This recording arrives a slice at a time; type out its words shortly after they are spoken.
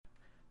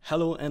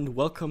Hello and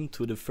welcome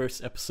to the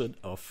first episode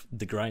of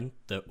The Grind,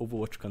 the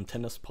Overwatch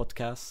Contenders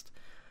podcast.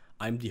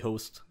 I'm the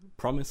host,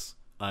 Promise.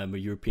 I'm a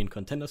European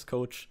Contenders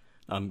coach.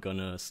 I'm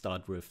gonna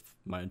start with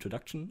my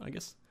introduction, I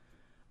guess.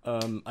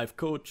 I've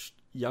coached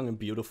Young and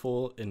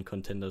Beautiful in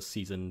Contenders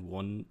Season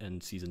 1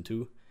 and Season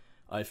 2.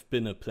 I've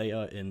been a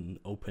player in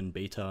Open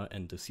Beta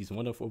and the Season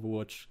 1 of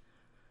Overwatch.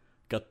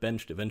 Got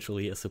benched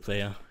eventually as a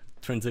player,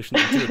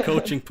 transitioned into a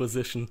coaching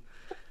position,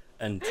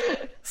 and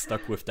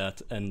stuck with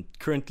that. And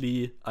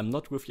currently, I'm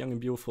not with Young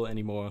and Beautiful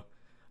anymore.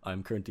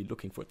 I'm currently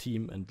looking for a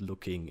team and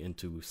looking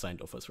into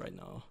signed offers right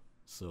now.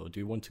 So do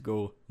you want to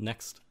go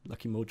next,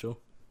 LuckyMojo?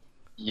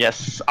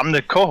 Yes, I'm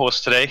the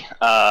co-host today.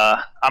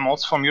 I'm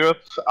also from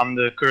Europe. I'm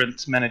the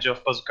current manager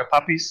of Bazooka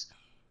Puppies.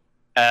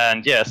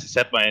 And yeah, as I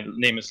said, my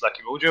name is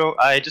LuckyMojo.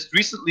 I just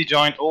recently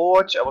joined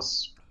Overwatch. I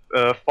was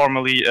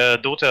formerly a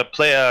Dota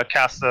player,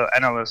 caster,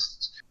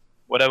 analyst,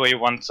 whatever you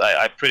want.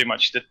 I pretty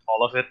much did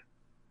all of it.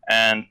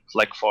 And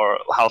like for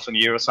half a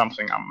year or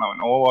something, I'm now in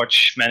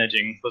Overwatch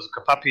managing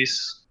Bazooka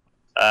Puppies.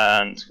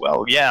 And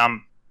well, yeah,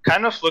 I'm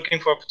kind of looking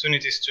for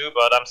opportunities too,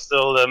 but I'm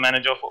still the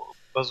manager of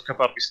Bazooka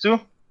Puppies too.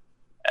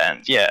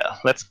 And yeah,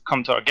 let's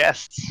come to our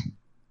guests.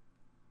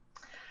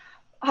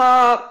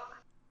 Hello,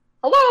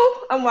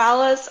 I'm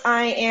Wahlice.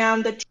 I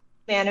am the team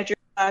manager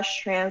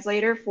 /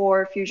 translator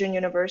for Fusion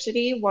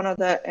University, one of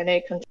the NA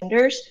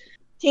contenders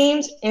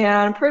teams,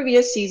 and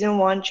previous Season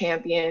 1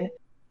 champion.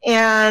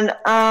 And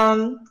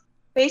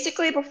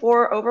basically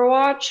before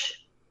Overwatch,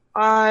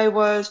 I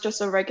was just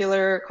a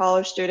regular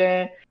college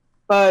student,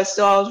 but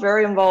still I was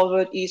very involved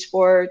with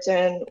esports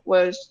and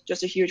was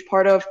just a huge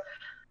part of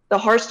the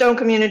Hearthstone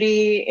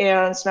community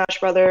and Smash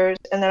Brothers.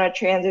 And then I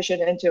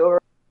transitioned into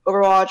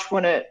Overwatch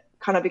when it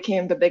kind of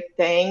became the big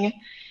thing.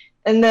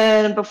 And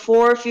then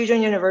before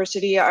Fusion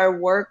University, I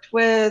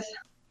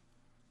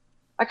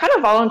kind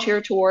of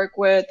volunteered to work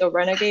with the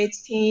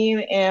Renegades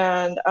team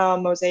and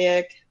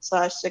Mosaic /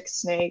 Six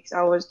Snakes.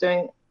 I was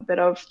doing a bit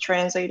of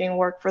translating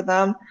work for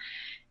them.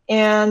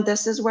 And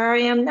this is where I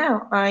am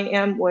now. I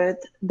am with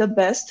the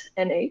best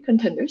NA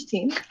contenders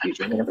team,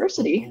 Fusion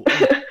University.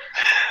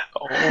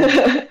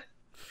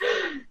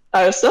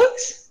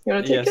 ioStux, you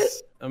want to take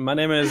it? My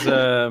name is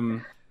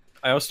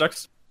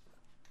ioStux.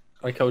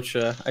 I coach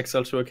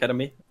XL2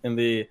 Academy in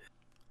the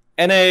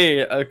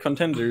NA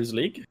Contenders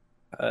League.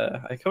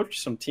 I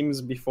coached some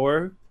teams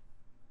before.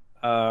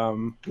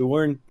 We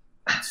weren't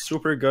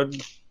super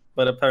good,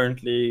 but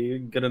apparently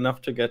good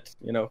enough to get,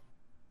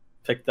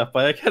 picked up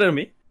by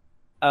Academy.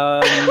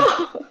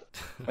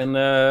 And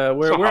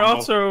we're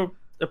also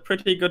a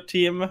pretty good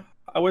team,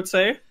 I would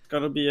say. It's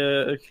gonna be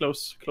a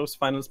close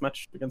finals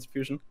match against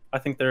Fusion. I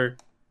think they're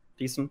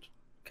decent,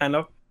 kind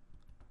of.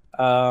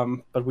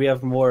 But we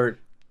have more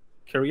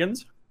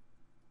Koreans,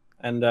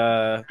 and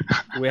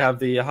we have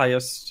the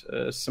highest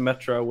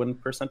Symmetra win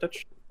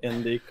percentage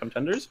in the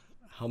contenders.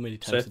 How many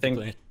times did you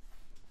play?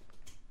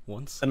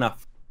 Once?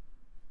 Enough.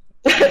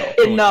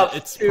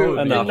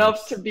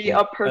 Enough to be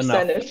a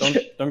percentage.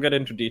 Don't get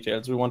into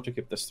details. We want to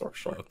keep this story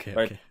short. Okay.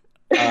 Right?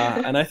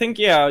 And I think,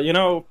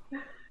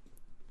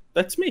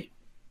 that's me.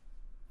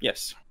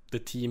 Yes. The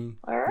team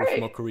right. with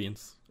more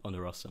Koreans on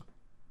the roster.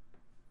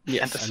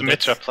 Yes. And the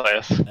Symmetra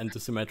players. And the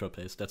Symmetra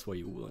players. That's why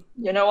you win.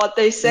 You know what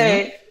they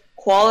say,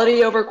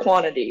 quality over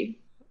quantity.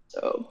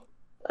 So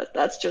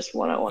that's just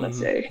what I want to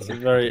say. It's a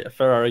very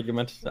fair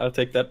argument. I'll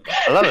take that.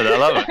 I love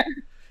it.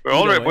 We're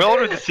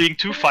already seeing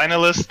two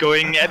finalists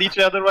going at each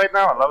other right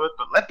now. I love it,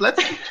 but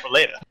let's keep it for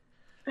later.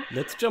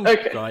 Let's jump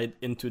right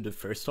into the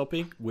first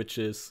topic, which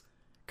is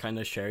kind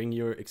of sharing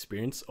your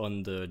experience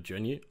on the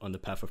journey on the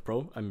path of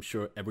pro. I'm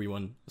sure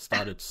everyone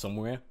started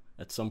somewhere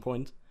at some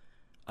point.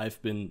 I've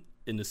been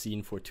in the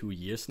scene for 2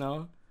 years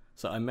now,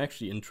 so I'm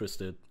actually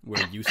interested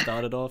where you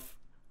started off,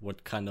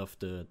 what kind of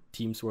the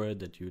teams were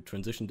that you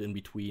transitioned in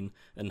between,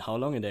 and how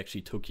long it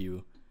actually took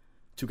you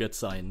to get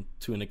signed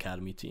to an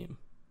academy team.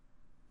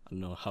 I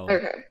don't know how.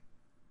 Okay.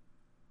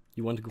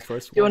 You want to go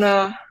first?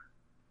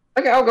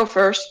 Okay, I'll go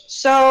first.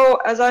 So,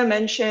 as I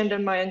mentioned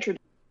in my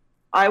introduction,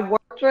 I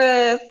worked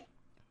with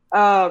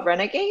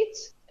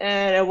Renegades,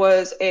 and it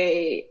was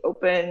a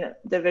open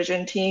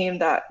division team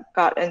that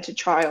got into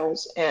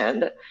trials,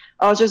 and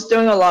I was just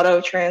doing a lot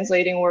of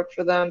translating work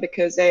for them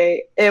because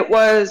it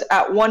was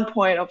at one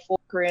point a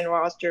full Korean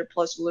roster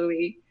plus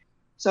Louis,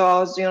 so I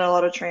was doing a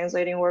lot of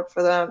translating work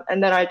for them,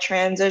 and then I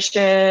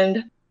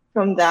transitioned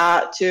from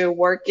that to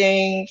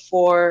working /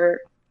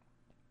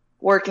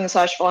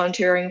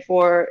 volunteering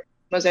for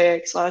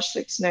Mosaic /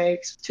 Six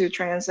Snakes to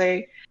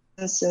translate,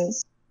 and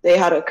since they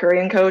had a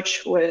Korean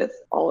coach with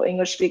all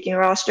English-speaking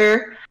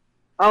roster,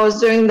 I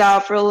was doing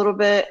that for a little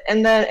bit,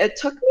 and then it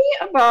took me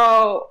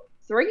about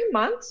 3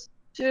 months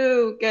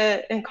to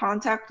get in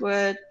contact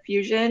with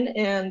Fusion,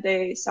 and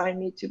they signed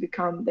me to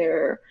become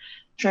their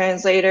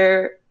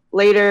translator.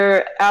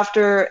 Later,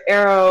 after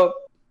Arrow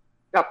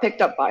got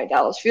picked up by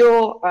Dallas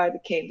Fuel, I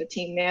became the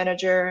team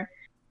manager,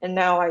 and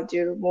now I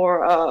do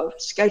more of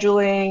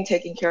scheduling,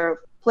 taking care of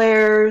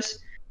players,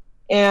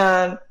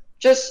 and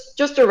just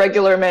the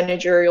regular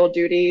managerial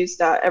duties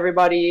that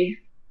everybody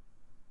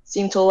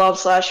seem to love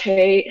 /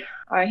 hate.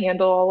 I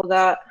handle all of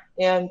that,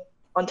 and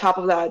on top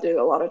of that, I do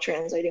a lot of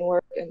translating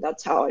work, and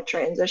that's how I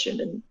transitioned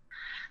in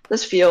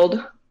this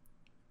field.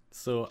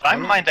 So I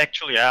might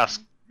actually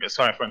ask,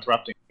 sorry for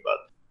interrupting, but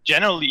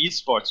generally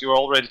esports, you're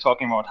already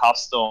talking about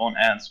Hearthstone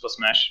and Super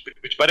Smash,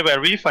 which by the way I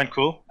really find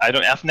cool.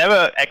 I've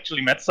never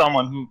actually met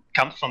someone who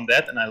comes from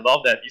that, and I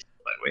love that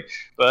esport, by the way.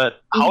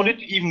 But how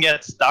did you even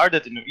get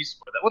started in an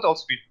esport? That would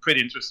also be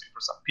pretty interesting for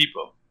some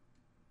people.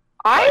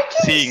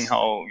 Seeing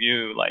how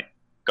you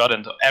got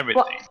into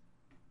everything.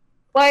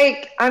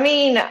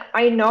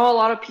 I know a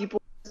lot of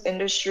people in this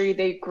industry,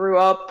 they grew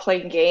up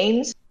playing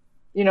games.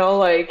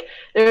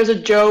 There's a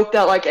joke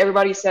that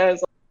everybody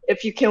says,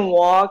 if you can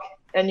walk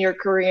and you're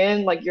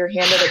Korean, you're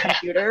handed a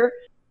computer.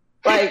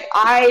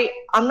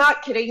 I'm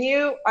not kidding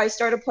you. I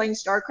started playing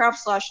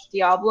StarCraft /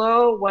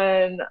 Diablo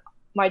when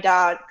my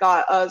dad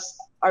got us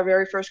our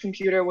very first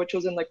computer, which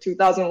was in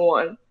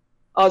 2001.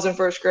 I was in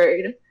first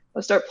grade.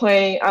 I started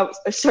playing, I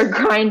started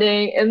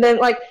grinding, and then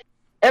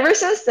ever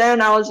since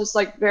then I was just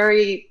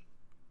very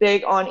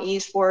big on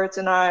esports,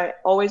 and I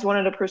always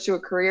wanted to pursue a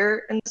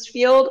career in this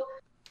field,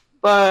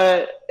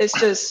 but it's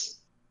just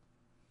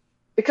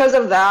because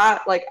of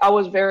that, I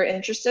was very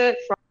interested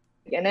from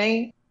the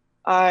beginning.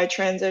 I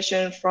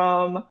transitioned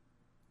from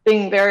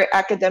being very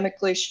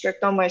academically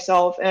strict on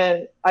myself,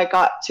 and I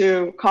got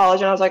to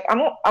college and I was like,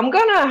 I'm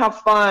gonna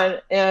have fun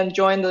and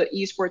join the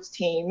esports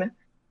team.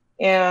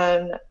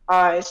 And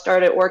I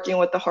started working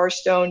with the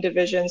Hearthstone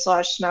division /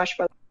 Smash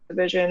Bros.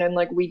 Division, and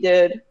we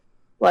did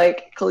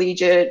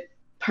collegiate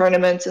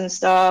tournaments and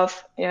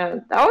stuff,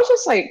 and that was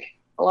just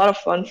a lot of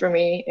fun for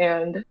me.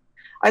 And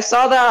I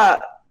saw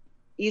that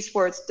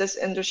esports, this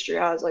industry,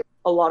 has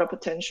a lot of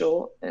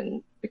potential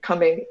in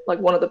becoming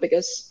one of the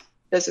biggest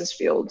business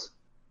fields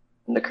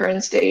in the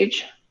current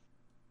stage.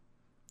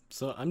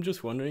 So I'm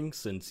just wondering,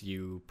 since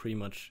you pretty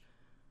much,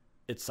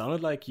 it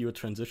sounded like your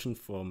transition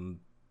from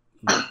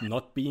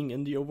not being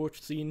in the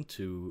Overwatch scene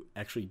to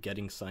actually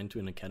getting signed to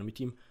an academy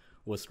team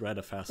was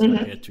rather fast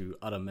compared to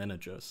other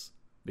managers.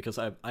 Because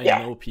I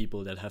know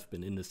people that have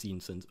been in the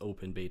scene since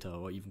open beta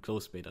or even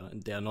closed beta,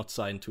 and they are not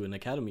signed to an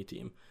academy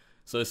team.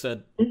 So is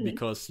that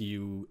because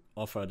you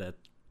offer that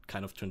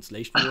kind of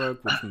translation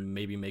work, which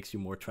maybe makes you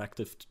more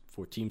attractive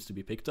for teams to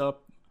be picked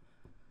up?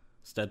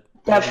 Is that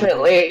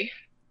definitely?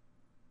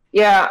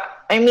 Yeah,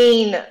 I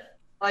mean,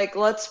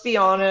 let's be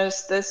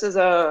honest. This is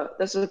a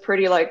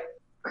pretty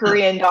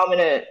Korean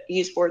dominant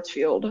esports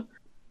field,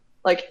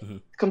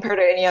 compared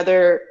to any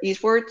other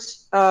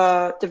esports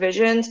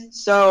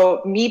divisions.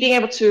 So me being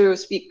able to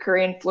speak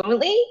Korean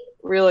fluently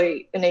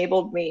really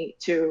enabled me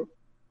to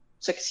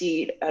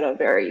succeed at a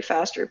very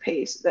faster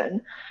pace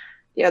than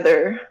the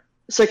other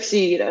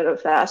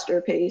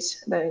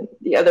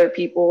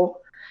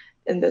people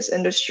in this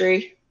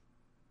industry.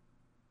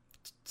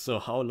 So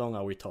how long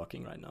are we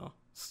talking right now?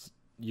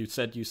 You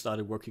said you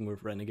started working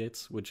with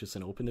Renegades, which is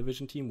an open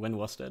division team. When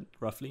was that,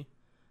 roughly?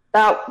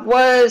 That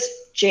was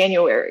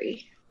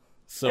January.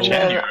 So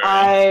then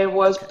I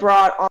was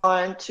brought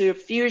on to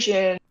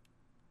Fusion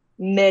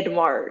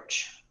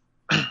mid-March.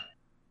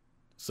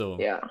 So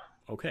yeah.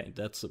 Okay,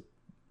 that's a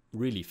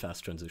really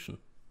fast transition.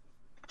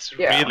 It's a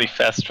really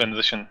fast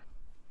transition.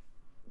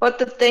 But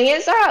the thing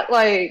is that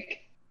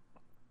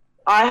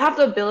I have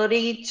the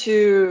ability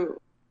to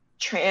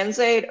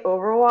translate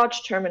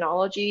Overwatch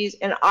terminologies,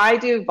 and I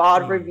do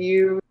VOD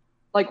review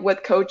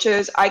with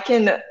coaches. I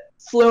can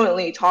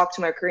fluently talk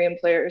to my Korean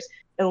players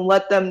and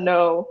let them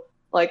know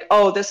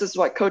oh, this is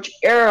what Coach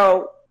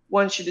Arrow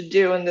wants you to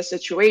do in this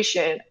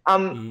situation.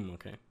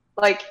 Okay.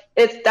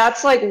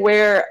 That's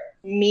where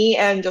me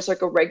and just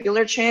a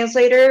regular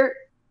translator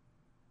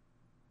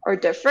are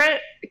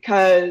different,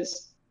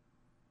 because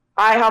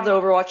I have the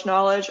Overwatch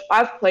knowledge.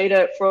 I've played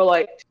it for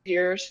 2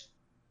 years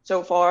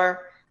so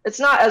far. It's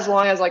not as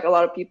long as a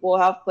lot of people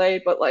have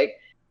played, but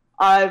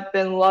I've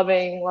been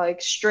loving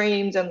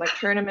streams and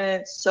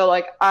tournaments. So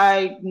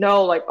I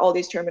know all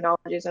these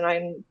terminologies, and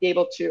I'm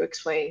able to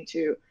explain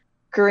to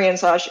Korean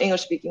 /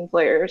 English speaking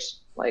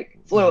players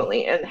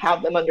fluently and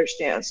have them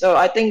understand. So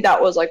I think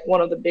that was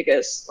one of the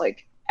biggest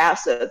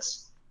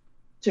assets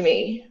to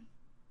me.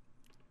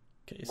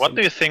 Okay, what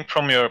do you think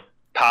from your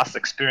past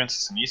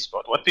experiences in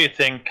esport? What do you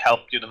think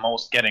helped you the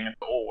most getting into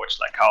Overwatch?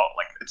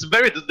 It's a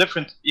very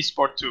different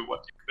esport to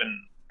what you've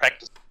been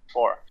practicing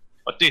before.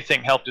 What do you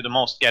think helped you the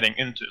most getting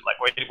into it?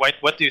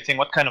 What do you think?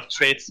 What kind of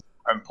traits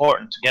are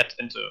important to get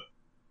into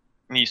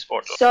an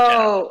esport?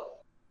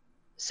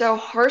 So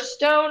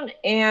Hearthstone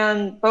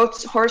and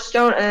both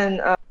Hearthstone and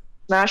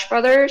Smash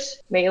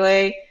Brothers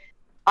Melee,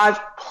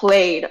 I've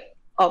played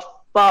a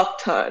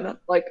fuck ton,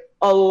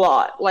 a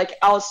lot.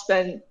 I'll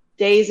spend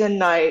days and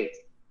nights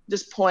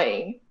just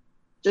playing,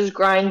 just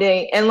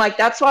grinding, and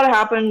that's what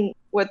happened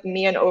with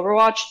me in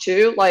Overwatch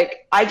too.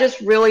 I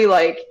just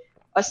really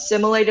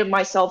assimilated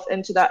myself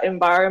into that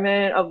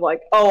environment of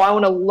oh, I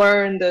want to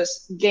learn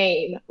this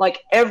game,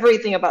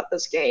 everything about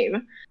this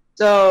game.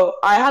 So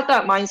I had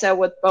that mindset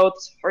with both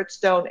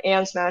Hearthstone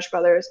and Smash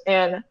Brothers,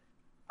 and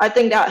I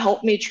think that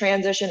helped me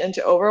transition into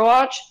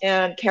Overwatch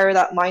and carry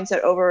that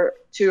mindset over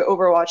to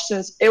Overwatch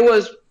since it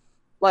was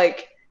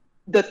like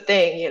the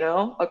thing, you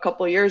know, a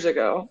couple years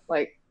ago.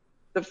 Like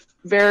the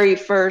very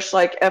first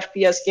like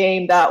FPS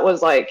game that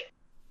was like,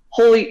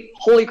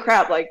 holy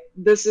crap, like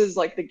this is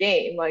like the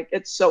game. Like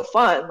it's so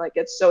fun, like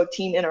it's so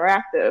team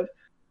interactive.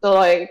 So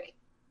like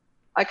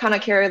I kind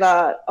of carry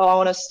that, I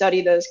want to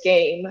study this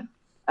game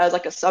as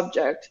like a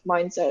subject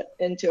mindset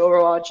into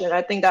Overwatch, and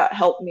I think that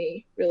helped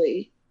me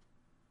really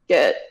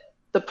get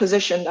the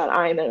position that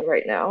I'm in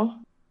right now.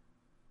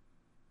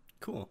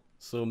 Cool.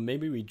 So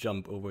maybe we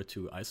jump over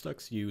to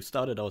ioStux. You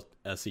started out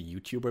as a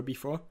YouTuber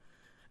before,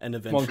 and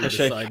eventually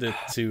decided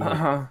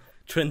to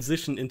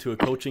transition into a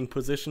coaching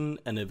position,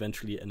 and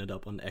eventually ended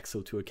up on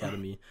EXO2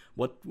 Academy.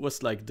 What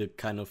was like the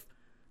kind of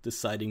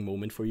deciding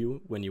moment for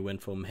you when you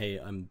went from, hey,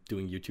 I'm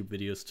doing YouTube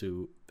videos,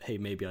 to, hey,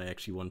 maybe I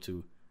actually want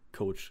to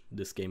coach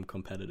this game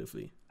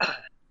competitively?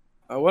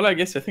 Well, I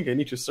guess I think I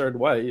need to start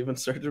why I even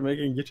started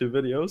making YouTube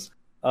videos.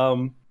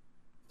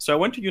 So I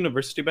went to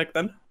university back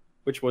then,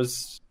 which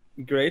was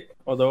great,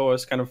 although I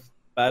was kind of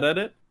bad at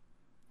it.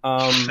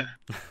 And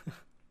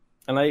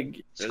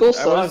School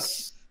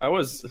sucks. I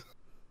was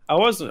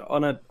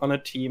on a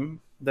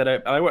team that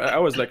I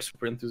was like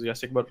super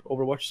enthusiastic about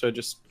Overwatch, so I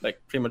just like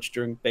pretty much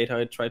during beta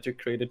I tried to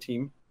create a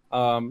team.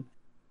 And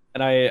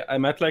I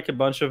met like a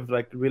bunch of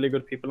like really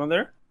good people on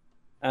there.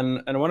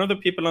 And one of the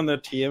people on the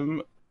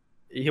team,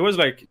 he was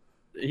like,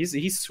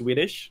 he's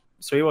Swedish,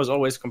 so he was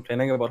always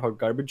complaining about how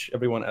garbage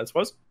everyone else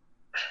was.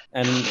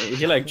 And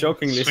he like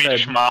jokingly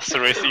Swedish said,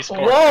 master race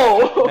esports.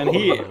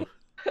 Whoa!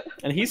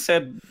 And he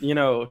said, you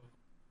know,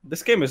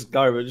 this game is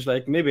garbage,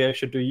 like maybe I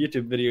should do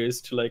YouTube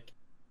videos to like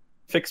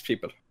fix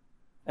people.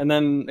 And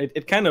then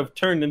it kind of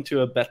turned into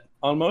a bet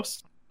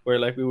almost, where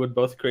like we would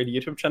both create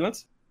YouTube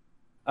channels.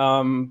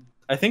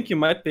 I think you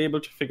might be able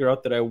to figure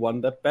out that I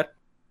won that bet.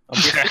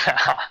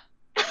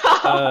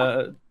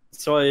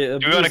 So I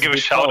Do you want to give a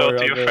shout out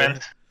to your friend?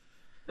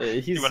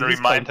 He's want to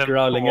remind him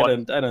growling what? it,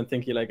 and I don't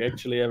think he like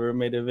actually ever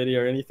made a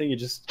video or anything. He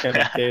just kind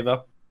of gave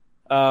up.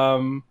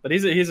 But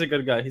he's a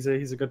good guy. He's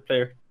a good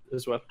player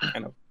as well,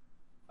 kind of.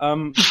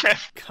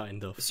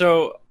 Kind of.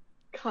 So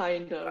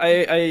Kind of.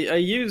 I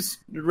used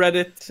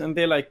Reddit, and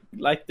they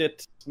liked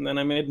it, and then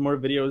I made more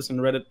videos, and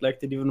Reddit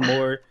liked it even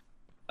more.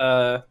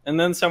 And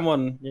then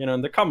someone, you know,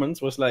 in the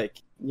comments was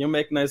like, "You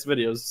make nice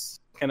videos.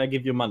 Can I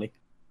give you money?"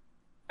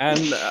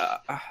 And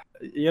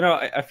you know,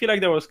 I feel like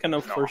there was kind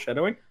of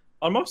foreshadowing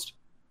almost.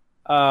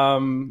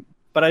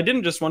 But I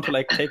didn't just want to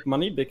like take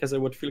money because I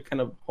would feel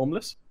kind of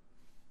homeless.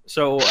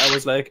 So I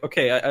was like,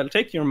 okay, I'll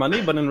take your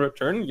money, but in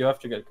return, you have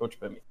to get coached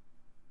by me.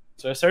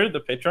 So I started the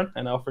Patreon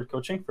and I offered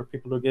coaching for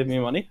people who gave me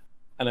money,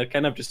 and it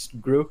kind of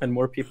just grew, and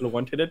more people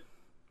wanted it.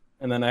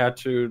 And then I had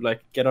to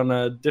like get on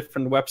a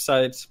different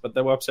website, but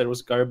the website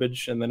was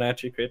garbage, and then I had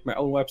to create my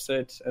own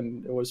website,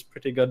 and it was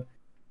pretty good.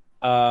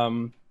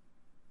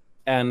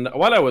 And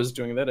while I was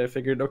doing that, I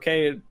figured,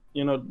 okay,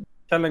 you know,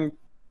 telling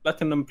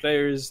Platinum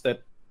players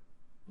that,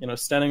 you know,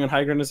 standing on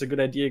high ground is a good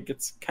idea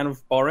gets kind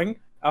of boring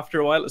after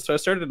a while. So I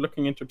started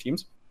looking into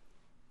teams,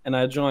 and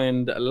I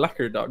joined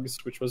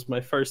LuckyMojo, which was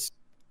my first,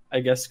 I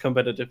guess,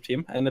 competitive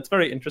team. And it's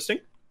very interesting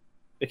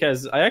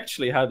because I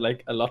actually had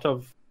like a lot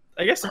of,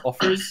 I guess,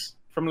 offers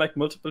from like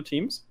multiple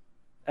teams.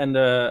 And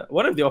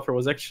one of the offer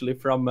was actually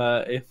from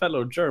a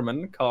fellow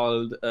German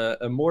called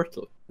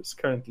Immortal, who's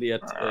currently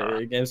at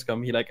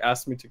Gamescom. He like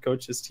asked me to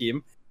coach his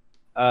team.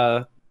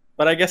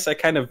 But I guess I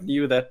kind of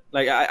knew that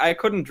like I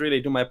couldn't really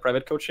do my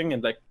private coaching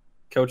and like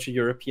coach a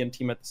European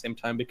team at the same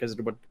time because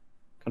it would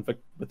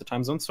conflict with the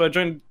time zone. So I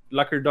joined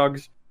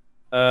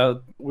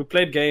LuckyMojo. We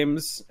played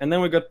games, and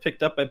then we got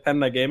picked up by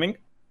Panda Gaming,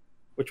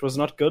 which was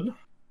not good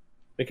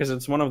because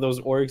it's one of those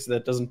orgs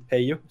that doesn't pay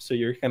you, so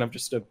you're kind of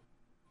just a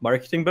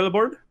marketing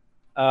billboard.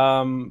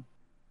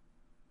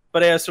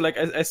 But yeah, so like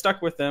I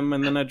stuck with them,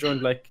 and then I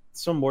joined like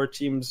some more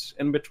teams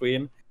in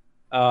between,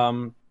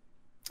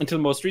 until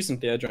most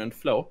recently I joined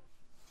Flow.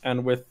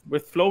 And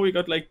with Flow we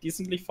got like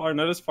decently far,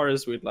 not as far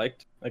as we'd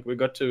liked. Like we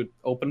got to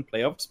open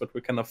playoffs, but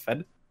we kind of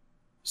fed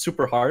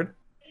super hard.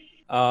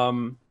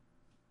 And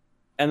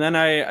then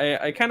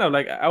I kind of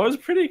like, I was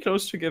pretty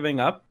close to giving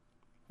up.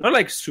 Not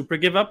like super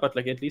give up, but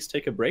like at least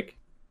take a break.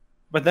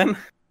 But then,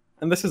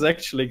 and this is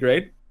actually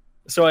great,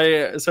 so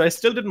I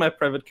still did my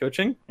private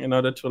coaching in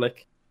order to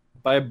like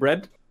buy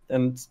bread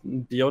and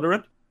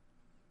deodorant.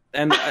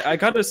 And I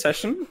got a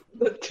session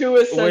The two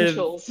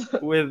essentials.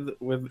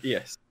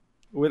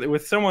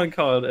 with someone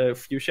called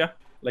Fuchsia,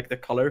 like the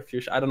color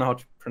Fuchsia. I don't know how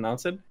to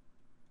pronounce it.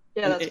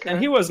 Yeah, that's correct. And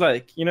he was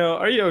like, you know,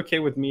 are you okay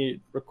with me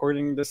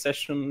recording the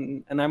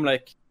session? And I'm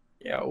like,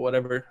 yeah,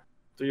 whatever,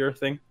 do your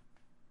thing.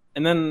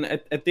 And then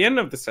at the end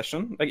of the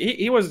session, like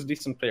he was a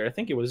decent player. I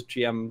think he was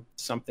GM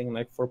something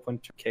like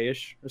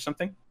 4.2k-ish or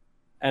something.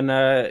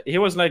 And he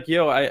was like,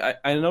 yo,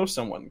 I know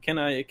someone. Can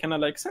I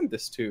like send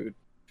this to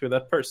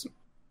that person?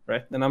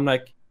 Right? And I'm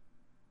like,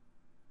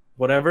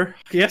 whatever.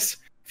 Yes,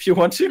 if you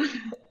want to.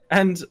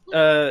 And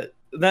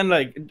then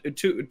like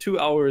two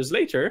hours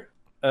later,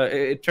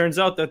 it turns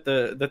out that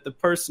the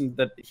person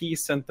that he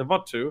sent the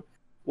VOD to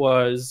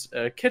was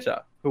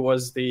Kita, who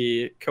was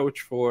the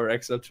coach for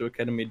XL2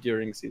 Academy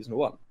during season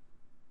 1.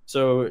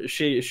 So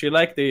she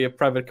liked the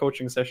private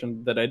coaching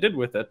session that I did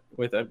with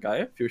that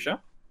guy,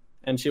 Fuchsia,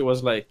 and she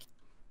was like,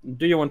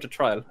 do you want to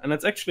trial? And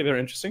it's actually very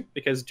interesting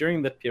because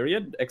during that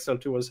period,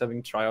 XL2 was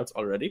having tryouts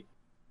already,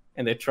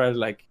 and they tried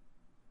like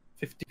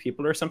 50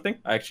 people or something.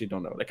 I actually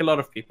don't know, like a lot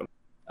of people.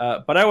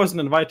 But I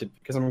wasn't invited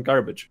because I'm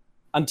garbage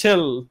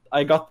until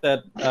I got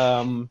that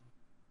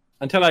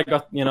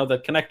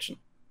that connection.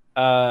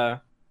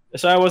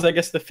 So I was, I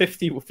guess, the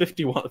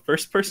 51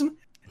 first person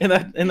in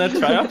that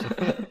tryout,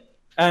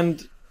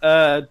 and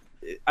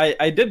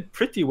I did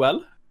pretty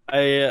well.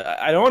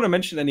 I don't want to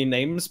mention any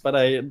names, but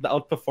I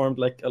outperformed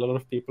like a lot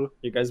of people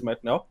you guys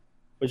might know,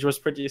 which was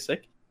pretty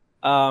sick.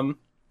 I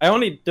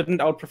only didn't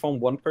outperform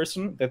one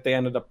person that they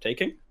ended up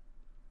taking,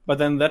 but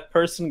then that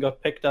person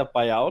got picked up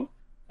by Owl,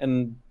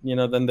 and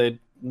then they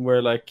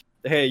were like,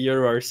 "Hey,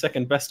 you're our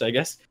second best, I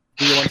guess.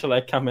 Do you want to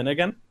like come in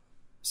again?"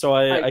 So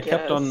I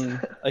kept on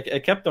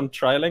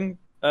trialing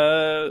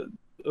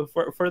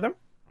for them,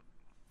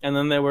 and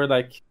then they were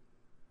like,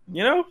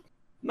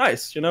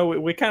 nice,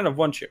 we kind of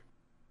want you.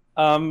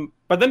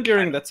 But then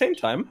during that same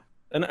time,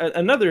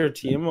 another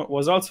team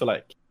was also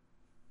like,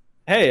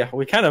 hey,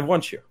 we kind of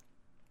want you.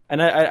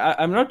 And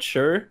I'm not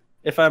sure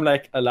if I'm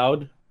like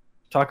allowed to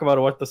talk about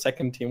what the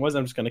second team was.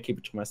 I'm just going to keep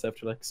it to myself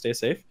to like stay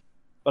safe.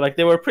 But like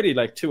they were pretty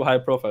like two high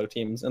profile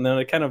teams. And then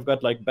it kind of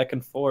got like back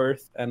and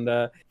forth. And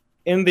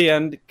in the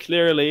end,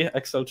 clearly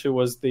XL2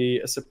 was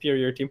the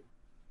superior team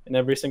in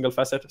every single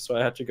facet. So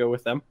I had to go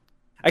with them.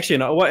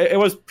 Actually, it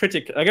was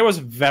pretty, like it was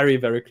very,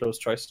 very close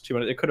choice.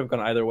 It could have gone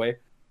either way.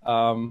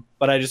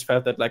 But I just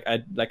felt that like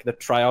the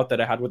tryout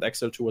that I had with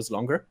XL2 was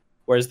longer,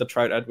 whereas the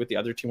tryout with the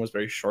other team was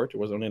very short. It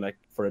was only like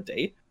for a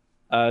day.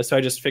 So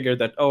I just figured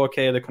that,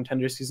 okay, the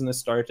contender season is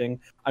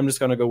starting. I'm just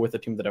gonna go with the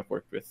team that I've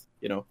worked with,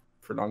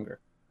 for longer.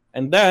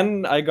 And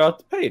then I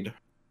got paid.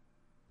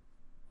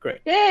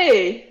 Great.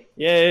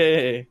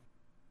 Yay!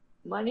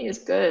 Money is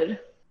good.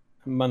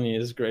 Money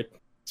is great.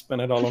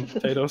 Spend it all on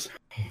potatoes.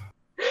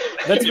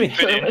 That's me.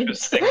 Pretty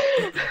interesting.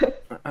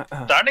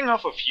 Starting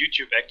off of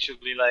YouTube,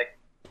 actually, like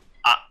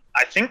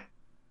I think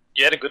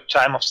you had a good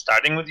time of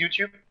starting with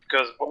YouTube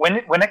because when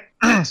did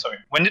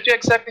you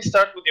exactly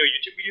start with your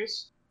YouTube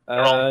videos?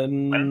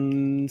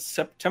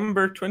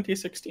 September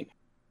 2016.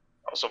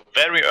 Oh, so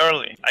very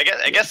early. I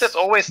guess that's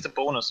always the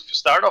bonus. If you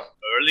start off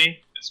early,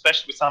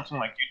 especially with something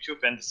like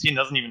YouTube, and the scene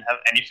doesn't even have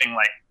anything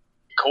like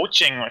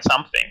coaching or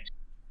something,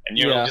 and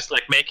you're just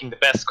like making the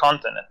best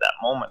content at that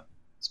moment,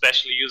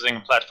 especially using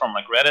a platform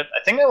like Reddit. I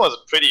think that was a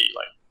pretty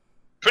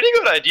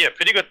good idea,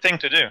 pretty good thing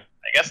to do.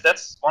 I guess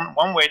that's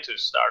one way to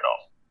start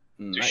off,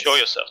 to show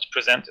yourself, to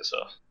present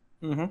yourself.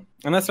 Mm-hmm.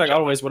 And that's like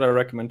always what I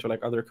recommend to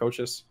like other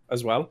coaches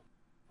as well.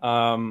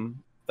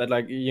 That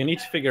like you need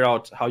to figure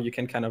out how you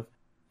can kind of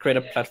create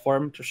a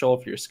platform to show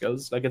off your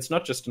skills. Like it's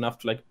not just enough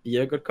to like be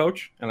a good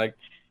coach and like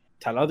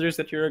tell others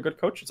that you're a good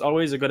coach. It's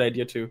always a good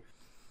idea to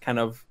kind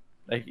of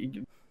like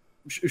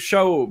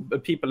show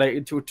people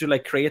like to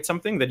like create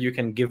something that you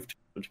can give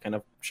to kind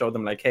of show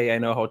them like, hey, I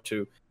know how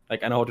to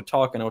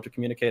talk, I know how to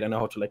communicate, I know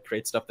how to like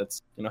create stuff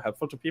that's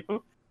helpful to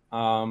people.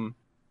 And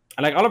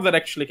like all of that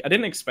actually I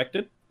didn't expect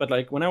it, but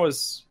like when I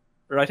was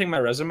writing my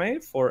resume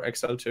for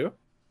XL2,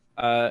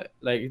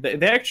 like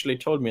they actually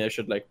told me I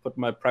should like put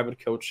my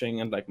private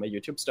coaching and like my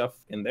YouTube stuff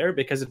in there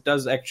because it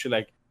does actually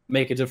like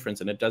make a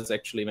difference and it does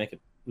actually make it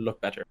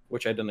look better,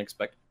 which I didn't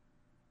expect.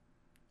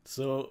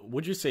 So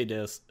would you say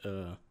there's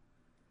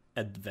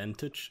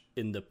advantage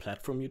in the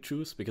platform you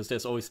choose? Because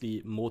there's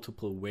obviously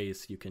multiple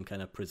ways you can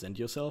kind of present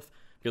yourself.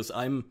 Because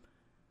I'm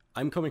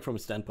coming from a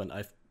standpoint,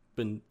 I've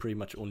been pretty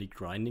much only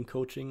grinding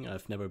coaching.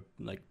 I've never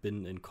like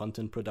been in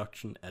content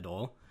production at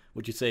all.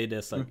 Would you say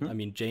there's like, I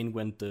mean, Jane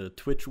went the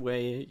Twitch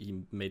way.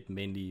 He made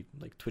mainly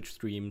like Twitch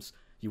streams.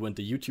 You went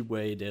the YouTube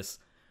way. There's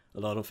a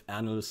lot of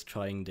analysts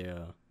trying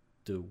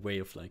the way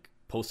of like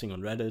posting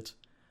on Reddit.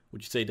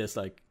 Would you say there's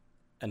like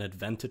an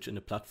advantage in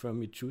the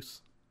platform you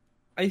choose?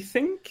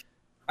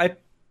 I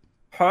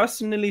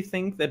personally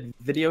think that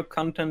video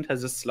content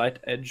has a slight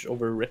edge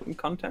over written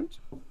content.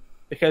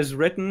 Because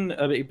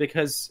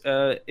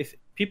if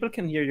people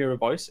can hear your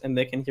voice and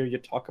they can hear you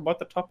talk about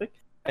the topic,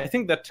 I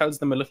think that tells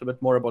them a little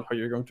bit more about how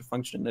you're going to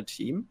function in a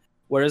team.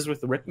 Whereas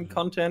with written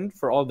content,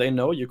 for all they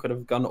know, you could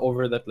have gone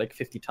over that like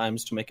 50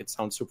 times to make it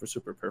sound super,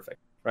 super perfect,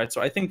 right?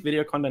 So I think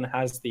video content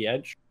has the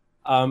edge.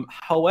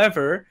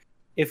 However,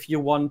 if you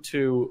want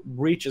to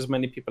reach as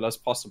many people as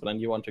possible and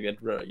you want to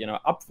get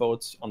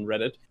upvotes on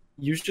Reddit,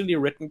 usually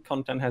written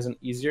content has an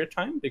easier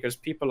time because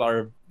people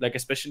are like,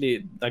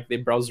 especially like they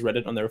browse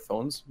Reddit on their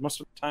phones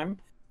most of the time.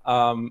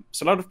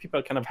 So a lot of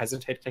people kind of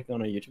hesitate taking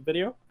on a YouTube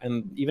video,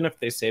 and even if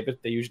they save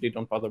it, they usually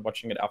don't bother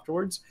watching it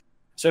afterwards.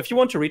 So if you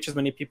want to reach as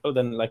many people,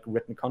 then like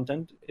written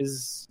content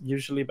is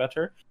usually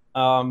better,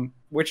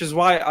 which is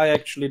why I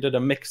actually did a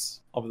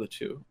mix of the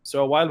two.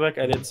 So a while back,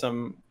 I did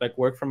some like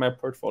work for my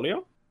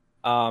portfolio,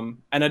 And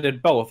I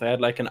did both. I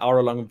had like an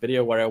hour-long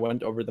video where I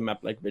went over the map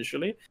like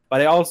visually,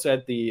 but I also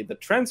had the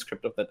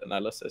transcript of that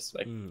analysis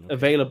like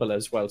available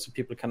as well, so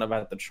people kind of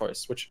had the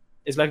choice, which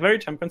is like very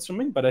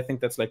time-consuming, but I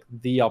think that's like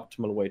the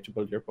optimal way to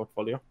build your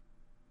portfolio.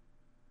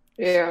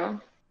 Yeah.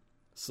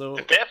 So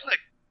did they have like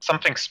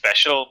something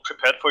special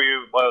prepared for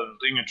you while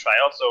doing your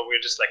tryouts, or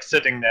we're just like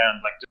sitting there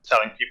and like just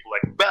telling people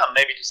like, well,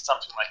 maybe do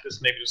something like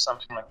this, maybe do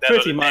something like that?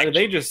 Pretty much.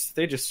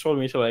 They just told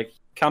me to like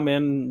come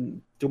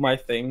in, do my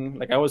thing.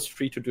 Like I was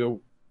free to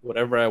do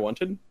whatever I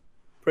wanted,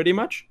 pretty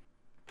much.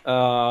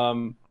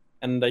 And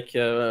like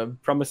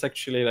Promise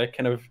actually like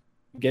kind of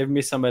gave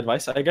me some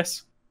advice, I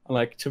guess,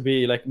 like to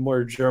be like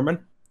more German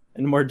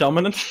and more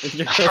dominant,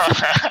 which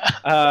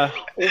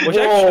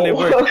actually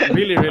worked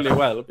really, really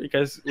well,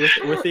 because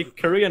with the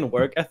Korean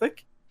work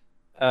ethic,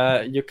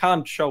 you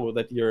can't show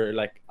that you're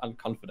like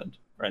unconfident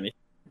or anything.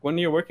 When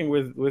you're working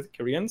with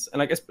Koreans,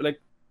 and I guess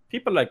like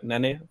people like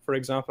Nene, for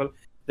example,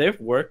 they've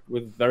worked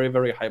with very,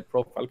 very high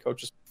profile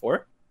coaches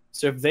before.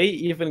 So if they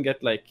even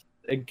get like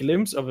a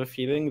glimpse of a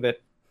feeling that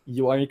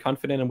you aren't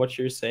confident in what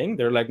you're saying,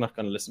 they're like not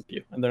going to listen to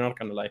you and they're not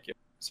going to like you.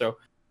 So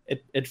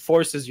it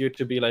forces you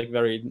to be like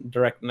very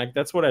direct. And like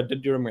that's what I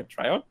did during my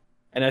tryout.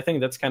 And I think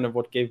that's kind of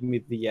what gave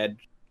me the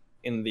edge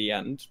in the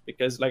end,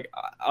 because like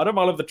out of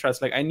all of the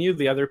tries, like I knew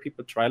the other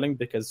people trialing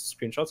because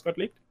screenshots got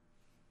leaked.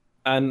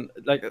 And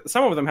like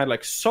some of them had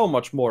like so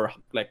much more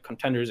like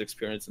contenders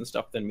experience and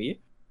stuff than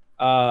me.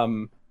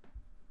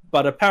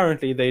 But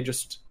apparently they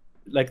just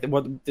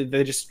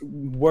they just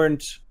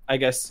weren't, I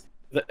guess,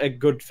 a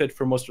good fit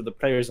for most of the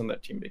players on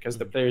that team, because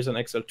the players in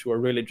XL2 are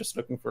really just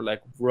looking for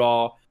like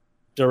raw,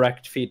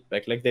 direct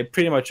feedback. Like they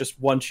pretty much just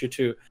want you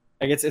to,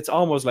 like it's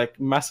almost like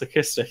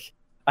masochistic.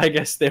 I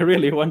guess they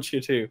really want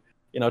you to,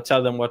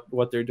 tell them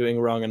what they're doing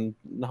wrong and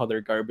how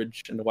they're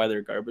garbage and why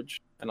they're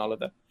garbage and all of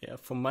that. Yeah,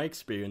 from my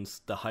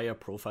experience, the higher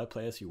profile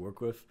players you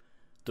work with,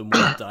 the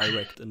more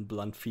direct and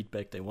blunt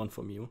feedback they want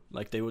from you.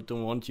 Like they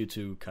don't want you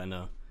to kind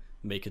of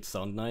make it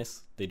sound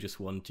nice. They just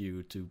want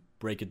you to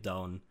break it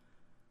down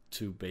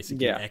to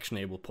basically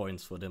actionable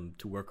points for them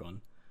to work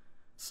on.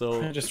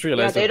 So I just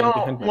realized they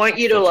don't want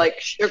you to like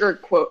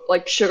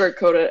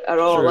sugarcoat it at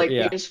all.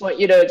 They just want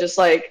you to just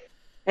like,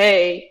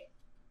 hey,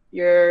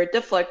 your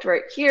deflect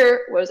right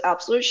here was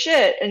absolute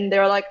shit, and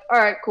they're like, all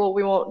right, cool,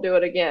 we won't do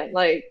it again.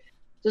 Like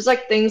just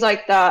like things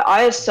like that.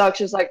 ioStux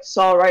just like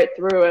saw right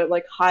through it.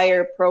 Like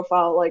higher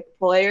profile like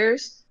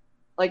players,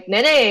 like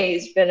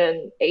Nene's been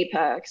in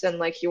Apex and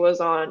like he was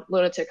on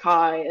Lunatic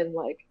High, and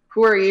like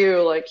who are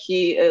you? Like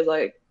he is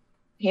like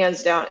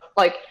hands down,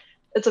 like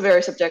it's a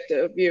very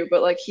subjective view,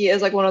 but like he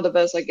is like one of the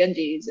best like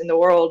Genjis in the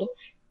world.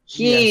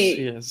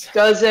 He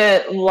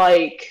doesn't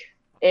like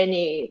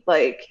any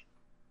like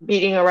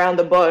beating around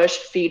the bush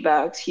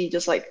feedbacks. He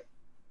just like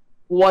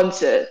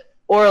wants it,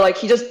 or like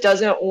he just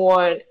doesn't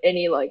want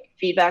any like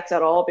feedbacks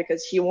at all,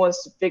 because he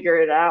wants to figure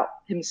it out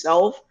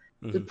himself,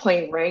 just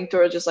playing ranked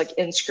or just like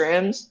in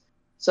scrims.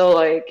 So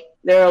like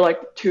there are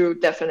like two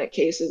definite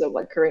cases of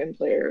like Korean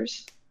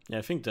players. Yeah,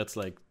 I think that's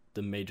like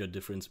the major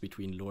difference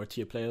between lower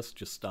tier players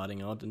just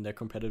starting out in their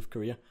competitive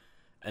career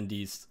and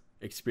these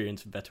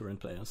experienced veteran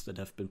players that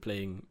have been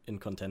playing in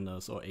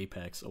contenders or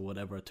Apex or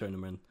whatever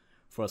tournament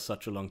for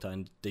such a long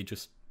time. They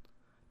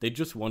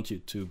just want you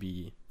to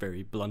be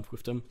very blunt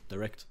with them,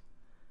 direct.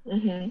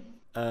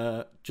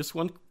 Just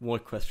one more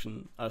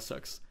question,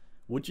 ioStux.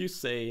 Would you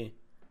say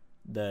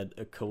that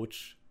a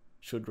coach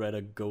should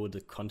rather go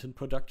the content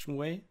production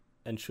way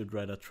and should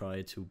rather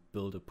try to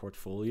build a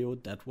portfolio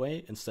that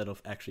way instead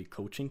of actually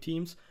coaching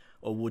teams?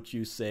 Or would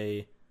you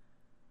say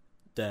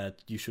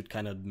that you should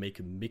kind of make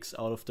a mix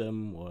out of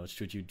them, or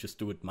should you just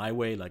do it my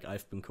way? Like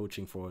I've been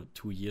coaching for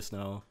 2 years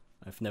now.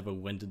 I've never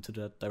went into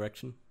that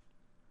direction.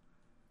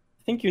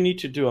 I think you need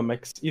to do a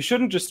mix. You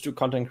shouldn't just do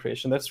content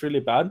creation. That's really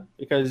bad,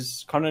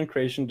 because content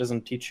creation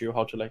doesn't teach you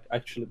how to like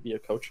actually be a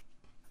coach.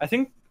 I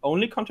think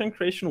only content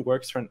creation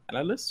works for an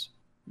analyst,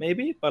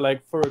 maybe, but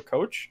like for a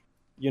coach,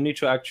 you need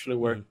to actually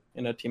work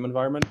in a team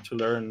environment to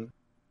learn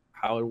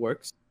how it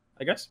works,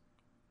 I guess.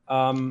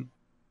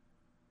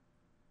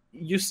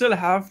 You still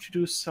have to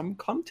do some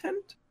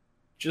content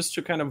just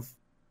to kind of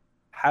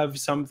have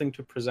something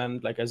to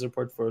present like as a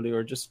portfolio,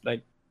 or just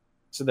like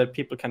so that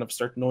people kind of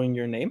start knowing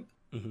your name.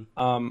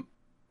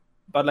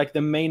 But like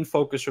the main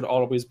focus should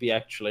always be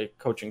actually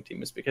coaching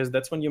teams, because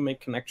that's when you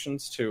make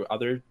connections to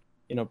other,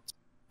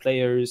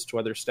 players, to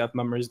other staff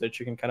members that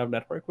you can kind of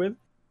network with,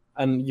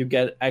 and you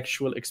get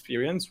actual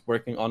experience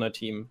working on a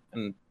team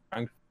and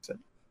trying to fix it.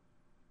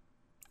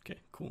 Okay,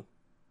 cool.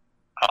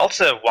 I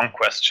also have one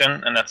question,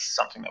 and that's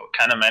something that we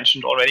kind of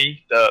mentioned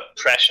already, the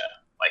pressure.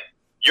 Like,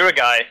 you're a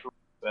guy who's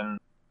been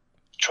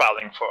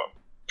trialing for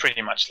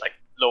pretty much like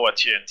lower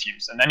tier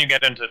teams, and then you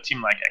get into a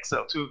team like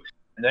XL2,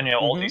 and then you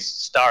have all these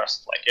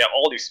stars, like you have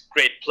all these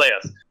great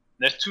players. And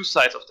there's two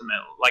sides of the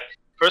medal. Like,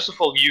 first of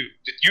all,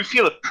 did you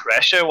feel a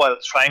pressure while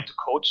trying to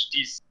coach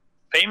these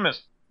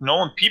famous,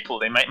 known people?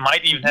 They might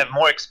even have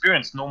more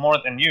experience, know more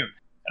than you.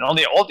 And on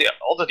the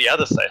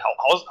other side,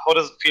 how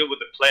does it feel with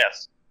the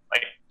players?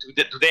 Like,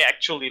 do they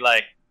actually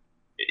like?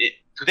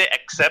 Do they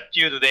accept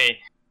you? Do they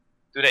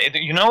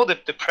you know,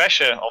 the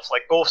pressure of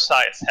like both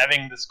sides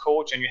having this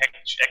coach, and you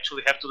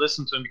actually have to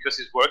listen to him because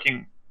he's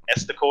working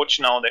as the coach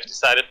now. They've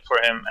decided for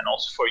him, and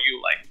also for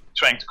you, like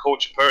trying to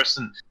coach a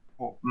person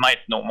who might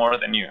know more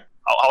than you.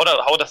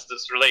 How does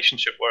this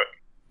relationship work?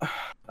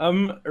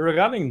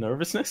 Regarding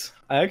nervousness,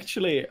 I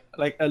actually,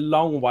 like a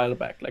long while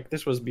back, like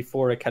this was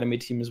before academy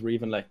teams were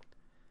even like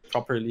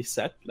properly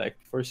set, like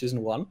for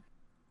season 1,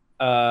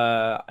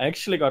 I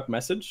actually got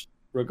messaged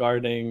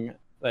regarding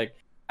like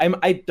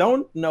I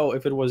don't know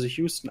if it was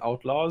Houston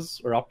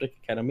Outlaws or Optic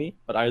Academy,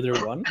 but either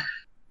one.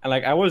 And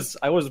like I was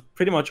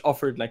pretty much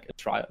offered like a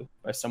trial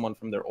by someone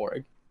from their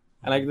org,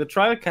 and like the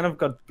trial kind of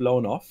got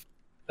blown off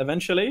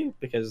eventually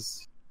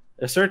because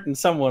a certain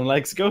someone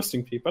likes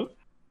ghosting people.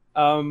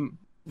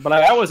 But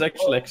I was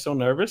actually like so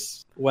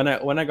nervous when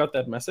I got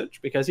that message,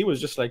 because he was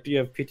just like, "Do you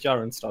have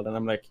PTR installed?" And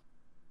I'm like,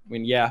 "I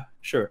mean, yeah,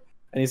 sure."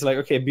 And he's like,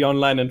 "Okay, be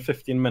online in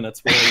 15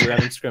 minutes. We're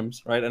having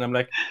scrims, right?" And I'm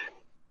like,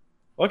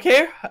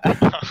 "Okay."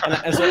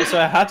 and so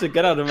I had to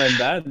get out of my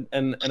bed,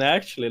 and I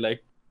actually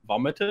like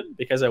vomited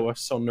because I was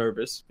so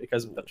nervous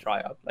because of the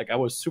tryout. Like I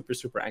was super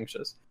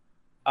anxious.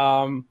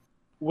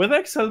 With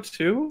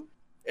XL2,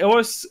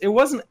 it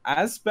wasn't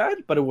as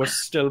bad, but it was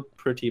still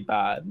pretty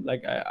bad.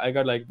 Like I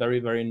got like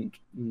very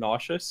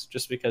nauseous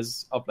just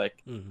because of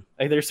like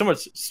there's so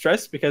much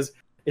stress, because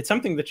it's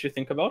something that you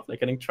think about, like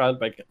getting trialed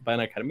by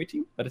an academy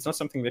team, but it's not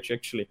something that you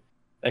actually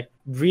like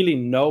really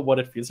know what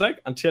it feels like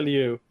until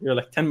you're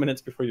like 10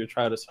 minutes before your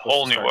trial is supposed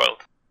whole to start. New world.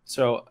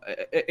 So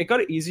it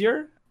got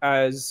easier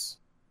as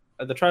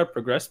the trial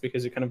progressed,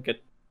 because you kind of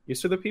get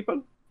used to the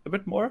people a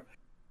bit more.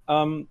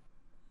 And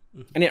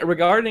yeah,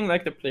 regarding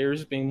like the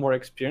players being more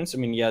experienced, I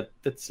mean, yeah,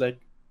 that's like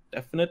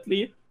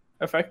definitely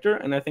a factor,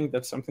 and I think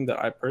that's something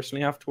that I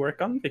personally have to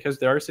work on, because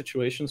there are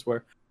situations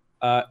where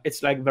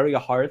it's like very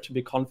hard to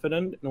be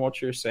confident in what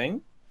you're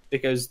saying,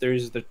 because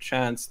there's the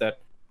chance that,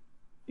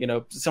 you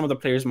know, some of the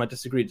players might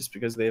disagree just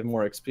because they have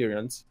more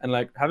experience, and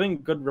like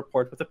having good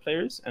rapport with the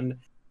players and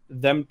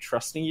them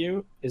trusting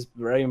you is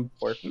very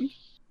important.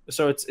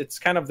 So it's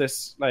kind of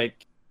this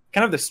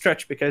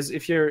stretch, because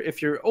if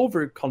you're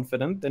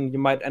overconfident, then you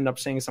might end up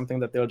saying something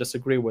that they'll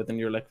disagree with, and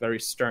you're like very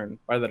stern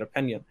by that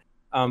opinion.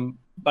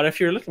 But if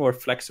you're a little more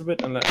flexible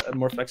and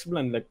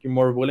like you're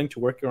more willing to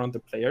work around the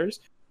players,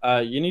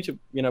 you need to,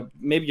 you know,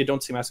 maybe you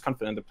don't seem as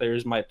confident. The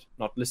players might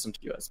not listen to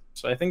you as.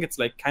 So I think it's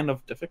like kind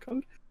of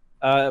difficult,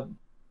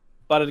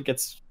 but it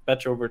gets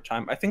better over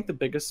time. I think the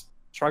biggest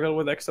struggle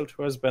with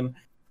XL2 has been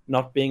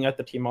not being at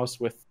the team house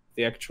with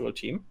the actual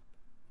team,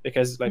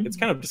 because like it's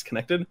kind of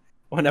disconnected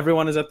when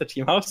everyone is at the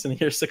team house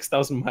and you're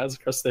 6,000 miles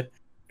across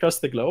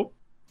the globe.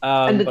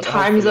 And the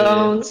time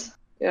zones.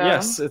 Yeah.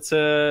 Yes,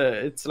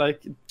 it's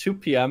like 2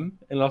 p.m.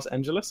 in Los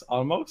Angeles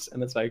almost,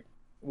 and it's like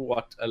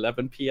what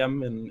 11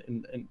 p.m.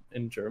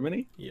 in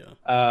Germany. Yeah.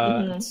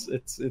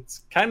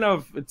 It's kind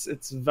of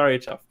it's very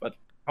tough, but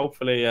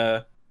hopefully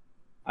I'll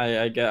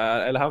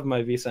have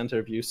my visa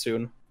interview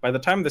soon. By the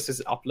time this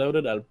is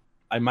uploaded,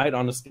 I might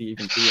honestly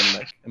even be in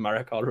like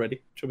America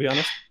already, to be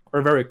honest,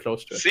 or very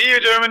close to it. See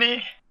you,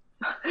 Germany.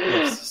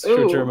 Yes,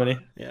 true, Germany.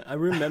 Yeah, I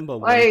remember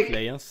one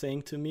player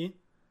saying to me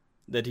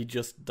that he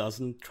just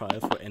doesn't try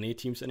for NA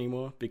teams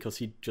anymore because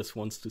he just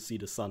wants to see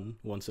the sun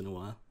once in a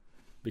while,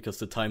 because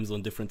the time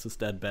zone difference is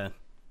that bad.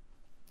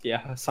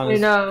 Yeah, sun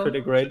is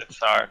pretty great. It's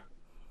hard.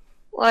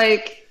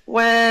 Like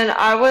when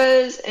I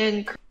was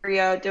in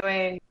Korea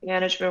doing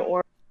management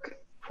work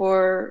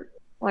for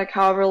like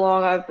however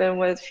long I've been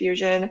with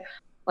Fusion,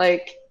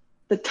 like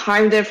the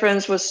time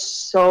difference was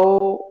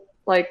so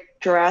like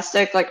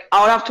drastic. Like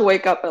I would have to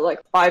wake up at like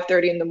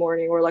 5:30 in the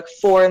morning or like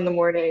 4 in the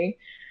morning,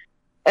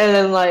 and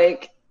then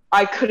like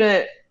I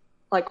couldn't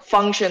like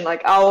function.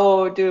 Like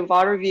I'll do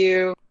VOD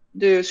review,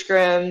 do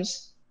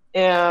scrims,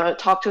 and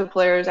talk to the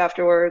players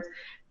afterwards,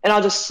 and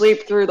I'll just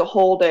sleep through the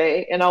whole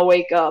day, and I'll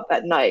wake up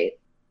at night.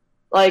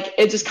 Like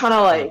it just kind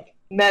of like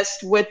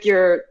messed with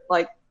your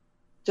like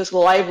just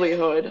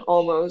livelihood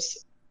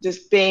almost,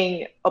 just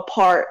being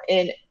apart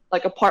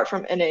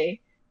from NA.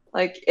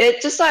 Like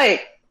it just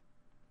like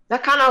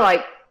that kind of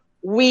like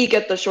we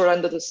get the short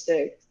end of the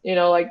stick, you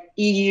know, like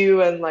EU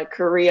and like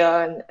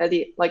Korea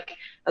and like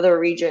other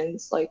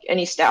regions, like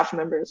any staff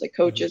members, like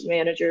coaches,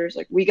 managers,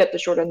 like we get the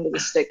short end of the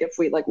stick if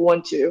we like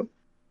want to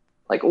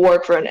like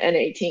work for an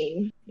NA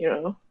team, you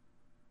know.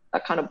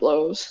 That kind of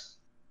blows.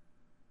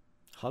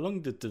 How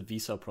long did the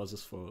visa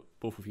process for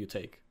both of you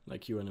take?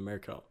 Like you're in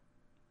America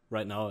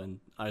right now, and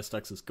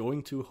ioStux is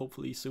going to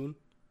hopefully soon.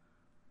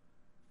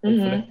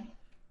 Hopefully.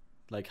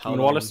 Like how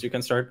Wahlice, you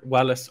can start.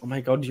 Wahlice, oh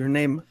my god, your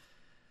name.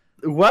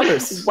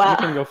 Wahlice, you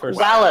can go first.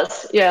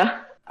 Wahlice,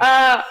 yeah.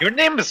 Your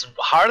name is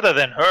harder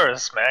than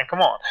hers, man.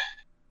 Come on.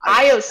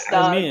 ioStux.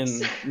 I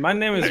mean, my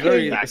name is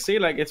very. See,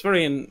 like it's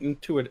very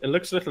intuitive. It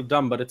looks a little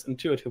dumb, but it's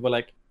intuitive. But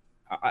like,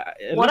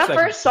 when I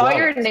first saw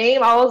your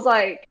name, I was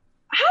like,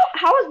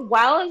 how is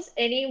Wahlice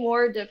any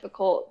more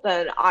difficult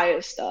than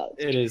ioStux?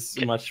 It is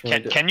much more.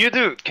 Can you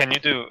do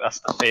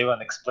us a favor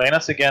and explain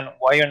us again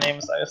why your name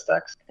is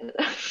ioStux?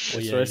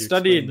 So I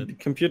studied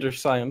computer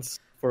science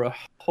for a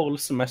whole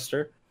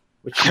semester,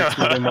 which makes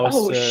me the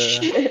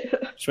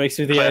most which makes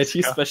me the Classica.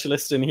 IT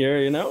specialist in here,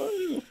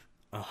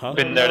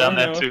 Been there, done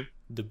that too.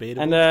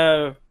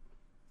 Debatable.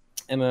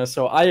 And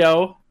so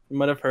IO, you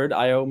might have heard,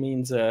 IO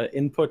means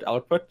input,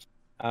 output.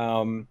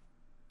 And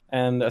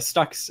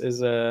Stux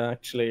is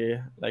actually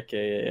like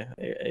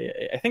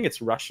I think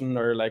it's Russian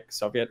or like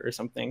Soviet or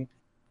something,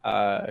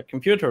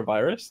 computer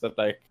virus that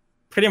like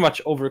pretty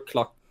much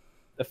overclocked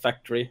the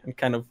factory and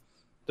kind of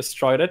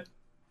destroyed it.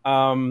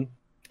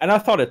 And I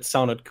thought it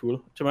sounded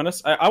cool, to be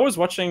honest. I was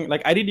watching,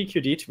 like,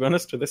 IDDQD, to be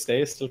honest, to this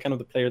day, is still kind of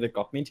the player that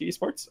got me into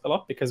esports a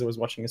lot because I was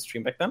watching his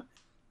stream back then.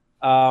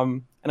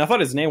 And I thought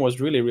his name was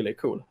really, really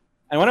cool.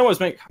 And when I was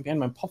making... Again,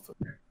 my pop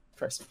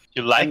first.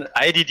 You like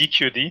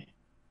IDDQD?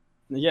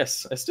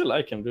 Yes, I still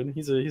like him, dude.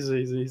 He's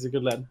a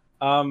good lad.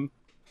 And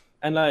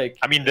like...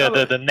 I mean,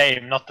 the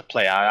name, not the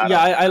player.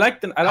 I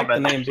like the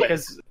name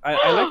because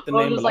I like the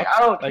name a lot. Like,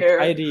 I don't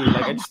care. ID,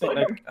 like, I just think,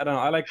 like, I don't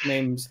know, I like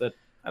names that...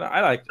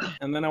 I liked it.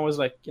 And then I was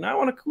like, I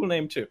want a cool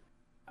name too.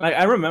 And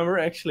I remember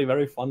actually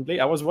very fondly,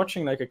 I was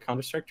watching like a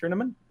Counter-Strike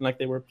tournament, and like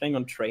they were playing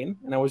on Train,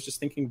 and I was just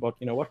thinking about,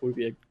 what would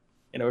be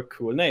a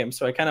cool name.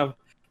 So I kind of,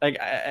 like,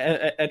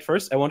 at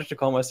first I wanted to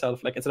call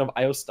myself, like, instead of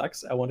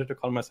ioStux, I wanted to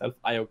call myself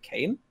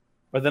iocane.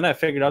 But then I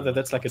figured out that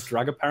that's like a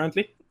drug,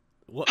 apparently.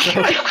 What? So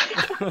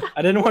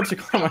I didn't want to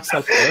call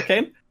myself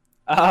iocane.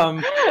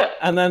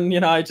 And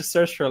then, I just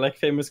searched for like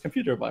famous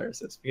computer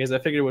viruses because I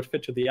figured it would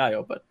fit to the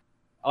IO, but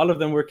all of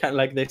them were kind of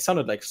like, they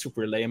sounded like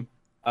super lame.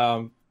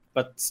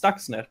 But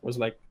Stuxnet was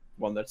like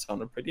one that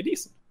sounded pretty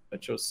decent. I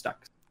chose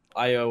Stux.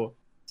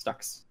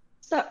 ioStux.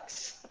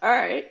 Stux. All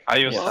right.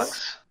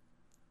 ioStux.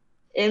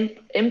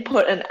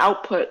 Input and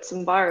output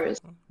some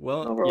virus.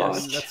 Well,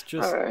 Overwatch. let's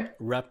just Alright.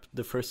 wrap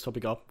the first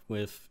topic up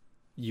with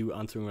you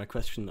answering my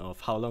question of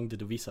how long did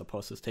the visa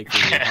process take for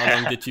you? How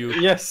long did you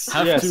Yes,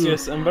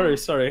 I'm very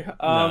sorry.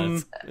 No,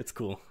 it's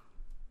cool.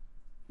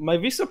 My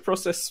visa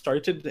process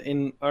started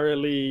in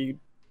early...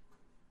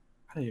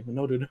 I don't even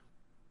know, dude.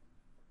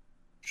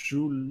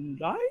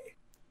 July?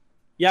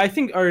 Yeah, I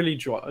think early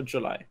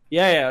July.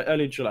 Yeah,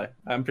 early July.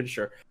 I'm pretty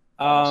sure.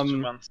 2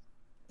 months.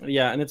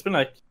 Yeah, and it's been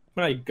like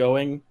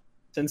going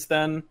since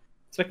then.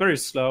 It's like very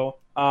slow.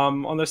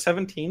 On the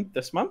 17th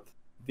this month,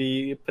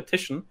 the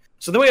petition.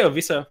 So the way a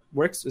visa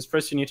works is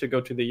first you need to go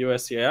to the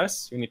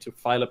USCIS. You need to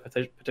file a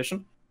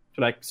petition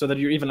to like so that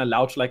you're even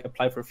allowed to like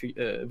apply for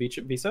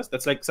visas.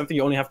 That's like something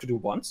you only have to do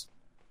once,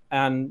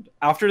 and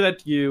after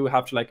that you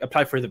have to like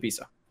apply for the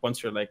visa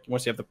once you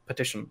have the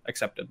petition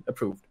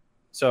approved.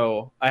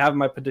 So I have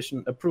my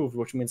petition approved,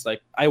 which means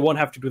like I won't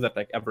have to do that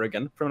like ever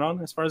again from now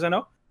on, as far as I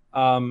know.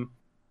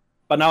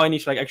 But now I need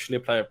to like actually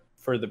apply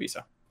for the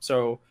visa.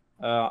 So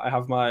I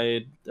have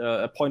my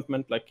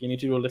appointment. Like you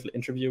need to do a little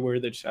interview where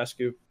they just ask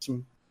you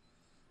some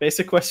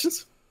basic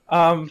questions.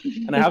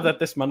 And I have that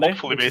this Monday,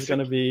 Hopefully which is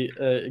going to be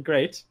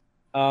great.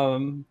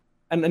 And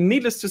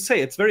needless to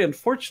say, it's very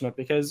unfortunate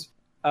because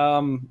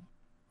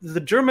the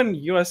German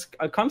U.S.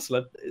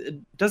 consulate, it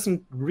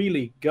doesn't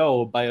really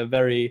go by a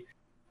very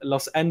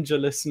Los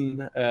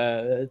Angelesan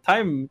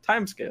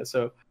time scale.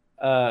 So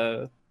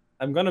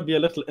I'm going to be a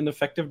little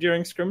ineffective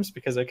during scrims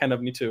because I kind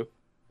of need to,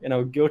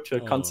 go to a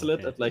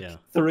consulate at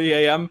 3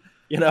 a.m.,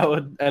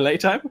 LA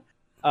time.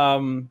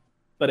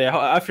 But yeah,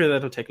 after that,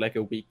 it'll take like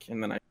a week,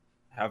 and then I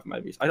have my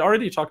visa. I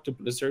already talked to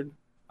Blizzard.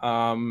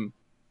 I'm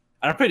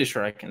pretty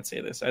sure I can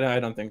say this. I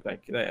don't think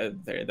like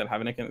they'll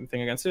have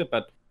anything against it,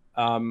 but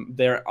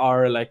there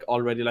are like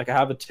already like I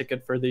have a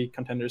ticket for the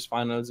contenders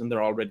finals, and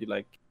they're already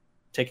like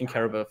taking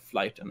care of a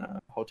flight and a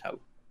hotel.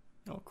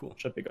 Oh, cool.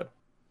 Should be good.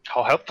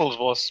 How helpful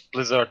was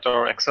Blizzard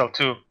or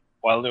Excel2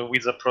 while the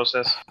visa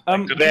process?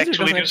 Like, do they Blizzard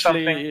actually do doesn't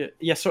something?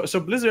 Yeah, so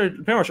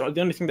Blizzard, pretty much the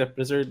only thing that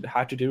Blizzard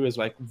had to do is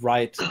like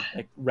write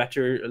like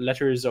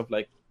letters of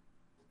like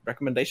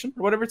recommendation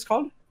or whatever it's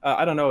called.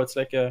 I don't know. It's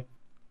like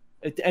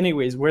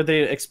anyways, where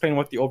they explain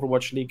what the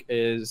Overwatch League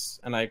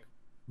is and like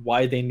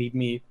why they need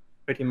me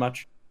pretty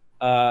much.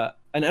 And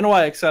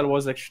NYXL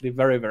was actually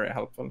very, very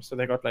helpful. So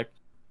they got like,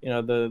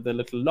 the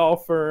little law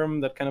firm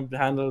that kind of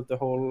handled the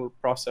whole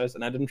process,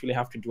 and I didn't really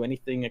have to do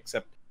anything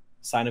except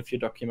sign a few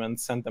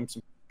documents, send them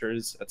some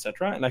pictures,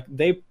 etc. And like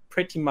they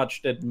pretty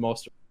much did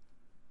most of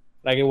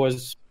it. Like it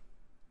was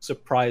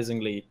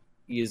surprisingly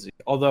easy,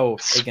 although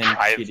again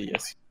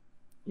tedious.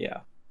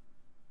 Yeah.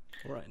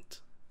 All right.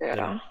 Yeah.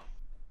 Then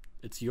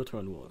it's your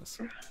turn, Wallace.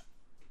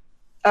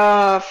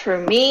 For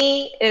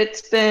me,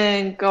 it's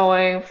been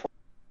going for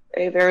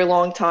a very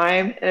long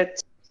time.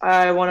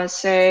 I want to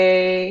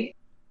say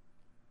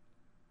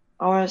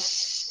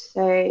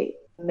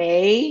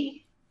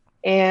May,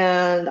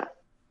 and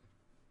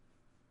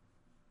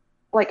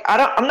like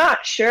I'm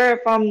not sure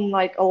if I'm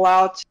like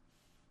allowed to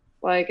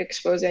like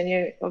expose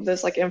any of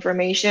this like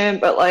information,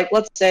 but like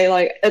let's say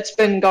like it's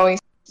been going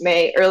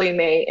since early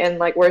May, and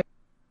like we're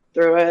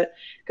through it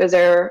because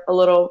there are a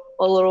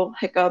little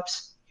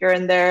hiccups here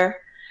and there,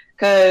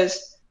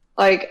 because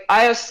like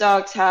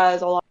ioStux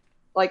has a lot,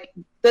 like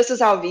this is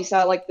how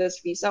this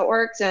visa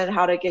works and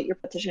how to get your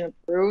petition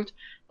approved.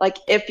 Like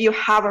if you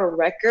have a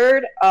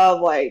record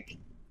of like,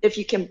 if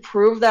you can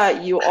prove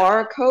that you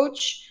are a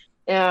coach,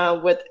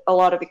 with a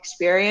lot of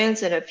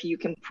experience. And if you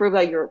can prove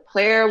that you're a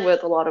player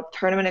with a lot of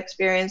tournament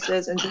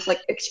experiences and just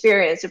like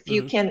experience, if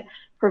you can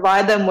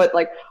provide them with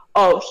like,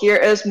 oh, here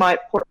is my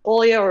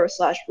portfolio or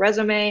slash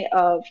resume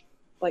of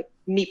like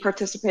me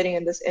participating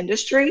in this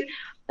industry,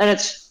 then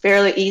it's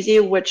fairly easy,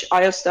 which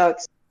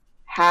ioStux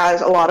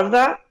has a lot of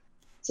that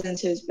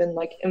since he's been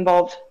like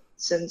involved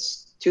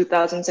since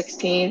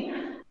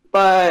 2016.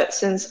 But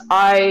since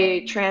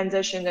I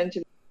transitioned into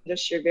the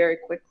industry very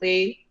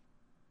quickly,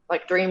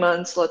 like 3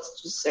 months,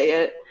 let's just say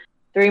it,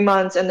 3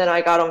 months, and then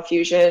I got on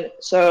Fusion.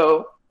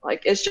 So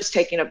like it's just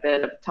taking a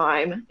bit of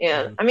time.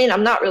 And I mean,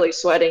 I'm not really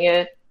sweating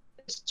it.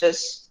 It's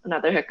just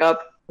another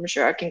hiccup. I'm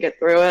sure I can get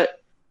through it.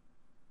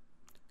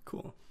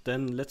 Cool.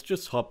 Then let's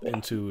just hop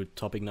into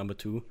topic number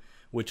 2,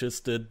 which is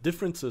the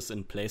differences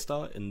in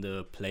playstyle in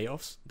the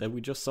playoffs that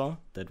we just saw,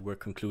 that were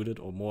concluded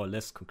or more or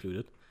less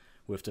concluded,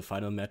 with the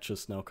final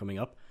matches now coming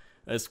up.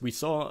 As we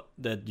saw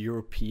that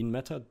European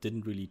meta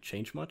didn't really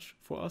change much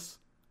for us.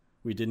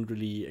 We didn't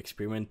really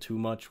experiment too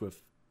much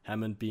with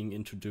Hammond being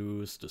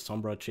introduced, the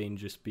Sombra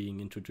changes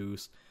being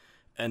introduced,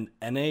 and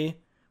NA,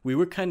 we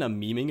were kind of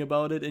memeing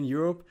about it in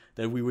Europe,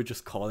 that we were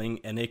just calling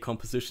NA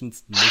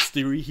compositions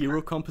mystery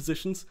hero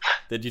compositions,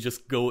 that you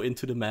just go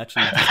into the match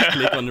and you just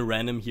click on a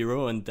random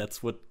hero and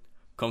that's what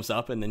comes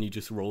up and then you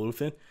just roll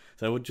with it.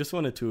 So I would just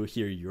wanted to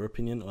hear your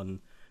opinion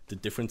on the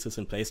differences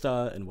in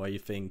playstyle and why you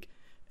think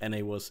NA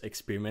was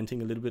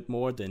experimenting a little bit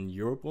more than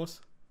Europe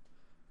was.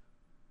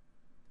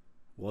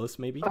 Wahlice,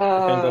 maybe? You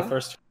can go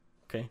first.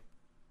 Okay,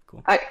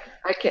 cool.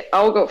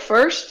 I'll go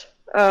first.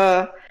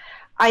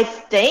 I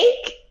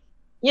think,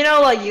 you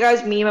know, like you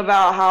guys meme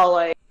about how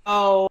like,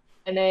 oh,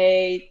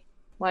 NA,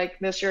 like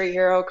mystery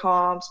hero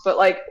comps, but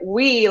like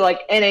we,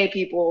 like NA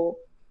people,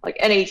 like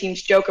NA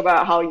teams joke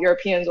about how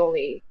Europeans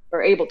only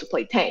are able to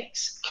play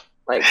tanks.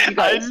 Like, you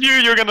guys, I knew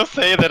you were gonna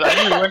say that. I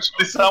knew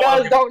eventually someone.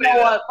 You guys don't know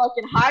what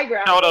fucking high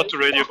ground. Shout out to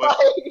Radio Boy.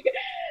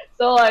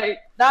 So like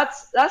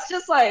that's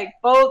just like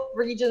both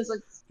regions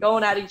like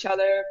going at each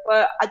other.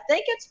 But I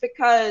think it's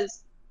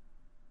because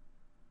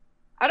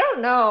I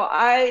don't know.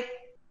 I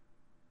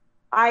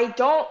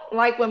don't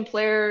like when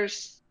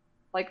players,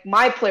 like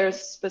my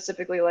players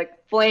specifically, like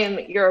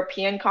flame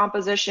European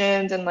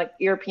compositions and like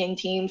European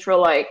teams for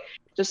like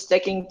just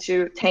sticking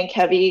to tank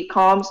heavy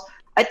comms.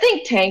 I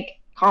think tank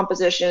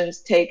compositions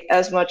take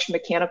as much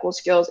mechanical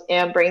skills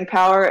and brain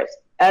power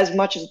as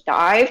much as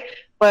dive,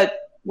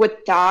 but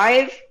with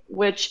dive,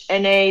 which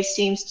NA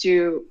seems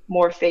to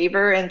more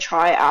favor and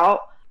try out,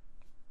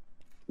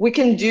 we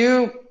can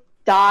do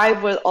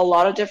dive with a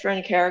lot of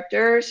different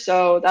characters,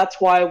 so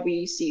that's why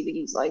we see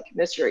these like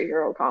mystery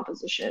hero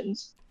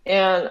compositions.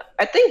 And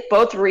I think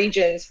both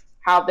regions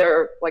have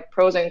their like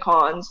pros and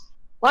cons.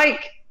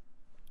 Like,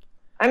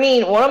 I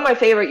mean, one of my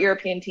favorite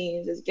European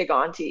teams is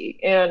Gigante,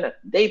 and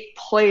they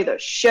play the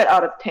shit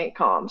out of tank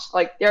comms.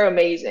 Like, they're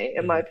amazing,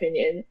 in my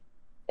opinion.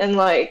 And,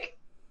 like,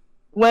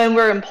 when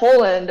we're in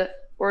Poland,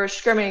 we're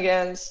scrimming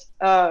against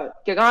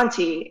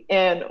Gigante,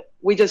 and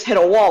we just hit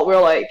a wall. We're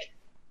like,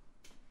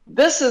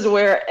 this is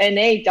where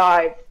NA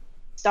dive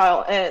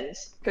style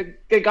ends.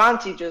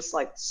 Gigante just,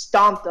 like,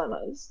 stomped on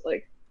us.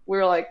 Like,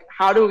 we're like,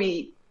 how do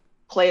we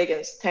play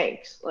against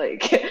tanks?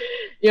 Like,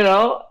 you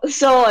know?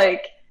 So,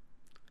 like,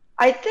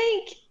 I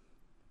think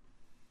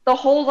the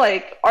whole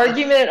like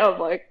argument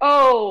of like,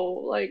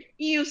 oh, like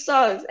EU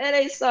sucks,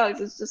 NA sucks,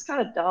 it's just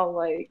kind of dumb.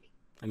 Like,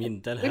 I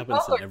mean, that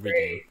happens in every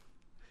game.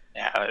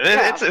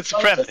 Yeah, it's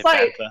friendly.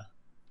 Like,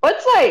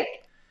 what's like,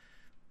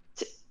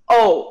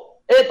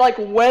 it like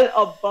went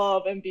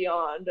above and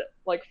beyond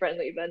like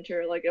friendly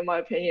banter. Like in my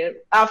opinion,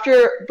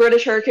 after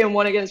British Hurricane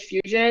won against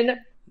Fusion,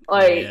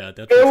 like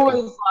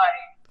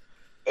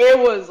it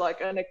was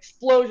like an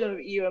explosion of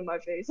EU in my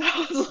face.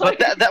 I was like,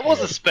 but that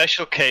was a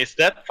special case.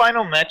 That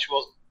final match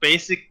was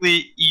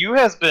basically EU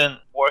has been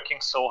working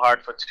so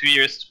hard for 2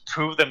 years to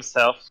prove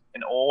themselves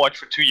in Overwatch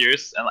for 2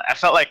 years, and I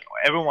felt like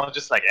everyone was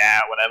just like,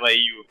 yeah, whatever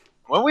EU.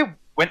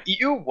 When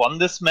EU won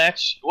this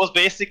match, it was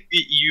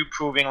basically EU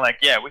proving like,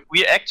 yeah,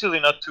 we're actually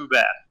not too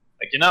bad.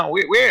 Like, you know,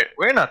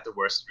 we're not the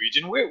worst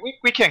region.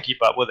 We can keep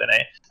up with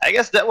NA. I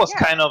guess that was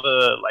kind of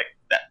a like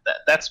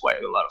that's why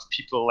a lot of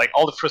people like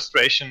all the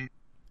frustration.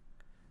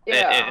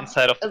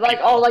 Inside of like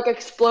all like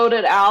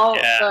exploded out,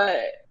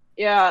 but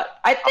yeah,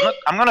 I think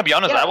I'm gonna be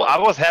honest. I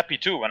was happy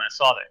too when I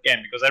saw that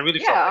game because I really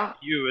felt like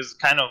EU is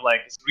kind of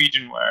like this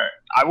region where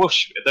I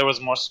wish there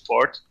was more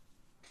support,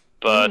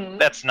 but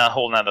that's a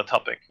whole nother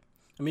topic.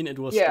 I mean, it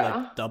was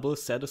like double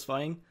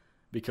satisfying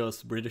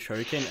because British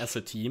Hurricane as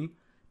a team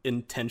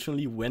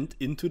intentionally went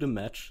into the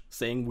match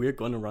saying we're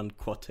gonna run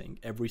quad tank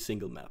every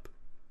single map.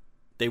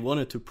 They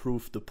wanted to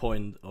prove the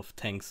point of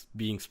tanks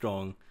being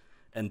strong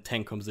and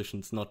tank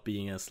compositions not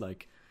being as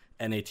like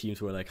NA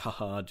teams were like,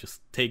 haha,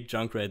 just take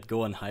Junkrat,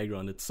 go on high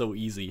ground, it's so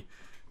easy.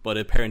 But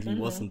apparently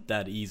wasn't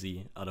that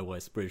easy,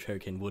 otherwise British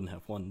Hurricane wouldn't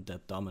have won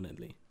that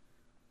dominantly.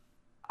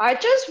 I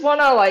just want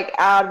to like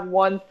add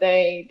one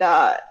thing,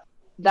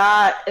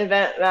 that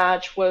event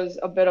match was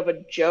a bit of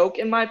a joke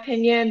in my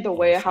opinion, the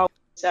way how it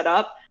was set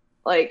up.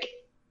 Like,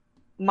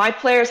 my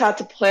players had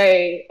to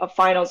play a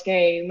finals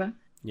game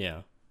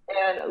Yeah.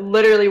 And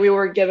literally we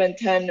were given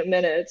 10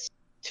 minutes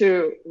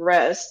to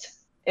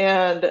rest.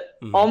 And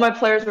all my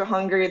players were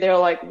hungry. They were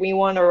like, we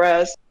want to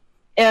rest.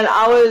 And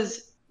I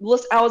was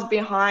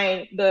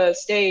behind the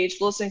stage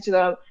listening to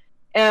them.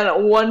 And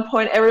at one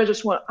point, everyone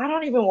just went, I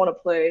don't even want to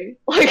play.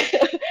 Like,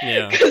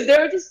 because they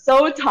were just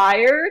so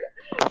tired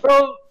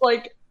from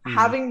like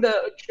having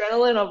the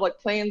adrenaline of like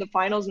playing the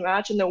finals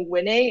match and then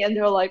winning. And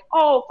they're like,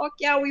 oh, fuck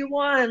yeah, we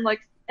won. Like,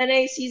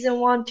 NA Season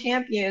 1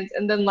 champions.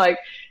 And then like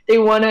they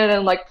went in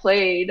and like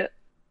played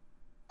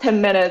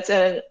 10 minutes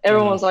and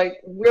everyone was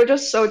like, we're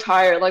just so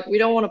tired. Like, we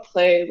don't want to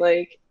play.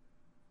 Like,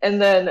 and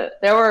then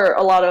there were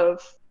a lot of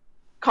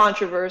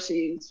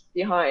controversies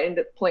behind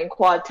playing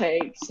quad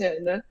tanks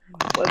and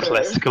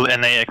classical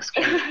NA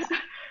excuse.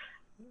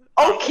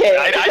 Okay.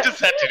 I just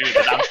had to do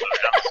that. I'm sorry.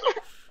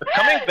 But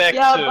coming back to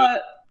tank.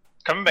 Like,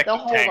 Coming back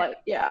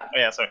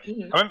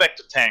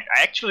to tank,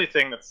 I actually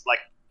think that's like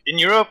in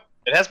Europe,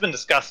 it has been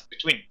discussed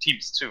between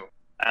teams too.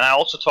 And I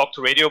also talked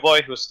to Radio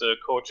Boy, who's the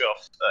coach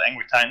of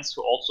Angry Titans,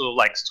 who also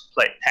likes to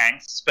play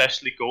tanks,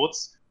 especially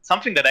goats.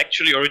 Something that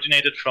actually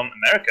originated from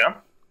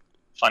America,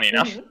 funny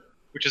enough,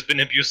 which has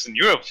been abused in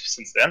Europe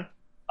since then.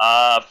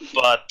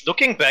 But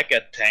looking back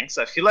at tanks,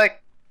 I feel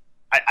like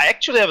I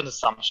actually have an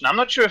assumption. I'm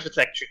not sure if it's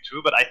actually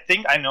true, but I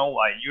think I know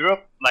why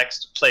Europe likes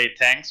to play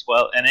tanks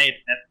while NA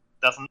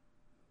doesn't.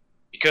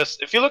 Because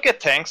if you look at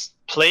tanks,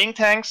 playing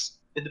tanks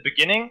in the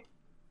beginning,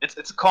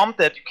 it's a comp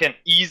that you can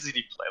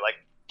easily play. Like,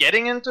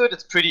 getting into it,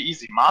 it's pretty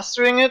easy.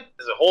 Mastering it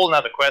is a whole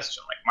nother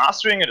question. Like,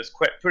 mastering it is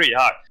pretty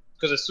hard.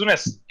 Because as soon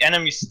as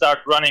enemies start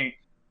running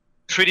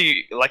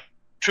pretty, like,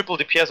 triple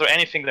DPS or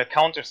anything that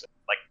counters it,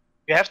 like,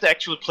 you have to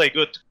actually play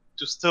good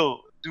to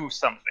still do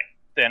something.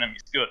 The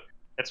enemy's good.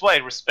 That's why I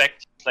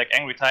respect like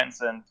Angry Titans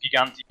and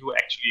Giganti, who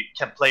actually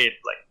can play it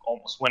like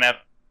almost whenever.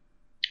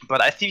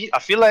 But I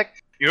feel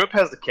like Europe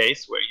has the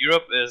case where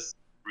Europe is a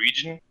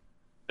region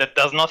that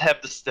does not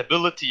have the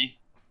stability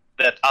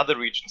that other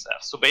regions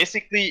have. So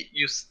basically,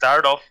 you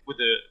start off with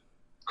a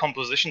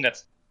composition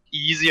that's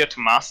easier to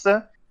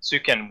master, so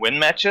you can win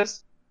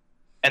matches.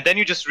 And then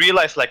you just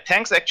realize, like,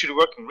 tanks actually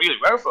working really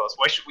well for us.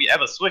 Why should we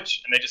ever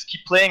switch? And they just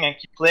keep playing,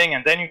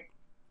 and then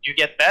you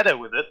get better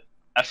with it.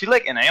 I feel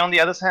like NA, on the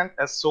other hand,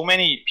 has so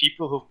many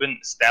people who've been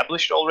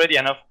established already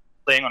and have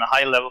playing on a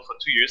high level for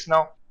 2 years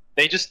now.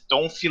 They just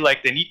don't feel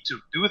like they need to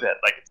do that.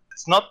 Like,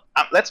 it's not,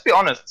 let's be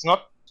honest, it's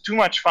not too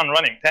much fun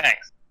running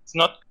tanks. It's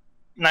not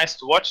nice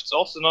to watch. It's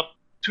also not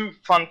too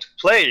fun to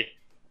play.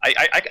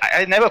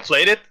 I never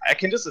played it. I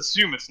can just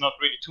assume it's not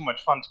really too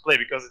much fun to play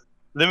because it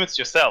limits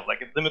yourself.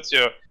 Like, it limits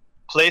your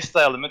play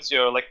style, limits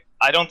your, like,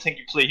 I don't think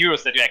you play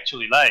heroes that you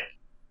actually like.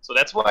 So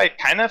that's why I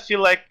kind of feel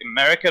like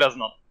America does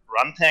not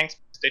run tanks.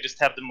 They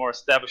just have the more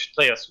established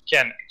players who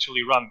can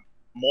actually run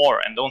more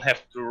and don't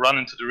have to run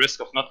into the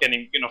risk of not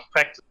getting enough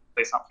practice to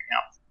play something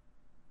else.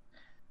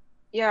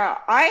 Yeah,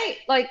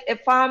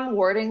 if I'm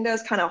wording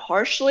this kind of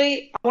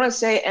harshly, I want to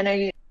say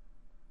NA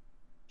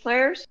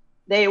players,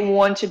 they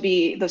want to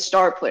be the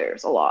star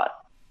players a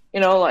lot. You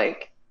know,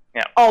 like,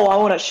 oh, I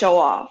want to show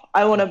off.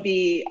 I want to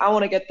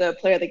get the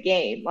player of the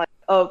game. Like,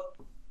 of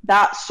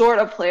that sort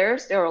of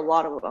players, there are a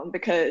lot of them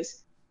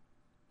because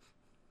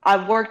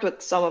I've worked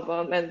with some of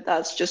them, and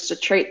that's just a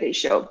trait they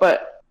show.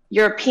 But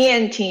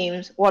European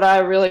teams, what I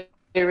really,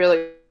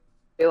 really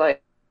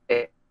like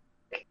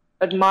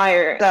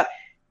admire is that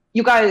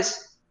you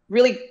guys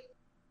really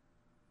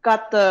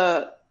got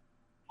the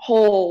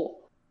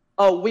whole,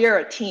 oh, we're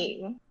a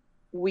team.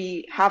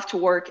 We have to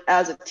work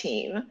as a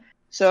team.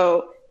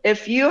 So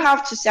if you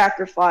have to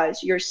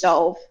sacrifice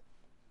yourself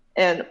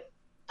and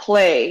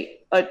play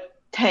a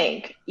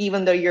tank,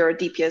 even though you're a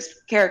DPS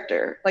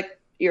character, like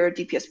you're a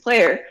DPS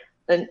player,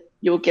 then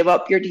you'll give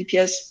up your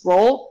DPS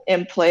role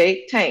and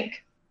play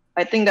tank.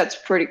 I think that's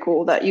pretty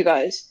cool that you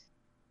guys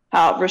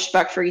have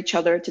respect for each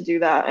other to do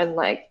that,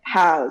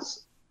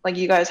 and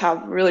you guys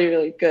have really,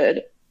 really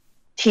good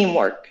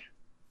teamwork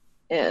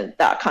and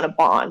that kind of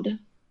bond.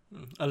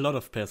 A lot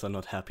of players are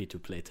not happy to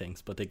play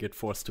tanks, but they get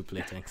forced to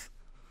play tanks.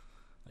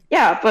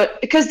 Yeah,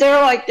 but because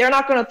they're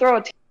not going to throw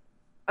a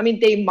I mean,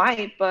 they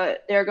might,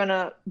 but they're going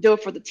to do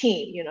it for the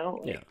team, you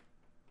know? Yeah.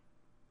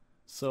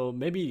 So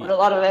maybe... But a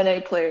lot of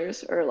NA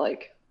players are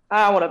like,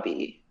 I want to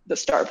be the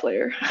star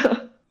player.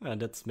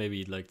 That's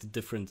maybe like the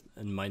difference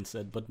in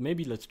mindset, but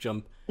maybe let's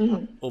jump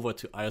over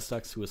to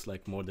ioStux, who is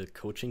like more the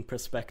coaching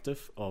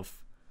perspective of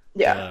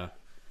the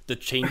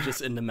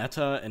changes in the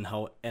meta and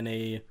how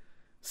NA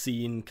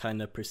scene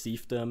kind of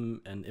perceived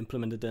them and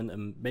implemented them,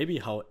 and maybe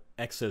how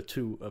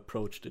XL2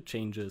 approached the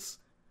changes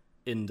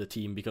in the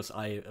team, because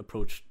I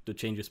approached the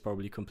changes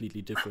probably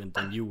completely different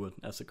than you would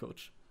as a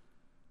coach.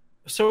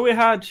 So we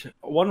had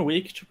 1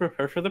 week to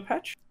prepare for the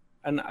patch,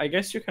 and I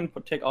guess you can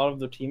take all of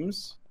the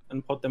teams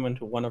and put them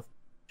into one of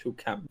two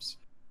camps.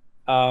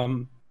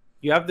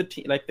 You have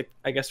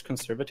I guess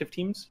conservative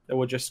teams that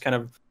will just kind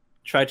of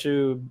try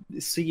to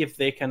see if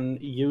they can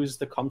use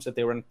the comps that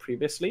they ran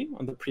previously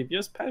on the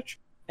previous patch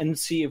and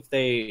see if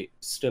they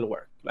still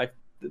work. Like,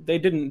 they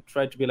didn't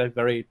try to be like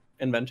very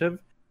inventive.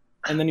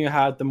 And then you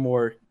had the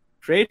more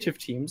creative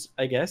teams,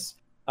 I guess,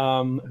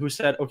 who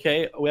said,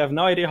 okay, we have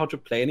no idea how to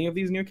play any of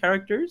these new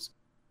characters,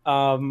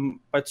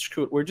 but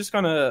screw it, we're just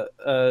gonna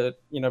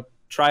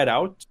try it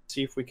out,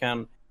 see if we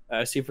can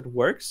see if it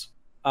works.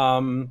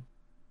 And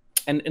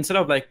instead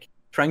of like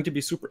trying to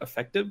be super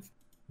effective,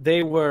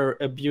 they were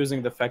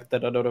abusing the fact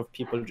that a lot of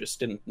people just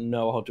didn't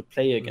know how to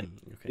play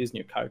against these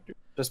new characters,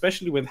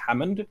 especially with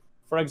Hammond,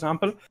 for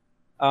example.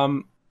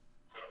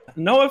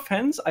 No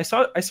offense, I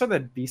saw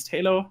that Beast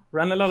Halo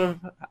ran a lot of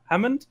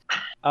Hammond,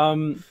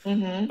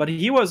 but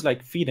he was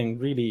like feeding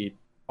really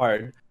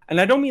hard, and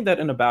I don't mean that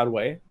in a bad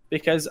way,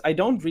 because I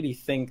don't really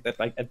think that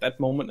like at that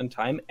moment in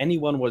time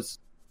anyone was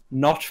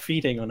not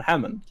feeding on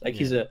Hammond. Like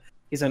he's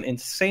an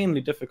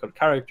insanely difficult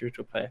character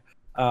to play,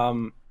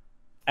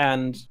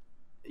 and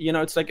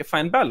it's like a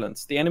fine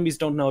balance. The enemies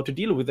don't know how to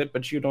deal with it,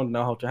 but you don't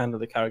know how to handle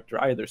the character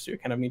either. So you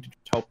kind of need to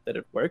hope that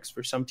it works.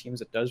 For some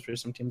teams it does, for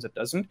some teams it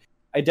doesn't.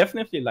 I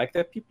definitely like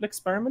that people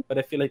experiment, but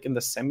I feel like in the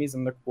semis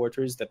and the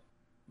quarters that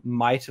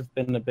might have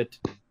been a bit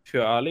too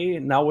early.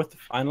 Now with the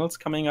finals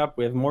coming up,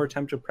 we have more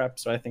time to prep,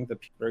 so I think that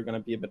people are going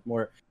to be a bit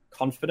more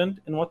confident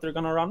in what they're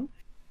going to run.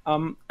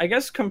 I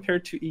guess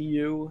compared to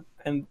EU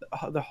and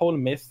the whole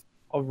myth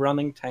of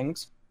running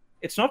tanks,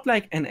 it's not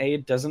like NA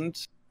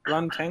doesn't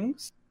run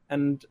tanks.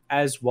 And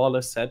as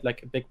Wahlice said,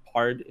 like a big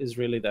part is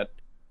really that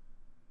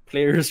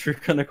players are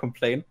going to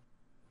complain.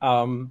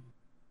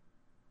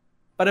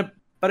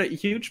 But a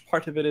huge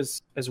part of it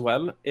is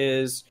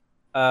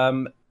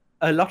a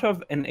lot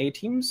of NA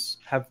teams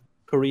have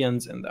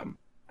Koreans in them,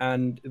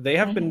 and they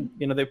have been,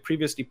 they've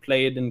previously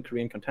played in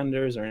Korean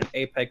contenders or in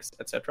Apex,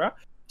 etc.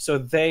 So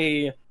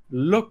they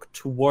look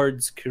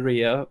towards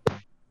Korea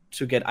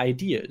to get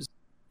ideas,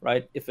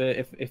 right? If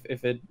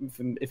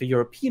a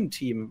European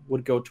team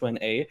would go to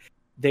NA,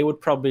 they would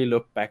probably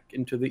look back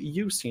into the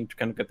EU scene to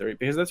kind of get their,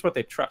 because that's what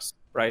they trust,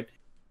 right?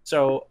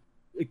 So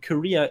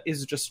Korea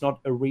is just not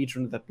a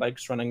region that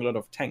likes running a lot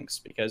of tanks,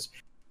 because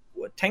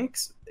tank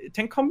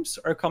comps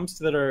are comps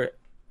that are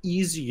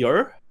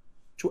easier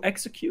to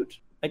execute.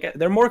 Like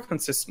they're more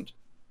consistent,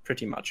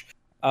 pretty much.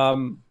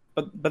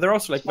 But they're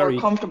also like more very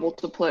comfortable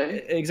to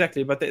play.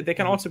 Exactly, but they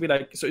can also be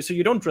like so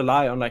you don't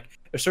rely on like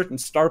a certain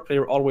star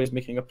player always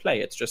making a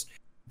play. It's just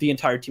the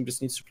entire team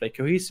just needs to play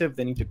cohesive.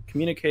 They need to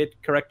communicate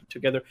correctly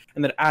together,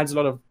 and that adds a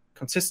lot of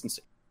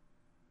consistency.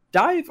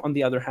 Dive, on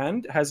the other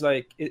hand, has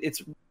like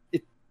it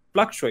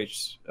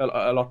fluctuates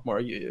a lot more.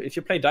 If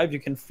you play dive, you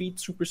can feed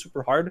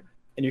super hard,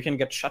 and you can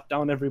get shut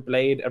down every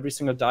blade. Every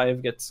single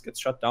dive gets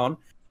shut down,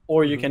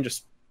 or you can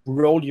just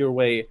roll your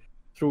way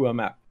through a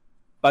map.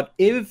 But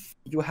if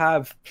you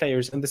have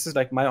players, and this is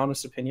like my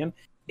honest opinion,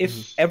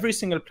 if every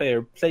single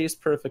player plays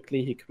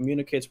perfectly, he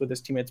communicates with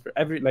his teammates,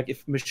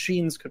 if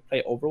machines could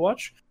play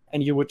Overwatch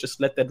and you would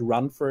just let that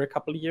run for a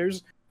couple of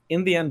years,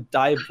 in the end,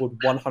 dive would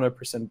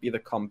 100% be the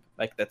comp.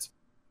 Like that's,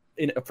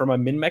 from a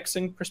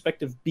min-maxing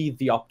perspective, be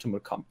the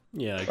optimal comp.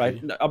 Yeah,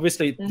 right.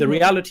 Obviously, the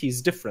reality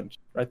is different,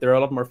 right? There are a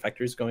lot more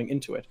factors going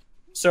into it.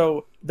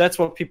 So that's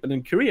what people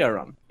in Korea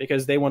run,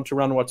 because they want to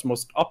run what's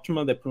most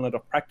optimal. They put a lot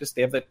of practice.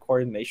 They have that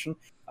coordination.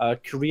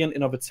 Korean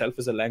in of itself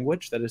is a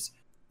language that is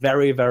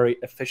very, very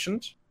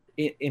efficient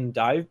in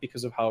dive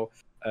because of how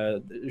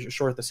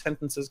short the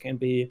sentences can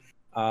be.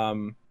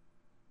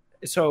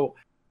 So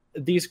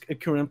these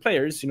Korean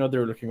players,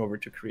 they're looking over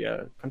to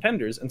Korea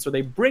contenders, and so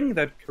they bring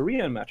that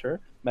Korean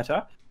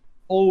meta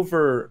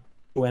over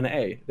to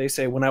NA. They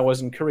say, when I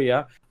was in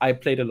Korea, I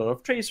played a lot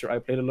of Tracer, I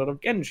played a lot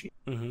of Genji.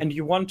 And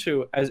you want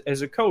to,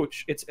 as a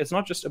coach, it's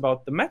not just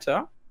about the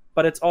meta,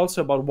 but it's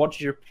also about what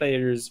your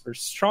players are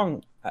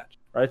strong at,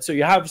 right? So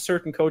you have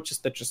certain coaches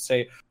that just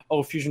say,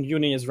 oh, Fusion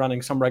Uni is running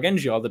Sombra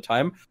Genji all the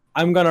time,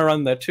 I'm going to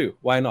run that too.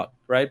 Why not,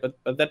 right? But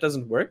that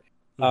doesn't work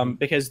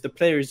because the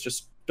players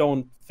just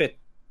don't fit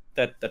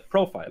that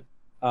profile.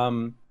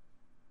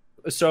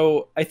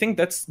 So I think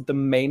that's the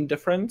main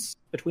difference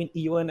between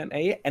EU and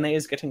NA. NA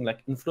is getting like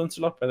influenced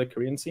a lot by the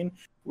Korean scene,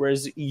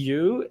 whereas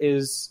EU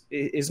is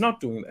not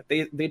doing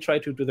that. They try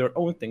to do their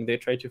own thing. They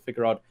try to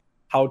figure out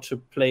how to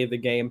play the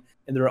game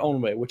in their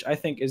own way, which I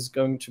think is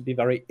going to be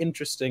very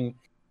interesting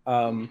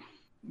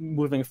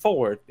moving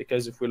forward.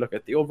 Because if we look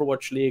at the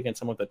Overwatch League and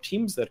some of the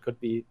teams that could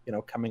be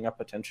coming up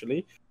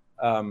potentially,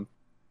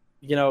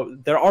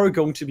 there are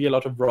going to be a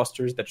lot of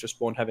rosters that just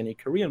won't have any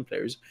Korean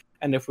players.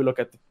 And if we look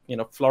at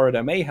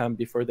Florida Mayhem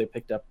before they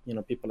picked up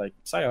people like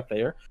Saya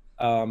Player,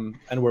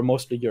 and were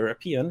mostly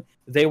European,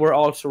 they were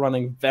also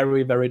running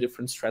very, very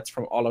different strats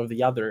from all of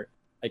the other,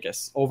 I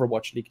guess,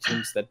 Overwatch League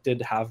teams that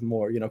did have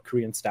more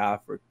Korean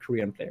staff or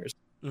Korean players.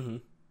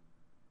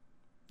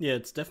 Yeah,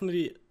 it's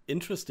definitely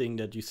interesting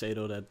that you say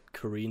though that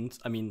Koreans,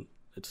 I mean,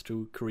 it's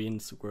true,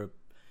 Koreans were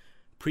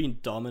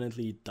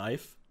predominantly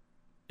dive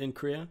in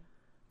Korea.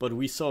 But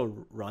we saw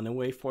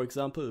Runaway, for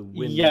example,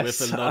 win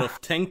with a lot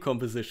of tank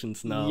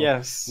compositions now.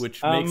 Yes,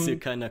 which makes you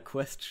kind of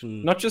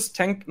question not just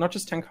tank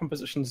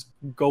compositions,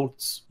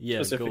 goats. Yeah,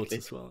 specifically. goats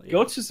as well. Yeah.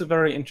 Goats is a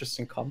very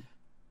interesting comp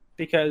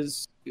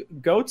because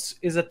goats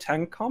is a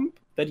tank comp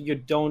that you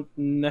don't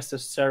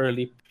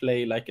necessarily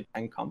play like a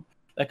tank comp.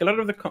 Like a lot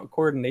of the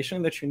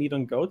coordination that you need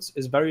on goats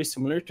is very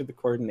similar to the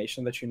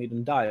coordination that you need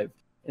in dive.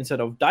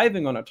 instead of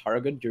diving on a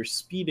target, you're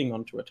speeding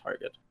onto a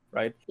target,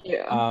 right?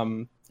 Yeah.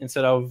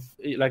 Instead of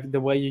like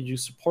the way you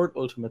use support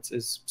ultimates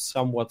is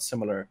somewhat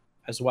similar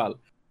as well.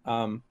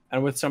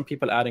 And with some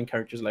people adding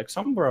characters like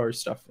Sombra or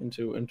stuff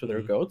into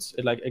their goats,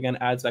 it like again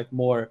adds like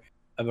more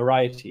a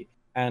variety.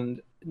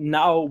 And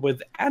now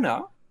with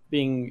Anna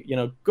being,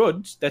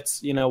 good,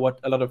 that's, what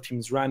a lot of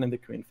teams ran in the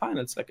Korean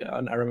finals. Like,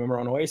 and I remember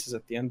on Oasis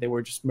at the end, they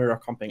were just mirror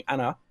comping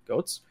Anna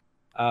goats.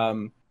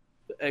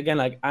 Again,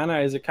 like Anna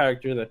is a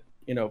character that,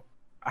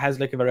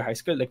 has like a very high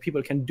skill. Like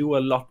people can do a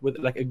lot with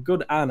like a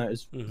good Anna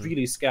is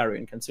really scary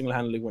and can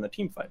single-handedly win a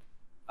team fight.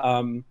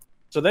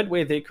 So that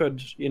way they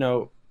could,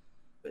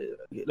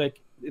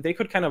 they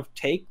could kind of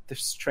take the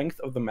strength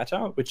of the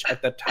meta, which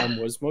at that time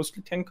was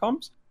mostly 10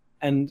 comps,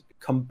 and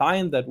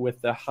combine that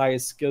with the high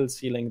skill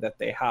ceiling that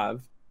they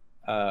have,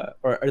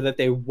 or that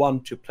they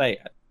want to play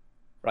at,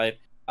 right?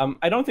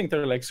 I don't think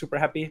they're like super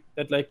happy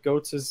that like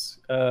Goats is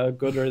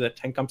good, or that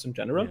 10 comps in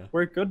general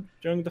were good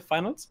during the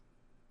finals.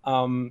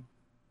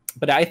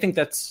 But I think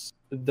that's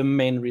the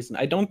main reason.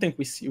 I don't think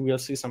we'll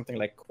see something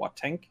like quad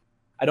tank.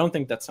 I don't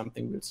think that's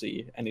something we'll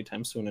see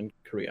anytime soon in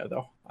Korea,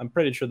 though. I'm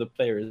pretty sure the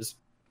players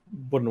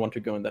wouldn't want to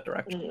go in that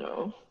direction.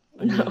 No.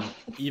 I mean,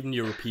 even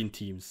European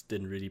teams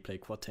didn't really play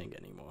quad tank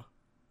anymore.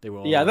 They were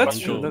all that's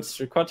true. That's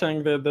true. Quad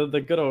tank,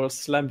 the good old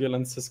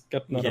Slambulance has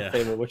gotten out of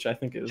favor, which I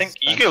think is. I think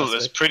Eagle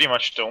is pretty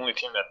much the only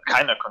team that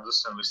kind of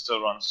consistently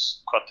still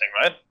runs quad tank,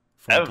 right?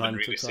 From time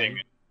to time.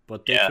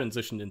 But they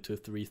transitioned into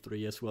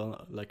 3-3 as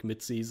well, like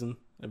mid-season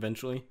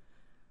eventually.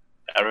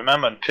 I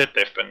remember in Pit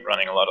they've been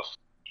running a lot of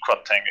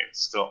quad tanking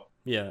still.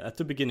 Yeah, at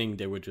the beginning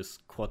they were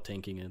just quad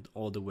tanking it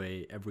all the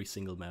way, every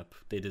single map.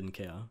 They didn't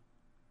care.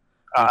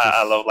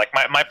 I love, like,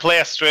 my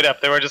players straight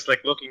up, they were just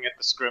like looking at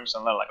the scrims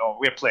and they're like, oh,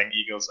 we're playing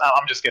Eagles.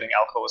 I'm just getting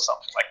alcohol or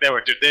something. Like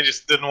they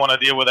just didn't want to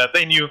deal with that.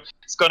 They knew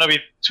it's gonna be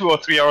 2 or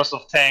 3 hours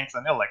of tanks,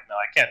 and they're like, no,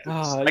 I can't do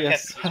this. I can't do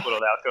this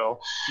without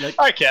alcohol. Like,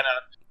 I cannot.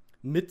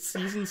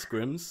 Mid-season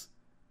scrims,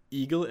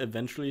 Eagle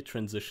eventually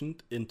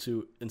transitioned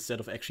into, instead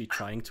of actually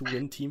trying to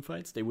win team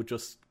fights, they would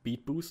just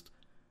speed boost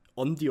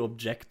on the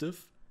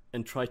objective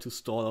and try to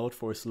stall out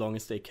for as long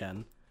as they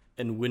can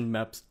and win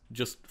maps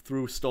just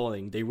through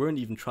stalling. They weren't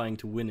even trying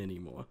to win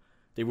anymore.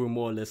 They were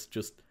more or less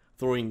just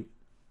throwing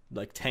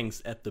like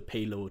tanks at the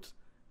payload,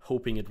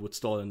 hoping it would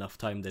stall enough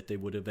time that they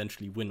would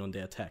eventually win on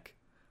their attack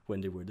when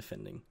they were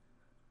defending.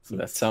 So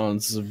that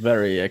sounds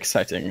very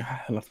exciting.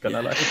 I'm not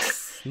gonna lie.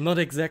 It's not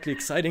exactly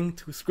exciting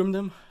to scrim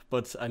them,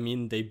 but I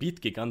mean, they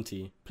beat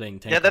Giganti playing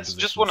tank. Yeah, that's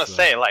just want to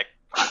say, like,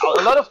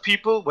 a lot of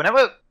people,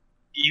 whenever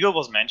Eagle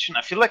was mentioned,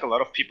 I feel like a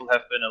lot of people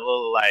have been a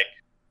little like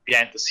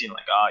behind the scene,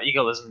 like,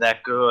 Eagle isn't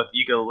that good.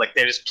 Eagle, like,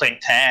 they're just playing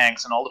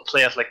tanks, and all the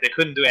players, like, they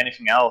couldn't do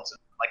anything else. And,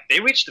 like, they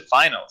reached the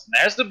finals, and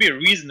there has to be a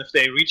reason if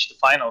they reach the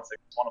finals. Like,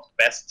 it's one of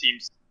the best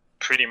teams,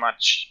 pretty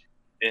much,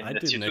 in the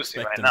Tier 2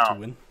 scene right now.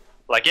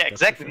 Like, yeah,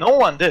 exactly. No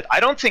one did. I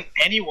don't think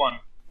anyone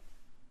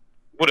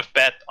would have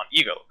bet on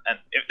Eagle, and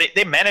if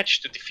they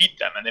managed to defeat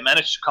them and they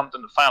managed to come to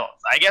the finals.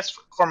 I guess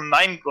from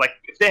 9, like,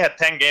 if they had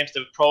 10 games, they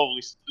would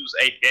probably lose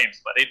 8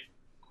 games, but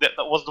that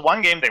was the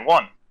one game they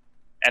won.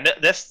 And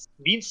this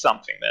means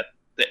something,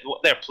 that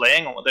what they're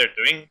playing and what they're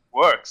doing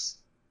works.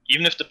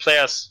 Even if the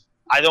players,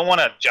 I don't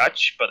want to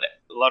judge, but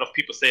a lot of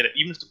people say that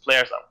even if the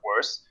players are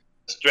worse,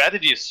 the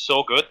strategy is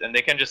so good and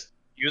they can just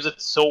use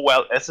it so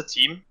well as a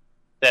team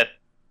that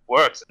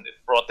works, and it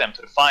brought them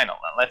to the final.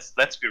 And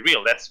let's be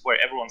real, that's where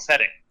everyone's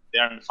heading.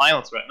 They're in the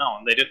finals right now,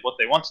 and they did what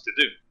they wanted to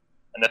do,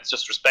 and that's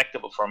just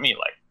respectable for me.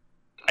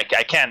 Like,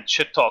 I can't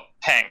shit talk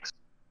tanks.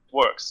 It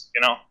works,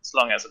 as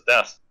long as it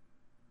does.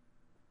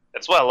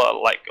 That's why,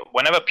 like,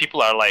 whenever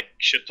people are like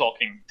shit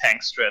talking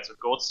tank strats or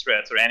goat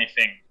strats or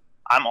anything,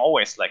 I'm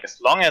always like, as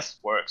long as it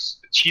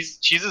works. Cheese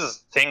is a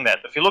thing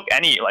that if you look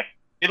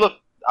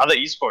other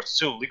esports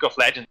too, League of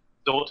Legends,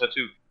 Dota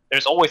 2,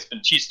 there's always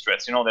been cheese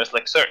strats. There's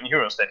like certain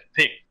heroes that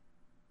you pick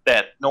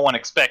that no one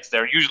expects.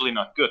 They're usually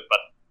not good, but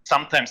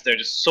sometimes they're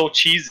just so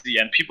cheesy,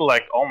 and people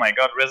like, oh my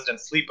god, Resident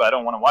Sleeper, I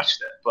don't want to watch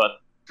that. But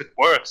if it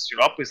works,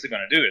 you're obviously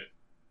going to do it.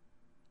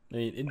 I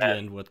mean, in the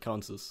end, what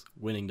counts is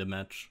winning the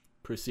match,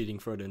 proceeding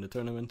further in the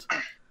tournament.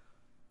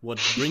 What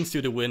brings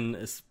you the win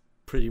is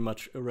pretty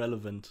much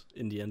irrelevant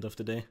in the end of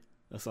the day,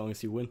 as long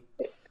as you win.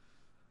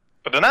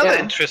 But another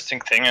interesting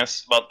thing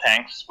is about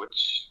tanks,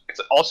 which is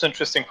also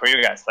interesting for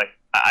you guys. Like,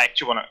 I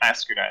actually want to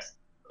ask you guys,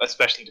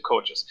 especially the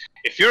coaches,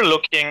 if you're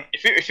looking,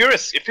 if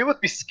you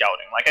would be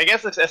scouting, like, I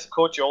guess as a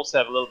coach you also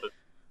have a little bit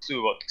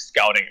clue about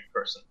scouting a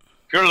person.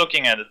 If you're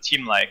looking at a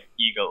team like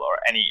Eagle or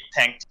any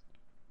tank team,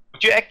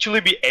 would you actually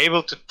be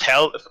able to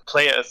tell if a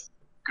player is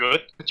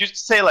good? Could you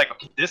say, like,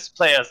 okay, this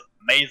player is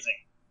amazing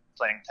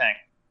playing tank?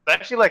 But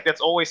I feel like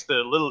that's always the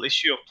little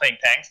issue of playing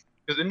tanks,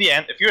 because in the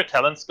end, if you're a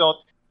talent scout,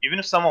 even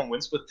if someone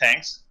wins with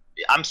tanks,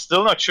 I'm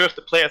still not sure if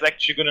the player is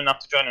actually good enough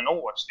to join an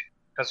Overwatch team,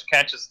 because you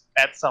can't just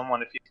add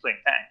someone if he's playing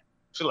tank.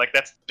 I feel like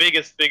that's the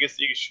biggest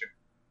issue.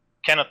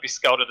 Cannot be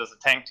scouted as a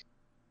tank team.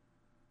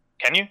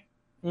 Can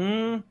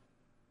you?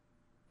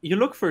 You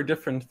look for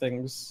different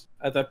things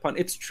at that point.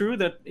 It's true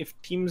that if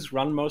teams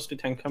run mostly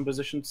tank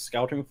compositions,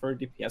 scouting for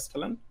DPS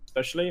talent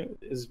especially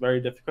is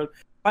very difficult.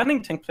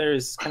 Finding tank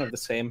players is kind of the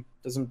same.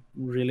 Doesn't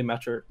really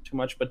matter too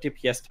much, but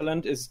DPS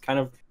talent is kind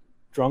of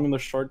drawn on the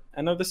short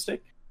end of the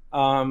stick.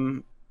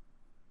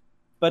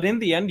 But in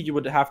the end, you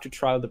would have to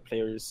trial the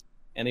players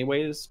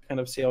anyways, kind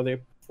of see how they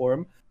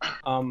perform.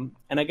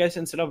 And I guess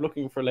instead of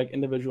looking for like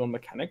individual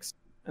mechanics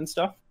and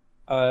stuff,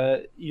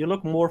 you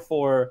look more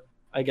for,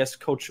 I guess,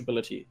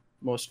 coachability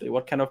mostly.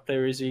 What kind of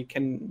player is he?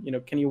 Can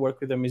you work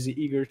with him? Is he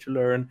eager to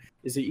learn?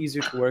 Is he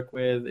easier to work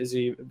with? Is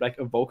he like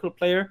a vocal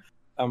player?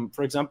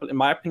 For example, in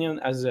my opinion,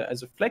 as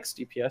a flex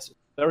DPS, it's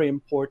very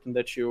important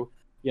that you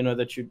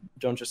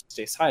don't just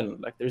stay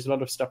silent. Like there's a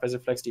lot of stuff as a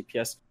flex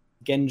DPS,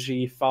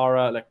 Genji,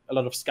 Pharah, like a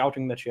lot of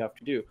scouting that you have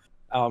to do.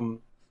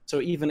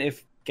 So even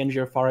if Genji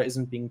or Pharah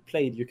isn't being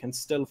played, you can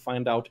still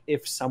find out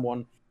if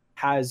someone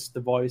has the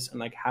voice and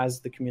like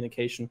has the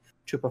communication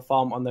to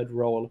perform on that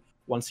role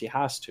once he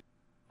has to.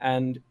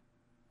 And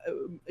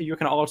you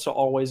can also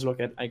always look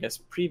at, I guess,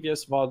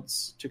 previous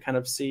VODs to kind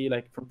of see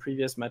like from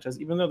previous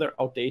metas, even though they're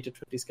outdated,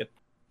 to at least get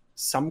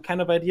some kind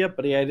of idea.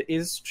 But yeah, it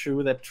is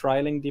true that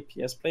trialing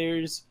DPS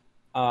players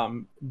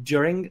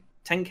during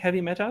tank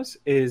heavy metas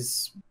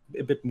is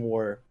a bit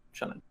more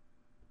challenging.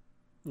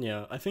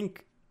 Yeah, I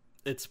think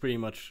it's pretty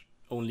much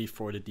only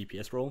for the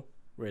DPS role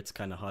where it's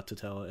kind of hard to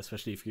tell,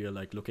 especially if you're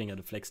like looking at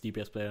a flex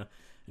DPS player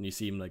and you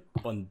see him like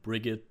on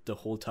Brigade the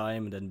whole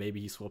time, and then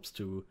maybe he swaps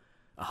to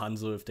a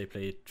Hanzo if they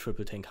play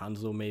triple tank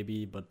Hanzo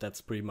maybe, but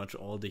that's pretty much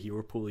all the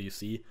hero pool you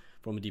see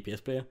from a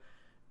DPS player.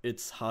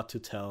 It's hard to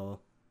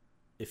tell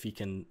if he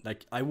can,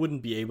 like, I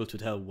wouldn't be able to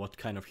tell what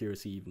kind of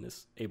heroes he even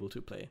is able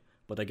to play.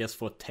 But I guess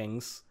for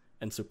tanks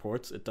and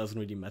supports, it doesn't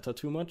really matter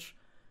too much.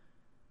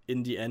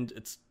 In the end,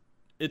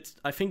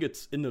 I think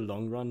it's in the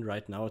long run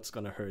right now, it's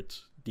gonna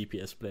hurt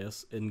DPS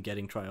players in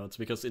getting tryouts,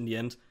 because in the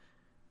end,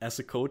 as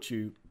a coach,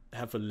 you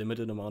have a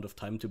limited amount of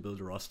time to build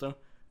a roster,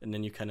 and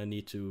then you kind of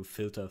need to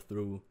filter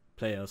through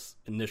players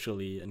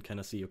initially and kind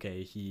of see,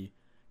 okay, he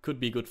could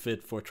be a good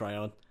fit for a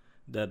tryout.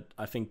 That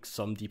I think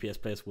some DPS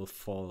players will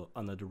fall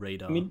under the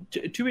radar. I mean,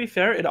 to be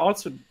fair, it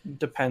also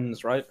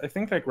depends, right? I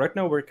think like right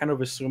now we're kind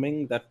of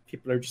assuming that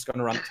people are just going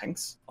to run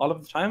tanks all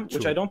of the time, True.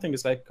 Which I don't think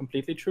is like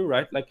completely true,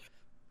 right? Like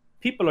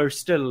people are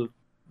still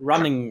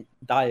running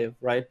dive,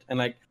 right? And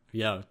like,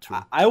 yeah, true.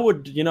 I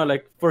would,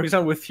 like for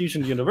example with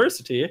Fusion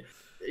University,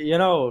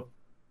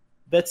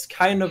 that's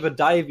kind of a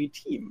divey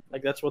team.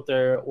 Like that's what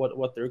they're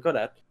good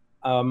at.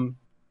 And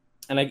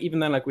like even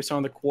then, like we saw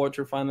in the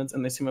quarterfinals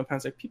and the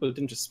semifinals, like people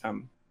didn't just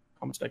spam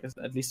comments, like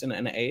at least in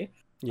NA.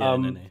 Yeah,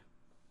 in NA.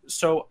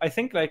 So I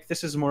think like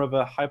this is more of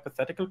a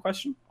hypothetical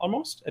question,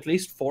 almost, at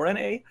least for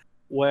NA,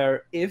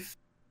 where if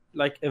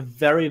like a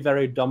very,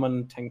 very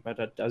dominant tank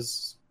meta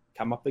does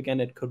come up again,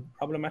 it could be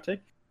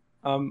problematic.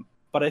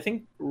 But I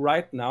think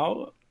right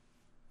now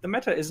the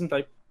meta isn't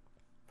like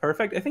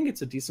perfect. I think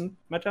it's a decent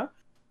meta.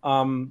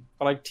 But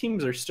like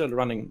teams are still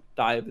running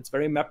dive. It's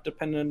very map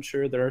dependent.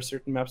 Sure, there are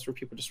certain maps where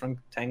people just run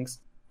tanks.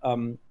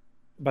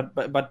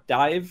 But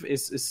dive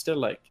is still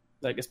like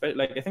especially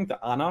like I think the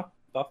Ana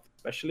buff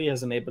especially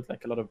has enabled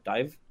like a lot of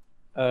dive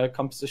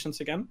compositions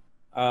again,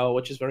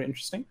 which is very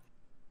interesting.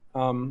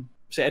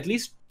 So at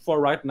least for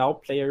right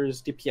now,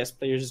 DPS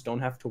players don't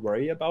have to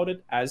worry about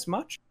it as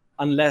much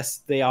unless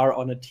they are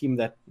on a team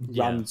that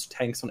runs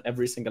tanks on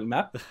every single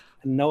map.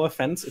 And no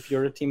offense, if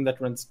you're a team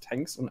that runs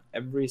tanks on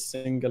every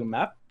single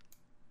map,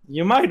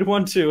 you might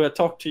want to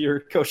talk to your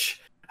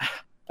coach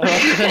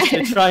about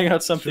potentially trying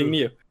out something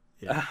new.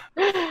 Yeah.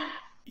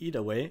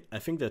 Either way, I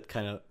think that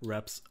kind of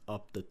wraps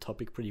up the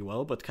topic pretty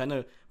well, but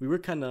we were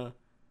kind of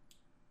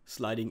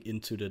sliding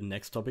into the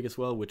next topic as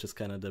well, which is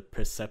kind of the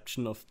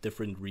perception of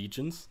different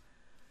regions.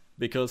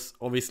 Because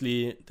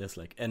obviously there's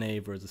like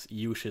NA versus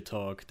EU shit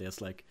talk.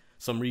 There's like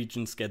some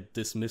regions get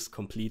dismissed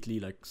completely,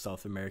 like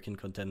South American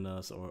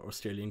contenders or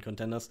Australian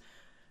contenders.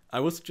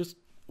 I was just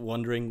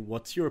wondering,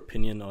 what's your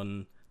opinion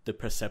on the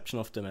perception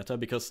of the meta?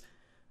 Because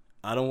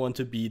I don't want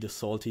to be the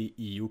salty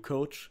EU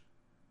coach,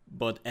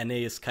 but NA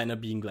is kind of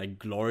being like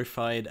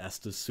glorified as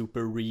the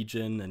super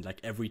region, and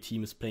like every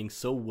team is playing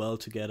so well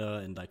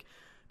together, and like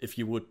if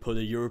you would put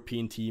a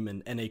European team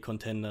in NA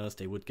contenders,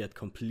 they would get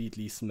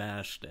completely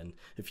smashed, and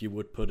if you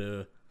would put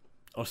a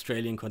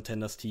Australian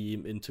contenders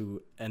team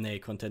into NA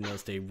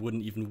contenders, they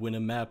wouldn't even win a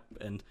map.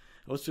 And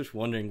I was just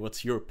wondering,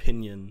 what's your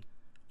opinion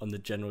on the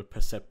general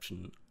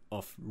perception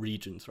of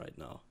regions right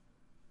now?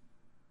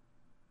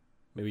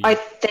 Maybe I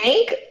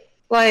think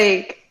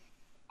like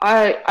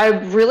I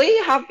really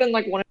have been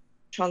like wanting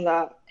to touch on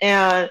that,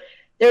 and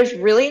there's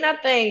really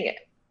nothing.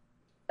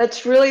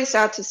 It's really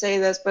sad to say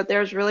this, but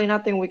there's really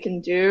nothing we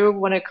can do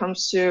when it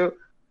comes to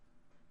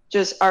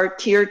just our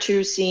tier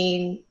 2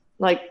 scene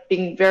like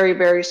being very,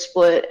 very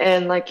split.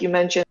 And like you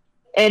mentioned,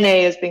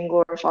 NA is being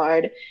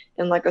glorified,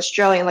 and like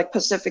Australian, like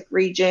Pacific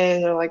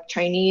region, or like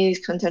Chinese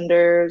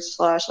contenders /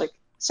 like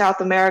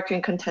South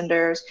American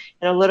contenders,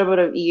 and a little bit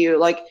of EU.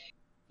 Like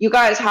you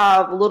guys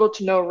have little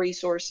to no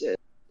resources,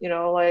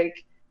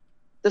 like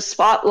the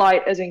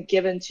spotlight isn't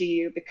given to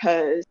you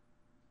because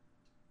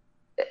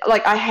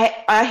like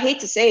I hate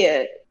to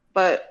say it,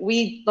 but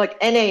we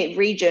like NA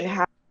region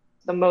have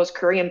the most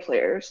Korean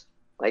players.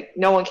 Like,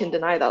 no one can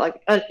deny that.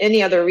 Like,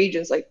 any other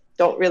regions, like,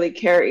 don't really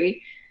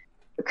carry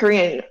the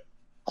Korean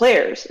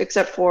players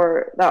except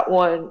for that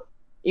one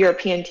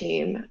European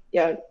team,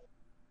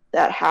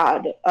 that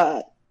had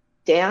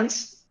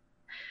dance.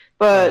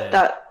 But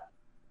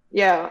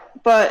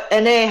but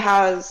NA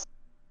has,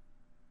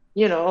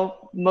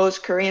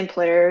 most Korean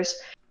players.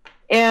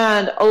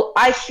 And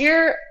I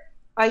hear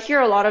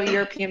a lot of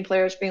European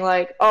players being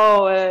like,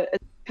 oh,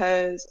 it's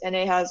because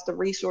NA has the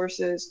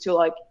resources to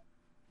like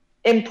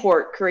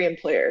import Korean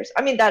players.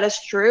 I mean, that is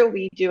true.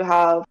 We do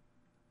have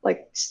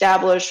like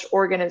established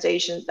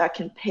organizations that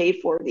can pay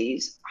for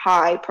these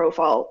high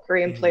profile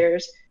Korean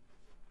players.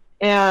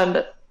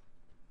 And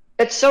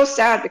it's so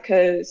sad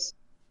because,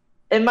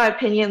 in my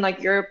opinion,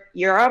 like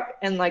Europe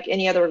and like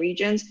any other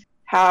regions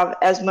have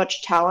as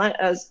much talent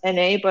as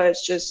NA, but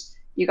it's just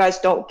you guys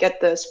don't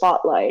get the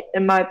spotlight.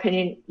 In my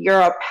opinion,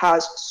 Europe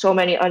has so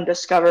many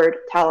undiscovered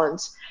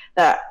talents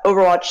that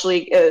Overwatch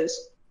League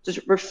is just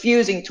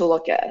refusing to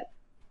look at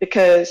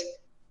because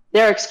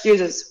their excuse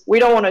is, we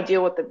don't want to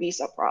deal with the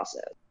visa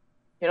process.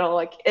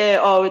 Like,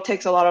 it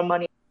takes a lot of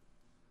money.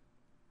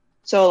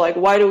 So, like,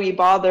 why do we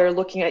bother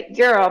looking at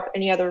Europe,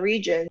 any other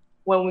region,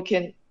 when we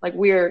can, like,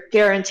 we're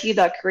guaranteed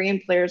that Korean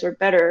players are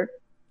better?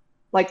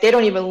 Like, they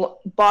don't even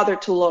bother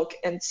to look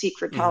and seek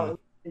for talent.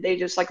 They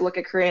just, like, look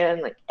at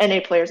Korean, like,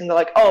 NA players, and they're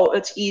like, oh,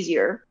 it's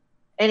easier.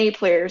 NA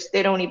players,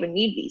 they don't even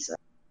need visa.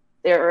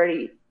 They're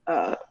already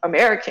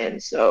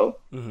American. So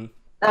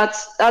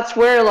that's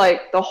where,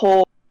 like, the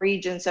whole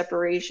region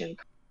separation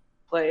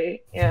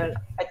play. And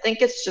I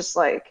think it's just,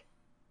 like,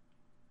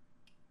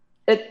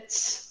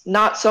 it's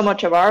not so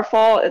much of our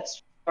fault.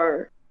 It's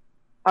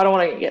I don't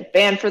want to get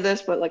banned for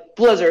this, but like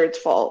Blizzard's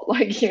fault.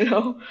 Like,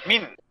 I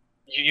mean,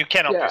 you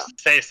cannot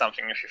say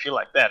something if you feel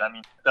like that. I mean,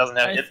 it doesn't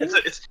have.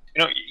 It's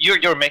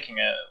you're making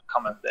a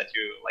comment that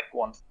you like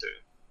want to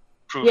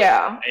prove.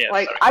 Yeah,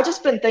 like I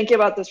just been thinking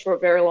about this for a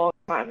very long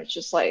time. It's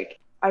just like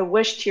I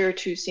wish Tier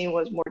 2 scene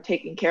was more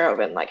taken care of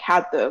and like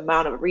had the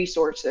amount of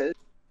resources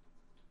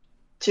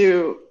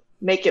to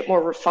make it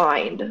more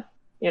refined.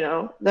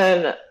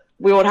 Then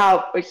we would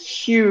have a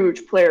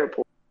huge player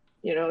pool,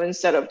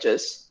 instead of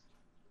just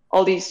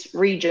all these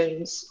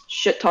regions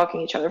shit-talking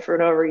each other for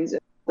no reason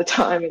all the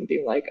time and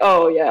being like,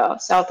 oh, yeah,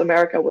 South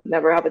America would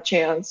never have a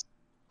chance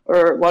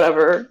or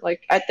whatever.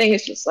 Like, I think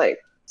it's just,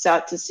 like,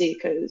 sad to see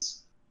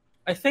because...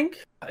 I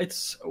think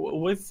it's...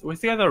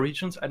 With the other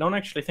regions, I don't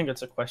actually think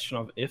it's a question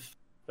of if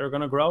they're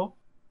going to grow.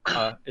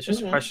 It's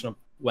just a question of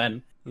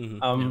when.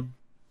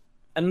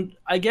 And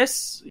I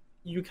guess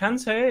you can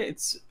say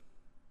it's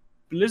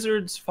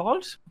Blizzard's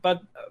fault,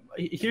 but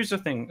here's the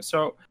thing.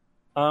 So,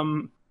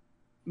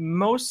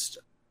 most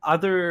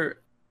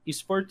other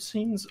esports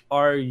scenes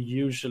are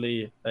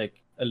usually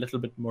like a little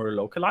bit more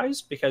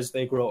localized because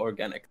they grow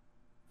organic.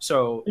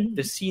 So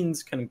the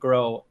scenes can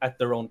grow at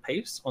their own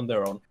pace on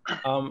their own.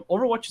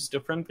 Overwatch is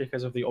different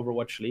because of the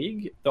Overwatch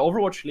League. The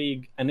Overwatch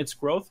League and its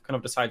growth kind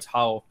of decides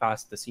how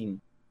fast the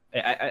scene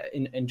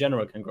in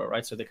general can grow,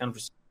 right? So they kind of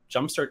just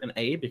jumpstart in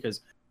A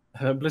because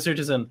Blizzard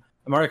is an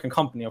American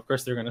company. Of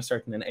course, they're going to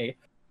start in an A.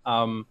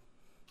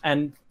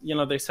 And,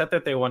 they said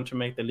that they want to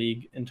make the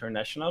league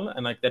international,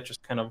 and like that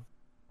just kind of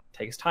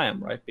takes time,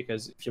 right?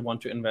 Because if you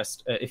want to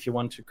invest, if you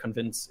want to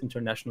convince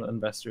international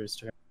investors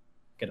to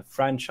get a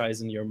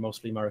franchise in your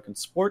mostly American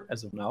sport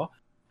as of now,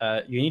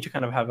 you need to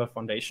kind of have a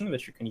foundation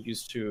that you can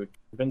use to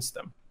convince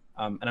them.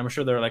 And I'm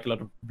sure there are like a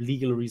lot of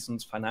legal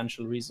reasons,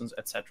 financial reasons,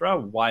 etc.,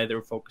 why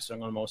they're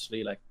focusing on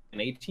mostly like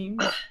an A team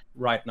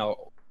right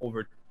now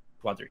over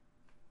to other.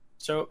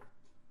 So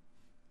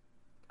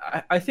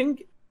I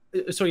think.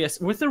 So yes,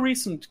 with the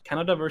recent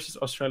Canada versus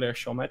Australia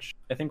show match,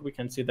 I think we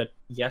can see that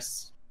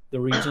yes,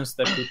 the regions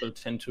that people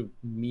tend to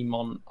meme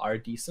on are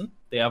decent.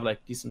 They have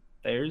like decent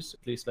players,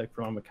 at least like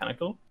from a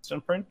mechanical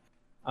standpoint.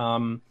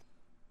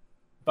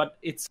 But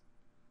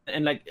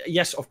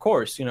yes, of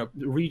course,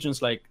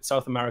 regions like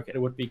South America,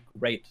 it would be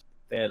great.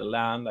 They had a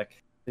land,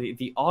 like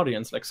the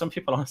audience, like some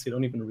people honestly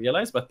don't even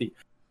realize, but the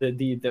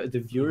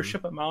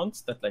viewership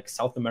amounts that like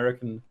South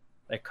American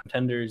like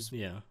contenders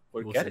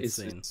would get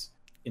is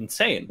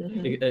insane.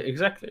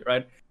 Exactly,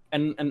 right?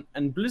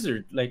 And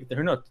Blizzard, like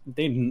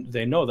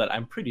they know that.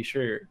 I'm pretty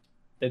sure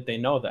that they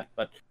know that.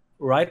 But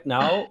right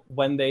now,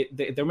 when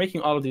they're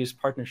making all of these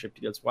partnership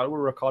deals, while we're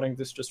recording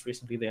this, just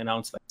recently they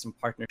announced like some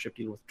partnership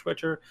deal with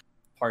Twitter,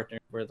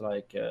 partnered with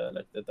like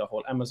the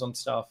whole Amazon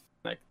stuff,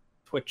 like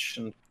Twitch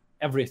and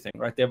everything,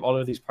 right? They have all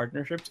of these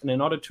partnerships, and in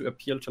order to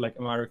appeal to like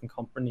American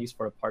companies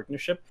for a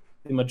partnership,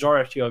 the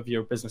majority of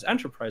your business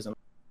enterprise and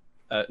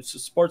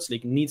sports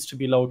league needs to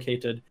be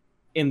located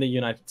in the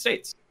United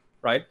States,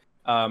 right?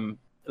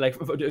 Like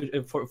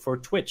for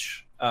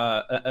Twitch,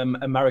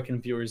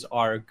 American viewers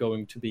are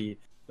going to be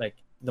like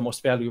the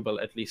most valuable,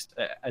 at least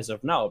as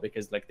of now,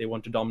 because like they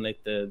want to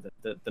dominate the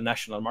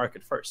national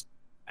market first.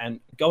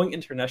 And going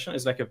international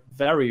is like a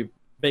very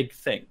big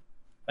thing.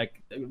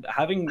 Like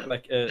having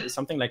like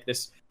something like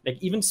this, like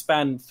even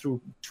span through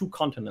 2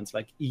 continents,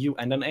 like EU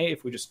and NA,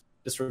 if we just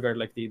disregard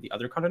like the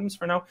other continents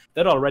for now,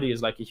 that already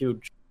is like a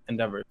huge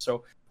endeavor.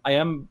 So I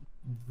am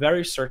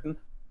very certain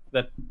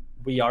that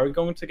we are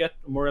going to get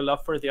more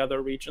love for the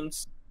other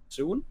regions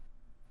soon.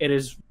 It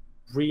is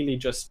really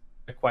just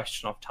a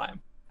question of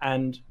time.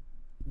 And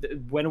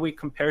when we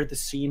compare the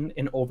scene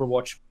in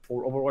Overwatch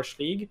for Overwatch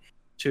League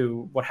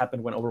to what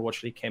happened when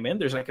Overwatch League came in,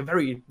 there's like a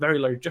very, very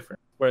large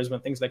difference. Whereas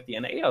when things like the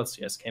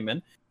NALCS came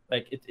in,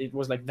 like it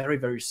was like very,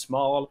 very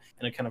small,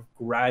 and it kind of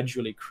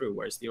gradually grew.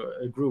 Whereas the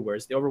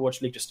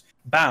Overwatch League just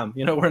bam,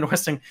 we're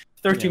investing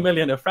 30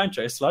 million a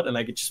franchise slot, and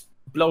like it just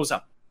blows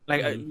up.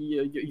 Like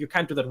you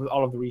can't do that with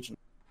all of the regions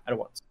at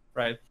once,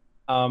 right?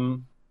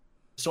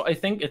 So I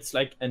think it's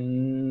like a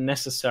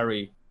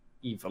necessary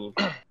evil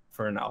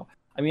for now.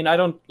 I mean, I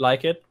don't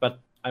like it, but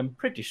I'm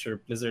pretty sure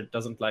Blizzard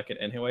doesn't like it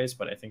anyways.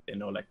 But I think they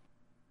know, like,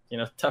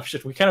 tough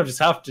shit. We kind of just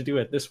have to do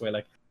it this way.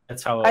 Like,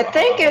 that's how. I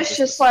think it's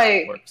just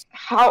like works.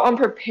 How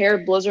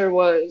unprepared Blizzard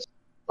was,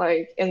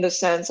 like, in the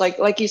sense,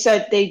 like you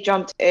said, they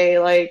jumped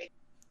like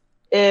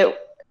it.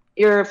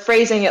 You're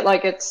phrasing it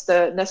like it's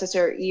the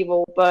necessary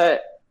evil,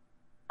 but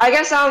I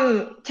guess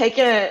I'm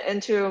taking it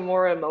into a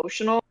more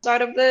emotional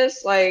side of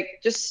this. Like,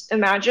 just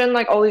imagine,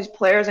 like, all these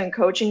players and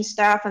coaching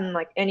staff and,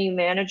 like, any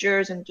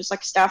managers and just,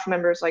 like, staff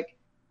members, like,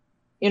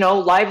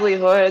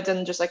 livelihoods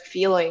and just, like,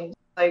 feelings.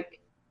 Like,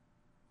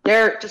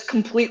 they're just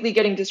completely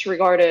getting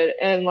disregarded,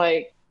 and,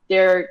 like,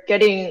 they're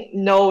getting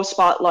no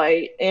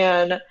spotlight.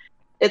 And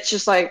it's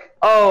just like,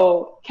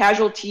 oh,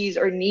 casualties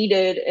are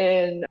needed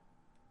in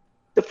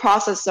the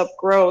process of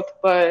growth.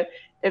 But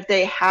if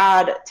they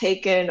had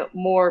taken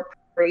more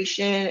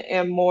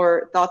and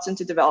more thoughts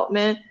into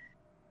development,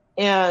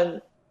 and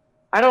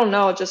I don't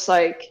know, just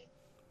like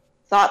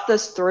thought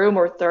this through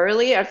more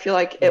thoroughly, I feel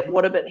like it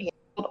would have been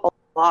handled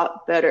a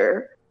lot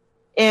better.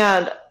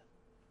 And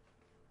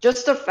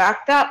just the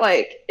fact that,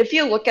 like, if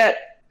you look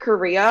at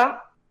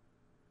Korea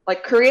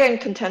and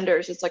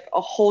Contenders, it's like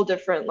a whole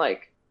different,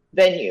 like,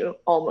 venue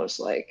almost,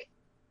 like,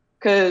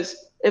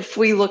 because if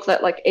we looked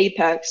at, like,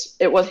 Apex,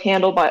 it was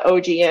handled by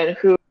OGN,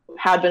 who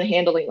had been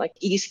handling, like,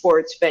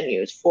 esports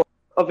venues for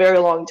a very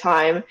long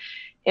time,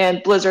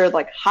 and Blizzard,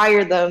 like,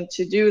 hired them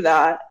to do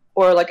that,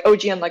 or, like,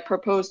 OGN, like,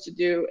 proposed to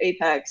do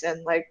Apex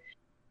and, like,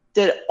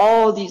 did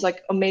all these,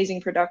 like,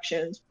 amazing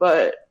productions.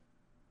 But,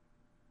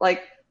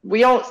 like, we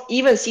don't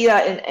even see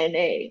that in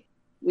NA.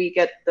 We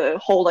get the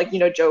whole, like,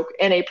 joke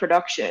NA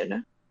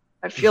production.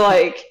 I feel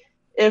like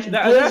if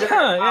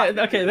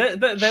Blizzard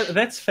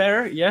that's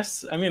fair.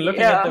 Yes, I mean,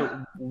 looking at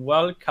the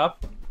World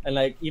Cup and,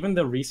 like, even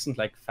the recent,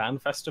 like, fan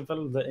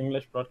festival, the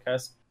English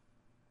broadcast.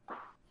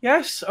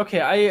 Yes,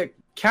 okay, I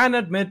can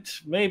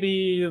admit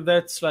maybe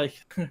that's like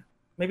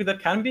maybe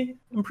that can be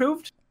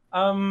improved.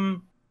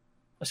 So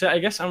I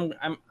guess I'm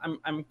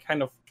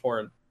kind of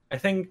torn. I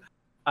think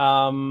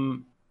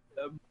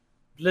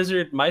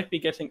Blizzard might be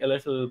getting a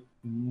little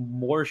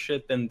more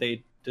shit than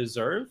they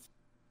deserve,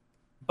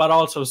 but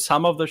also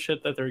some of the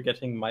shit that they're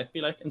getting might be,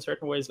 like, in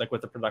certain ways, like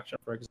with the production,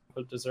 for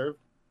example, deserved.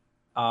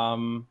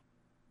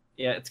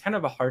 It's kind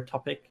of a hard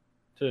topic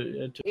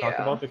to talk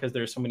about because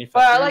there's so many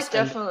factors. But I, like,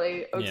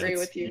 definitely agree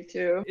with you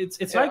too.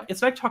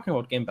 It's like talking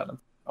about game balance,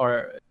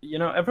 or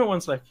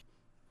everyone's like,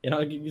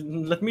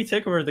 let me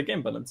take over the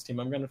game balance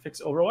team. I'm gonna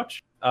fix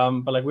Overwatch.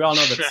 But, like, we all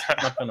know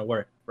that's not gonna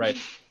work, right?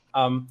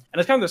 And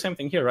it's kind of the same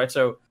thing here, right?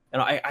 So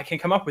I can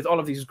come up with all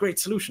of these great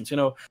solutions.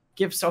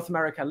 Give South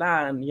America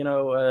land. Use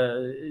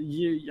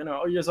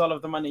all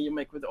of the money you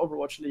make with the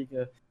Overwatch League.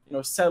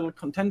 Sell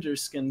contender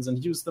skins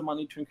and use the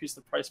money to increase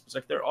the price.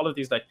 Like, there are all of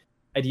these, like,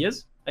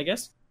 ideas, I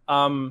guess.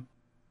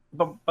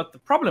 But the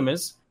problem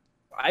is,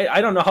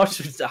 I don't know how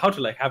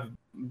to like have,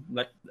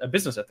 like, a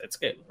business at that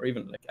scale, or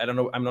even, like, I don't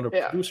know. I'm not a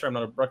producer. I'm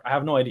not a. I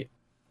have no idea,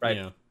 right?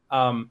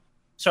 Yeah.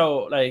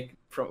 So, like,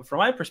 from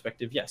my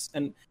perspective, yes.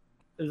 And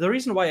the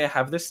reason why I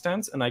have this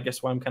stance, and I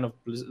guess why I'm kind of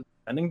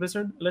defending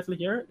Blizzard a little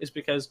here, is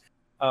because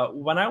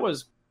when I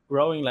was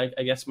growing, like,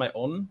 I guess my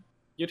own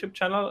YouTube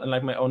channel and,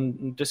 like, my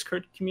own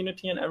Discord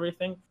community and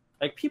everything,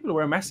 like, people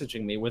were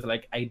messaging me with,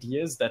 like,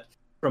 ideas that,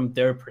 from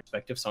their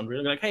perspective, sound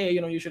really like, hey,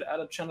 you should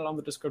add a channel on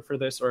the Discord for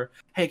this, or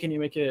hey, can you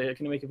make a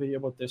video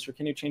about this, or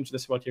can you change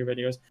this about your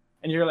videos?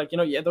 And you're like,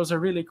 yeah, those are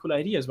really cool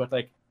ideas, but,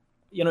 like,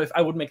 if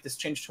I would make this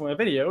change to my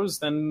videos,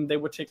 then they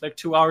would take, like,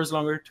 2 hours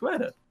longer to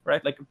edit,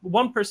 right? Like,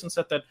 one person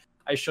said that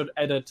I should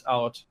edit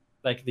out,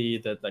 like, the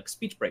like,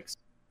 speech breaks,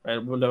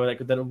 right?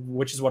 Like,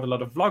 which is what a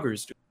lot of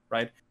vloggers do,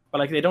 right? But,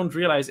 like, they don't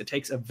realize it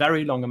takes a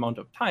very long amount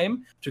of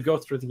time to go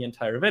through the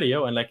entire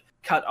video and, like,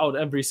 cut out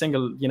every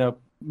single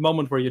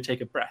moment where you take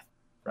a breath.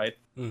 Right.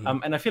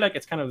 Mm-hmm. And I feel like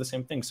it's kind of the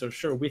same thing. So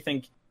sure, we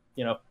think,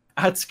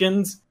 add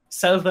skins,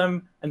 sell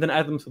them, and then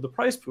add them to the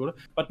prize pool.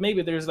 But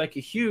maybe there's, like, a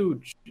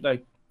huge,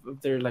 like,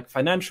 there are, like,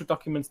 financial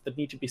documents that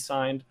need to be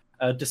signed.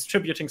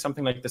 Distributing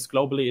something like this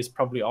globally is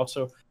probably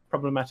also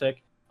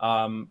problematic.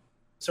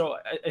 So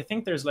I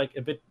think there's, like,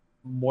 a bit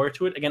more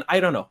to it. Again, I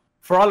don't know.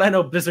 For all I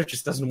know, Blizzard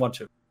just doesn't want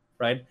to,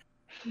 right?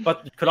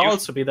 But it could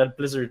also be that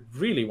Blizzard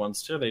really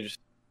wants to. They just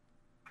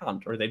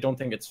can't, or they don't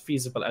think it's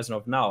feasible as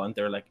of now, and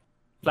they're, like,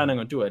 planning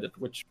on doing it,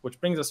 which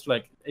brings us to,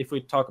 like, if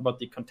we talk about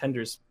the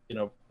contenders,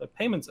 the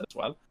payments as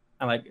well,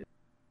 and, like,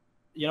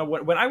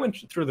 when I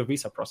went through the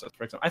visa process,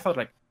 for example, I thought,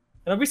 like,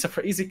 And a visa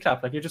for easy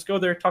clap. Like, you just go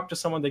there, talk to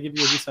someone, they give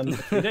you a visa in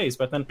 3 days.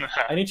 But then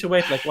I need to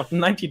wait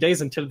 90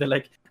 days until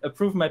they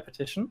approve my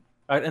petition,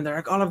 right? And there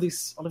are all of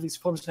these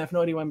forms, and I have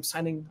no idea why I'm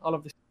signing all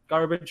of this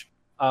garbage.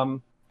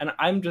 And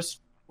I'm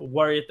just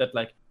worried that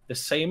the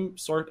same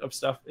sort of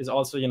stuff is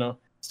also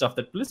stuff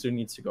that Blizzard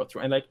needs to go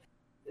through. And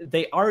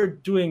they are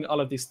doing all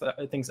of these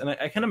things, and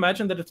I can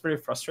imagine that it's very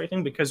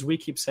frustrating because we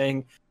keep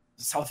saying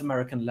South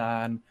American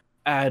LAN,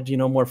 add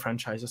more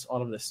franchises,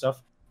 all of this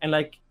stuff, and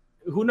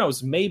who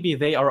knows, maybe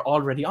they are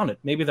already on it.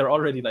 Maybe they're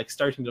already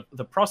starting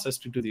the process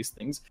to do these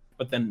things,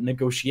 but then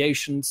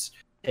negotiations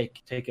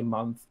take a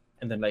month,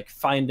 and then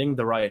finding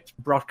the right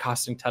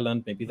broadcasting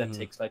talent, maybe that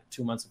takes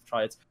 2 months of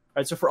trials.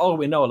 Right, so for all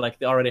we know,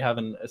 they already have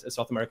a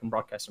South American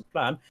broadcasting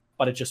plan,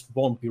 but it just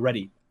won't be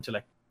ready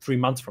until 3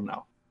 months from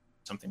now,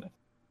 something like that.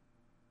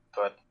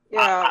 But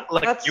yeah,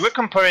 you were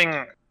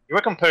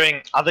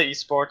comparing other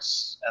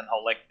esports and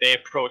how they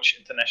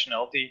approach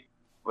internationality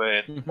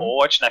with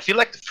Overwatch, and I feel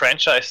the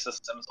franchise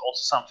system is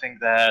also something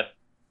that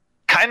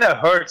kind of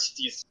hurts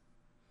these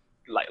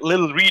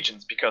little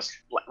regions, because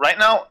right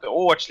now the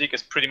Overwatch League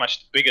is pretty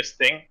much the biggest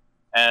thing,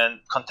 and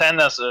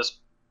Contenders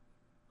is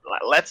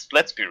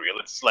let's be real,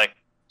 it's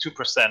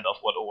 2% of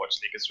what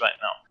Overwatch League is right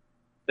now.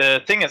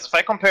 The thing is, if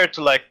I compare it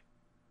to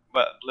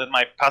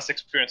my past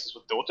experiences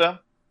with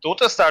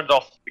Dota started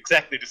off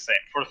exactly the same.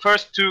 For the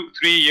first 2-3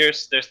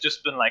 years, there's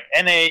just been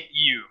NA,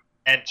 EU,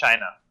 and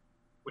China,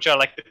 which are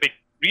the big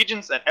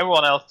regions, and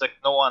everyone else,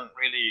 no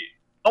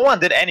one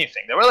did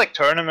anything. There were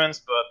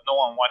tournaments, but no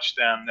one watched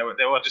them.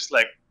 They were just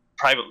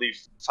privately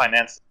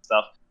financed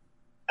stuff.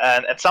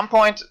 And at some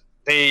point,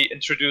 they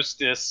introduced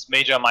this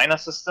major minor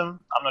system.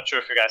 I'm not sure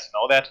if you guys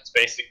know that. It's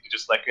basically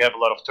just you have a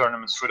lot of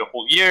tournaments through the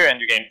whole year, and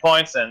you gain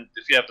points, and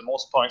if you have the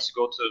most points, you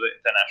go to the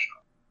international.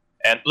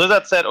 And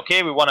Blizzard said,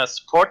 okay, we want to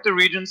support the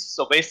regions.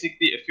 So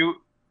basically, if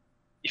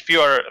you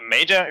are a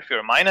major, if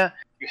you're a minor,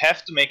 you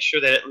have to make sure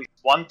that at least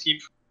one team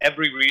from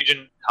every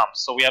region comes.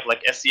 So we have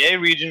SEA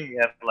region, we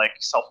have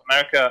South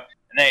America,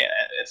 and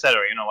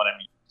etc. You know what I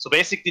mean? So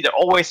basically, there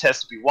always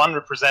has to be one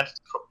representative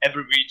from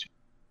every region.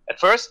 At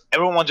first,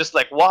 everyone was just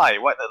why?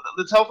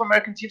 The South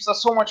American teams are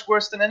so much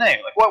worse than NA.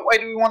 Why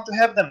do we want to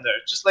have them there?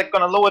 It's just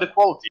gonna lower the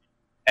quality.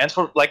 And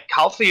for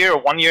half a year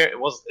or 1 year, it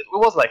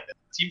was like that.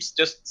 Teams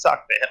just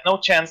sucked. They had no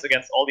chance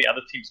against all the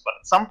other teams. But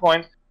at some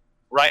point,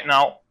 right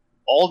now,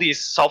 all these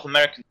South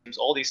American teams,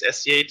 all these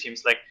SEA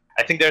teams,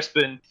 I think there's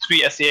been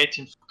 3 SEA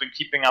teams who've been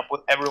keeping up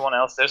with everyone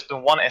else. There's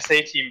been 1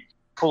 SA team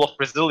full of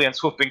Brazilians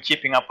who've been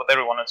keeping up with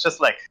everyone. It's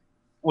just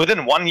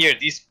within 1 year,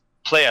 these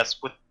players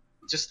with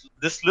just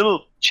this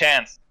little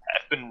chance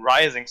have been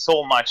rising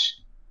so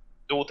much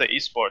Dota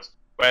esports,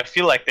 where I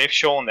feel they've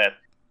shown that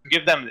to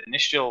give them the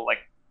initial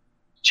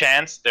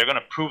chance, they're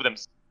gonna prove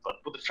themselves. But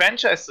with the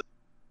franchises,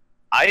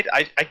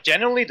 I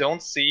generally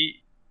don't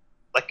see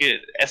a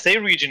SA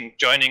region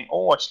joining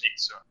Overwatch League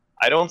soon.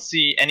 I don't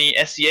see any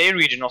SEA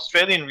region,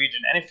 Australian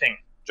region, anything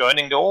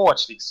joining the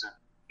Overwatch League soon.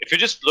 If you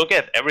just look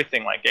at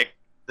everything,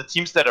 the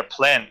teams that are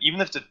planned,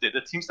 even if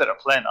the teams that are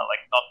planned are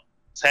not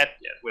set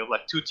yet, we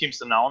have 2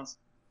 teams announced,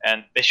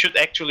 and they should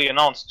actually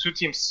announce 2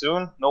 teams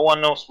soon. No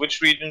one knows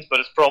which regions, but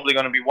it's probably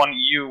going to be 1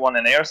 EU, 1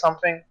 NA or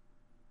something,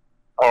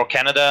 or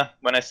Canada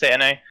when I say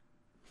NA.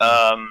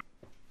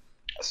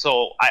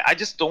 So I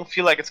just don't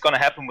feel it's going to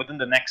happen within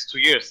the next 2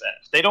 years. And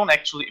if they don't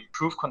actually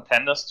improve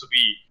Contenders to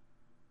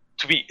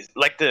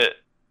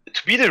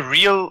be the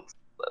real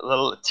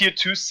tier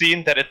 2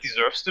 scene that it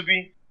deserves to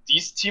be,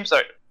 these teams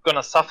are going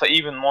to suffer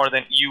even more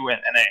than EU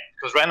and NA.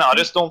 Because right now I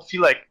just don't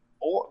feel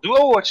do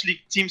Overwatch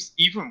League teams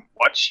even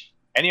watch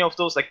any of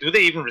those? Do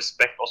they even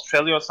respect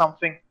Australia or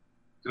something?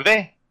 Do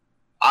they?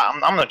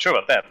 I'm not sure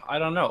about that. I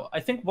don't know. I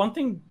think one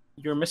thing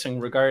you're missing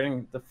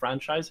regarding the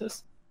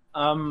franchises,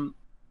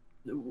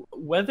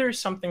 whether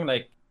something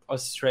like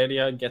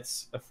Australia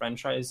gets a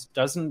franchise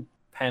doesn't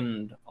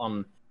depend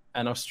on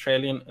an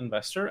Australian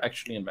investor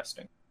actually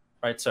investing,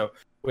 right? So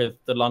with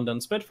the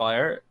London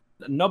Spitfire,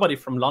 nobody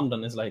from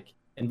London is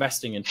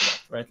investing into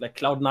that, right?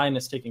 Cloud9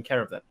 is taking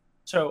care of that.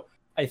 So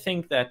I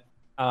think that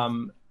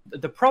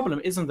the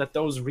problem isn't that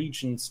those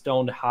regions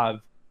don't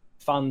have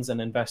funds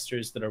and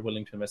investors that are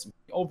willing to invest in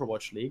the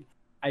Overwatch League.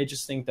 I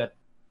just think that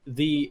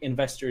the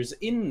investors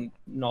in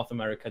North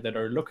America that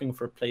are looking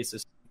for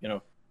places,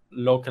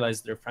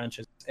 localize their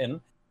franchises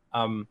in,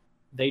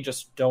 they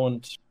just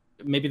don't.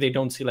 Maybe they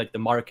don't see the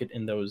market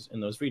in those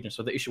regions.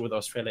 So the issue with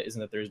Australia isn't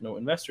that there's no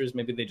investors.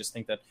 Maybe they just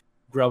think that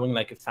growing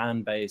a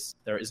fan base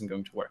there isn't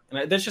going to work.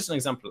 And that's just an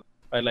example,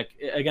 right?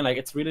 Again,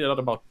 it's really a lot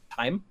about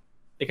time,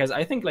 because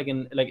I think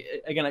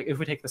if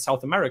we take the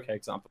South America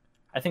example,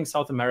 I think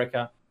South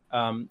America,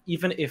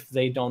 even if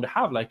they don't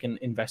have an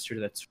investor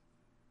that's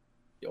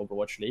the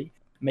Overwatch League,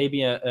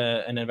 maybe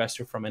an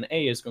investor from an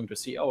A is going to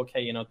see, look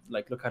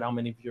at how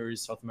many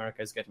viewers South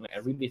America is getting. I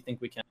really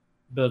think we can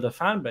build a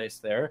fan base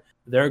there.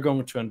 They're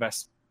going to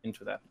invest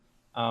into that.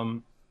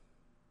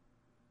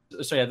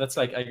 So yeah, that's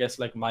I guess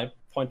my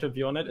point of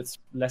view on it. It's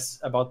less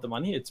about the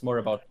money. It's more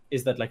about,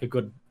 is that a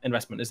good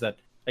investment? Is that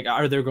Like,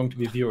 are there going to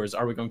be viewers?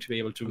 Are we going to be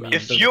able to?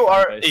 If you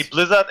are a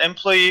Blizzard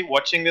employee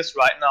watching this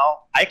right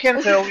now, I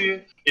can tell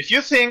you, if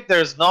you think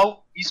there's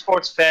no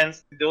esports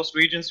fans in those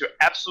regions, you're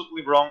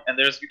absolutely wrong. And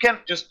you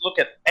can't just look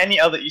at any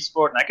other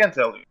esport, and I can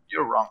tell you,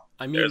 you're wrong.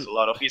 I mean, there's a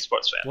lot of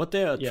esports fans. What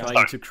they are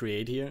trying to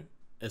create here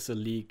is a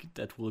league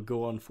that will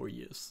go on for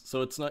years.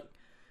 So it's not.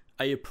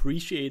 I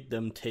appreciate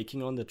them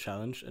taking on the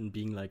challenge and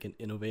being like an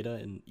innovator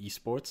in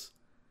esports.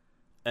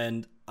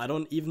 And I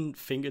don't even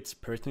think it's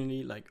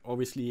personally, like,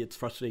 obviously it's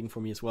frustrating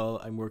for me as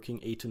well. I'm working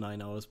 8 to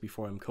 9 hours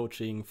before I'm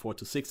coaching, 4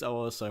 to 6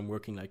 hours, so I'm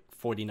working like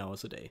 14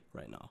 hours a day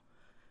right now.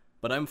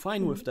 But I'm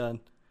fine with that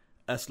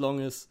as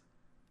long as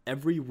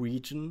every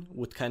region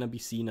would kind of be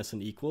seen as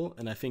an equal.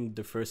 And I think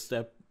the first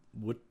step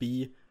would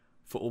be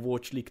for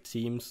Overwatch League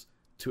teams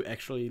to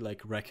actually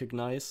like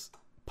recognize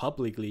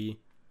publicly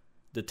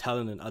the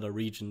talent in other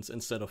regions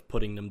instead of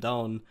putting them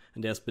down.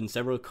 And there's been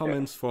several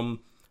comments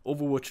from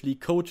Overwatch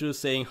League coaches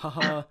saying,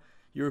 haha,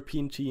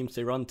 European teams,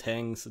 they run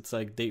tanks. It's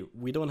like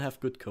we don't have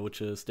good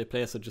coaches. Their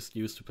players are just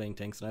used to playing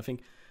tanks. And I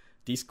think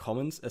these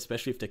comments,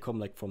 especially if they come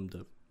like from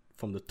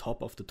the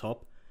top of the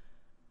top,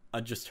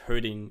 are just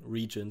hurting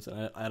regions.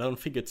 And I don't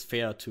think it's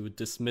fair to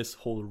dismiss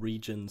whole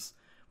regions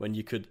when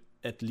you could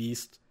at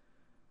least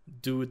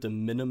do the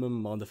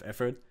minimum amount of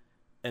effort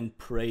and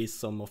praise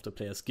some of the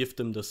players. Give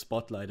them the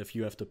spotlight if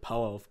you have the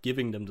power of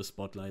giving them the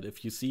spotlight.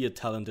 If you see a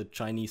talented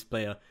Chinese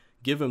player,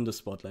 give him the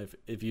spotlight.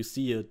 If you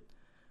see a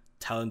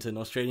talented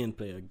Australian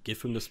player,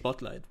 give him the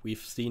spotlight. We've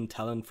seen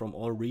talent from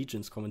all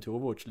regions come into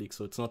Overwatch League,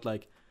 so it's not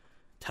like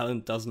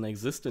talent doesn't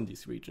exist in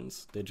these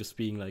regions. They're just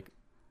being like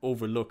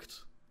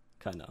overlooked,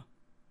 kinda.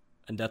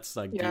 And that's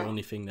like the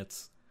only thing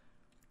that's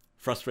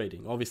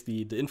frustrating.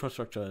 Obviously, the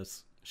infrastructure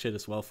is shit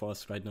as well for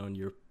us right now in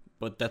Europe,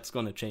 but that's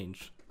gonna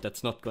change.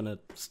 That's not gonna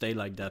stay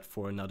like that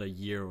for another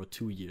year or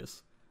 2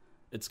 years.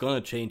 It's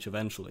gonna change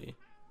eventually.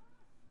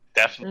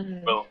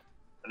 Definitely will.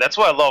 That's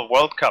why I love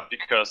World Cup,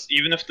 because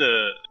even if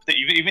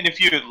even if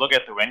you look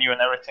at the venue and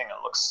everything,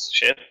 it looks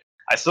shit.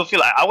 I still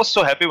feel I was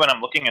so happy when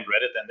I'm looking at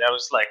Reddit and there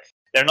was like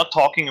they're not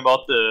talking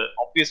about the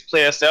obvious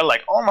players. They're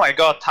like, oh my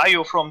god,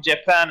 Tayo from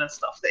Japan and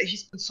stuff.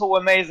 He's been so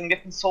amazing,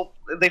 they've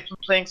been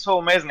playing so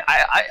amazing.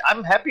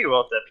 I'm happy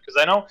about that because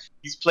I know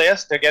these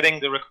players, they're getting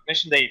the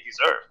recognition they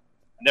deserve.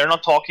 And they're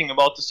not talking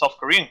about the South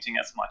Korean team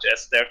as much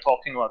as they're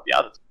talking about the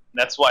others. And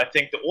that's why I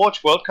think the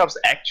Overwatch World Cup is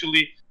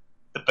actually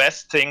the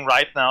best thing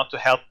right now to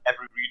help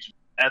every region.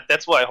 And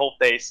that's why I hope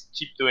they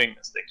keep doing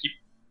this. They keep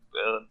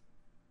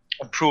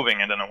improving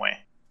it in a way.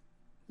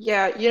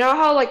 Yeah, you know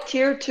how like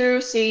tier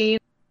 2 scene,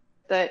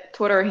 that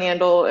Twitter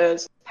handle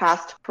is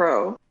Path to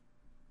Pro.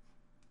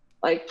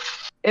 Like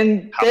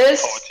in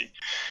this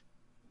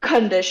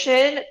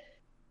condition,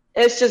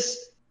 it's just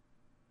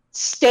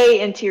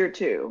stay in tier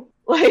 2.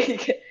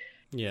 Like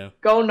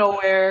go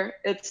nowhere.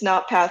 It's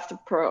not Path to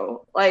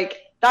Pro. Like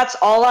that's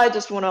all. I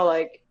just want to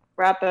like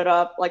wrap it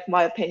up. Like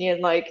my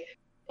opinion. Like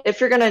if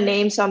you're gonna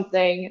name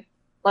something,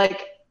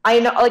 like I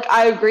know, like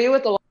I agree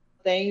with a lot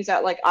of things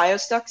that like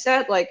ioStux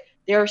said. Like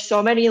there are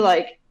so many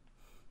like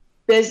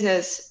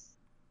business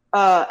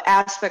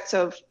aspects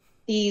of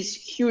these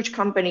huge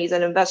companies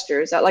and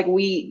investors that like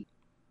we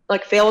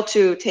like fail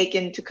to take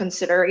into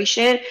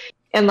consideration,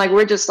 and like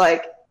we're just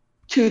like,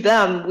 to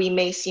them we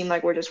may seem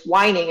like we're just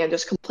whining and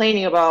just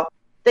complaining about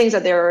things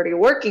that they're already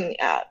working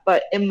at.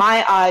 But in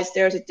my eyes,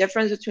 there's a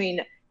difference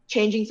between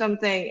changing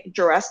something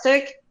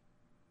drastic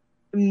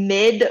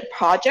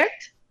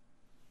mid-project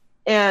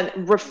and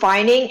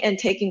refining and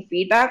taking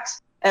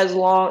feedbacks as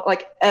long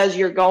like as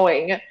you're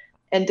going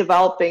and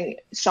developing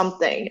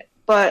something.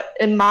 But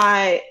in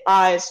my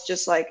eyes,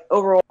 just like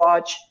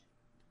Overwatch,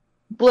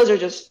 Blizzard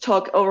just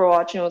took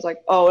Overwatch and was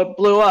like, oh, it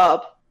blew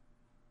up.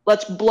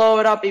 Let's blow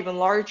it up even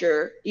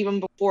larger,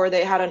 even before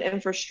they had an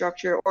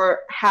infrastructure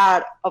or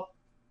had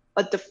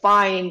a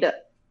defined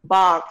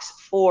box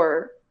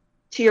for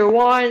tier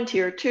 1,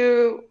 tier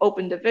 2,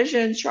 open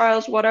divisions,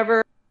 trials,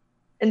 whatever.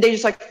 And they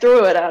just like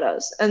threw it at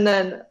us. And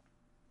then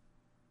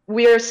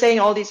we are saying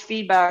all these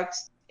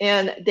feedbacks,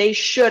 and they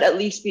should at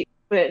least be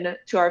open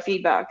to our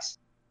feedbacks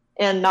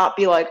and not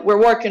be like, we're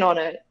working on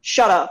it.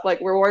 Shut up. Like,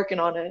 we're working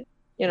on it,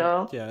 you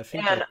know? Yeah, I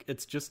think like,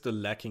 it's just the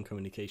lacking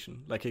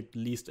communication. Like, at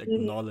least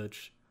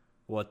acknowledge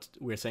what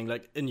we're saying.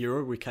 Like, in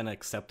Europe, we kind of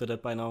accepted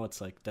it by now.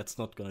 It's like, that's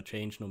not going to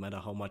change no matter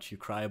how much you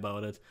cry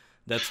about it.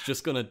 That's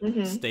just going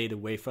to stay the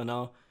way for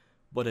now.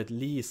 But at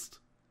least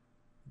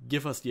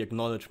give us the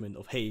acknowledgement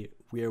of, hey,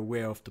 we're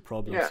aware of the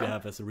problems you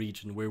have as a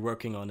region. We're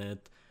working on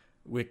it.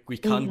 We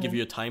can't give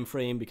you a time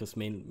frame because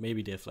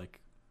maybe they have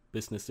like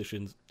business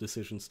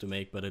decisions to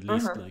make, but at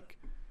least like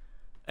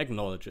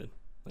acknowledge it.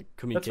 Like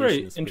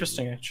communication. That's very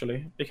interesting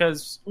actually,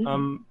 because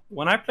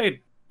when I played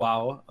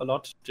WoW a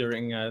lot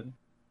during a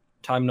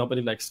time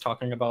nobody likes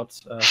talking about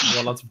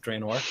lots of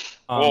Draenor.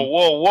 Whoa!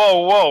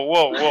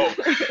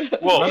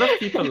 A lot of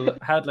people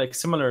had like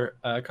similar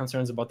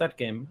concerns about that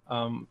game,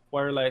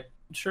 where like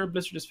sure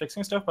Blizzard is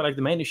fixing stuff, but like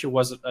the main issue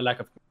was a lack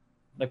of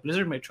like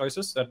Blizzard made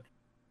choices that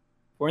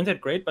weren't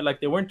that great, but like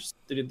they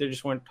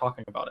just weren't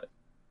talking about it.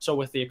 So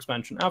with the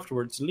expansion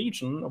afterwards,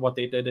 Legion, what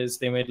they did is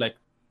they made like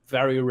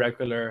very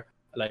regular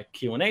like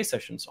Q&A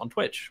sessions on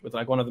Twitch with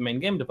like one of the main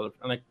game developers,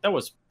 and like that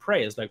was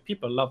praised. Like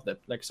people loved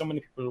it. Like so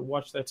many people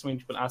watched that, so many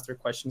people asked their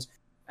questions,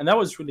 and that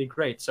was really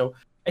great. So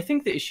I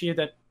think the issue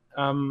that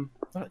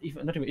not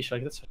even issue,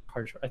 like that's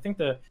harsh. I think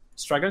the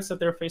struggles that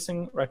they're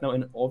facing right now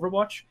in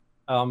Overwatch,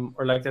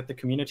 or like that the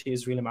community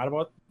is really mad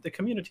about, the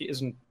community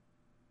isn't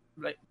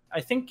like,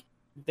 I think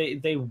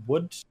they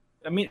would.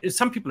 I mean,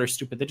 some people are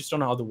stupid. They just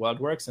don't know how the world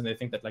works, and they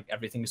think that like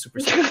everything is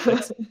super simple.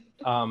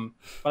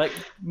 But like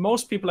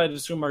most people, I'd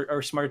assume,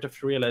 are smart enough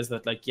to realize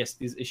that like yes,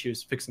 these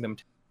issues fixing them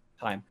take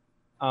time.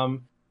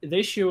 The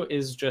issue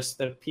is just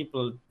that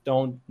people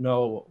don't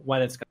know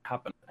when it's going to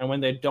happen, and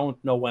when they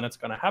don't know when it's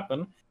going to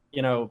happen,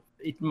 you know,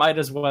 it might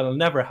as well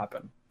never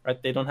happen,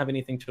 right? They don't have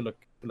anything to look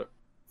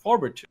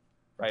forward to,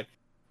 right?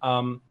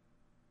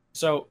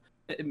 So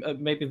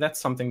maybe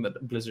that's something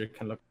that Blizzard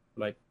can look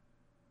like.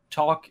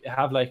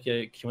 Have like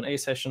Q&A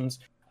sessions,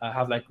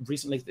 have like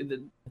recently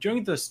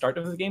during the start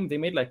of the game they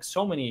made like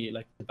so many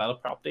like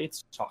developer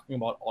updates talking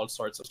about all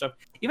sorts of stuff,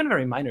 even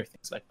very minor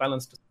things like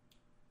balance.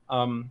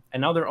 And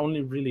now they're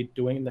only really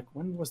doing like,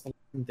 when was the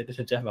last time they did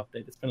a dev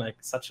update? It's been like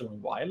such a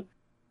long while.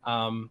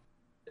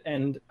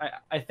 And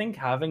I think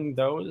having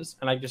those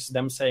and like just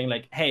them saying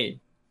like,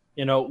 hey,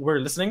 you know, we're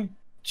listening,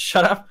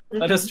 shut up,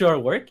 let us do our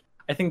work,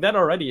 I think that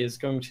already is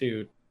going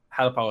to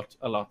help out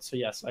a lot. So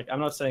yes, like I'm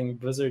not saying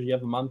Blizzard, you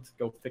have a month,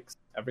 go fix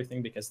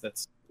everything, because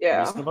that's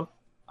reasonable.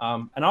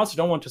 And I also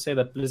don't want to say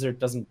that Blizzard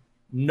doesn't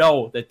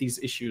know that these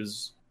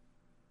issues.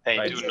 They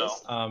right? do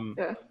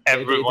know.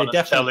 Everyone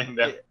is telling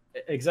them.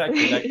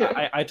 Exactly. Like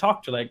I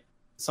talked to like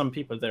some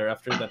people there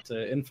after that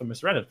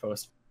infamous Reddit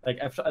post. Like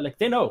after, like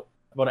they know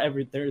about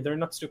they're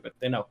not stupid.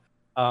 They know.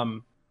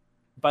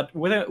 But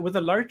with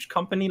a large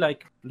company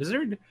like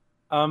Blizzard,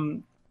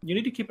 you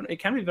need to keep it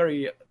can be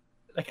very.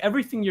 Like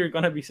everything you're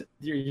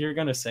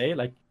gonna say,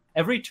 like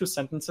every 2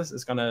 sentences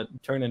is gonna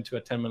turn into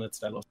a 10-minute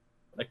dialogue.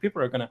 Like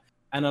people are gonna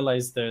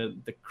analyze the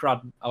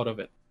crud out of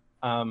it.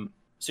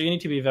 So you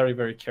need to be very,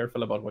 very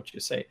careful about what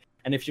you say.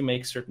 And if you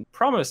make certain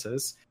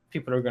promises,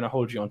 people are gonna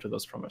hold you onto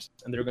those promises,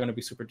 and they're gonna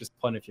be super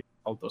disappointed if you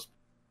hold those.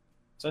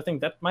 So I think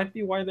that might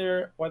be why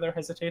they're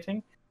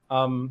hesitating.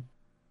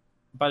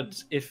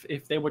 But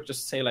if they would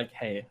just say like,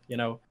 hey, you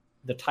know,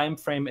 the time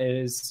frame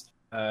is.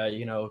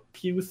 You know,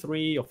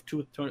 Q3 of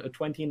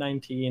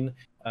 2019,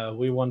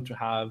 we want to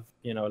have,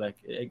 you know, like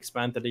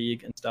expand the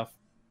league and stuff,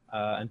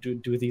 and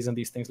do these and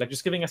these things, like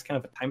just giving us kind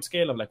of a time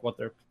scale of like what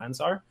their plans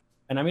are.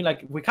 And I mean,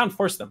 like we can't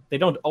force them. They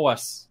don't owe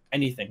us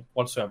anything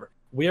whatsoever.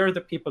 We are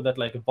the people that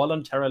like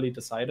voluntarily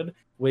decided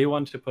we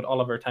want to put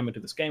all of our time into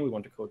this game. We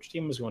want to coach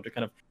teams. We want to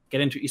kind of get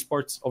into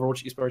esports.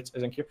 Overwatch esports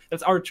isn't here.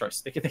 That's our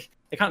choice. They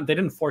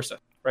didn't force us,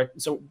 right?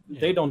 So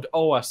they don't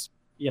owe us,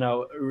 you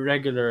know,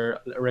 regular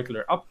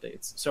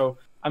updates. So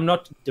I'm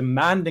not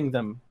demanding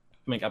them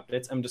to make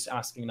updates. I'm just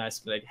asking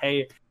nicely, like,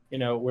 hey, you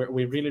know,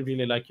 we really,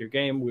 really like your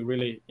game. We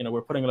really, you know,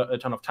 we're putting a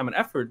ton of time and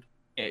effort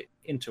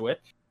into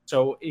it.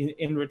 So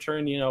in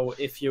return, you know,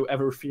 if you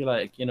ever feel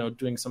like, you know,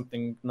 doing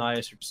something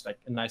nice or just like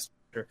a nice,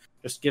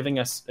 just giving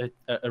us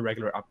a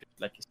regular update,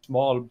 like a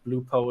small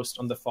blue post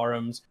on the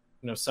forums,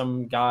 you know,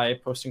 some guy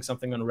posting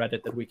something on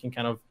Reddit that we can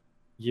kind of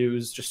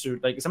use just to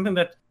like something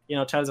that, you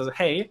know, tells us,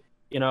 hey,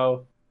 you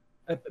know,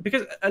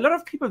 because a lot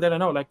of people that I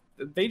know, like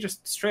they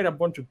just straight up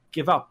want to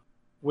give up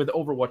with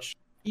Overwatch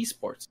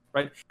esports,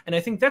 right? And I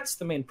think that's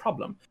the main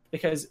problem,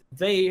 because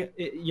they,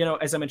 you know,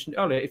 as I mentioned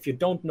earlier, if you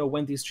don't know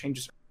when these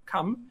changes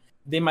come,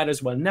 they might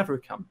as well never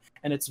come.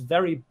 And it's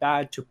very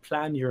bad to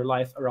plan your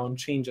life around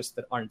changes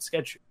that aren't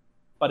scheduled.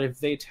 But if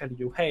they tell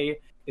you, hey,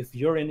 if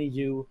you're in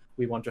EU,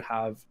 we want to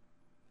have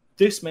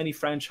this many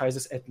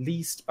franchises at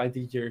least by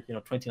the year, you know,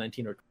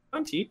 2019 or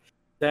 2020,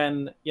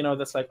 then, you know,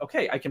 that's like,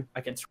 okay, I can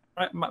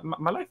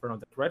my life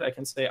around that, right? I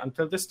can say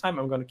until this time,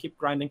 I'm going to keep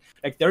grinding.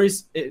 Like there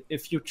is a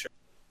future,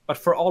 but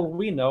for all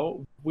we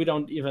know, we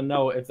don't even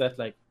know if that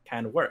like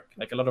can work.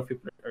 Like a lot of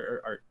people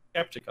are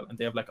skeptical, and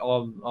they have like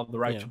all the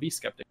right to be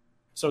skeptical.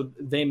 So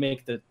they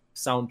make the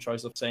sound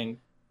choice of saying,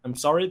 I'm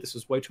sorry, this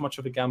is way too much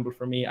of a gamble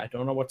for me. I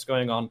don't know what's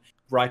going on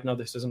right now.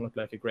 This doesn't look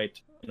like a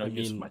great, you know,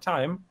 use of my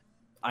time.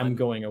 I'm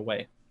going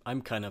away.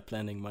 I'm kind of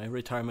planning my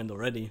retirement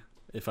already,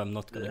 if I'm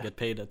not going to get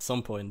paid at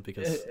some point,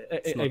 because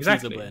it's not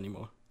feasible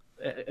anymore.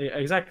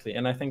 Exactly.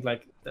 And I think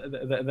like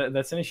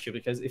that's an issue,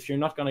 because if you're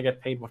not going to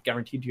get paid, what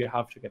guarantee do you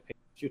have to get paid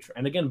in the future?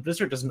 And again,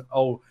 Blizzard doesn't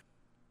owe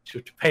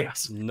to pay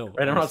us. No.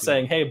 Right? I'm not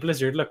saying, hey,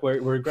 Blizzard, look,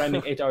 we're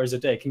grinding 8 hours a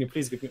day. Can you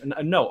please give me...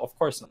 No, of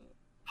course not.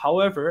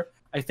 However,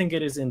 I think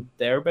it is in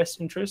their best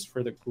interest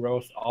for the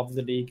growth of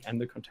the league and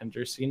the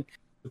contender scene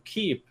to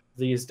keep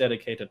these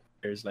dedicated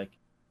players, like,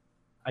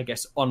 I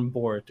guess, on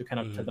board, to kind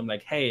of tell them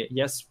like, hey,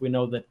 yes, we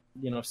know that,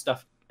 you know,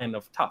 stuff is kind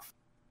of tough,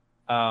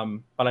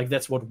 but like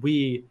that's what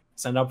we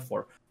signed up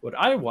for. What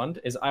I want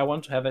is I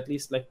want to have at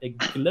least like a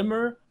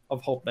glimmer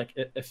of hope, like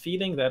a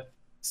feeling that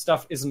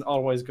stuff isn't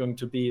always going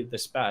to be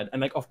this bad.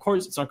 And like, of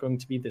course, it's not going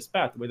to be this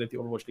bad the way that the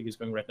Overwatch League is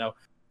going right now.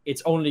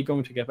 It's only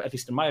going to get, at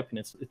least in my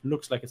opinion, it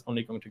looks like it's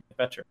only going to get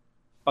better.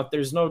 But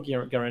there's no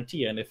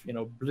guarantee. And if, you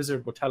know,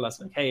 Blizzard would tell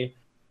us like, hey,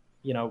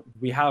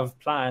 we have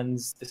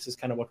plans. This is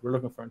kind of what we're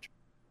looking for in terms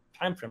of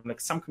time frame,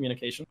 like some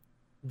communication.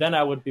 Then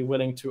I would be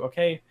willing to,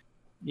 okay,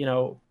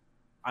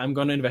 I'm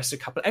going to invest a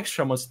couple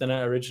extra months than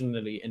I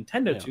originally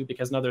intended to,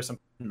 because now there's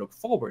something to look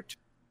forward to,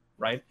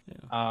 right?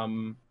 Yeah.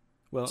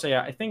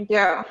 I think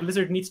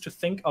Blizzard needs to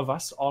think of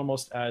us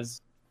almost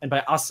as, and by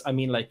us I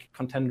mean like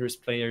contenders,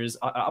 players,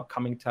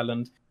 upcoming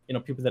talent,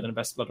 people that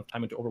invest a lot of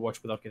time into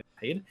Overwatch without getting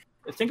paid.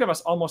 Think of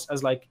us almost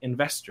as like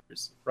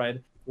investors,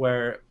 right?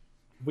 Where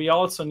we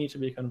also need to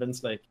be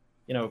convinced, like,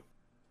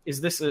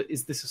 is this a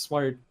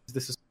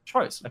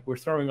choice? Like, we're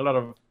throwing a lot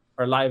of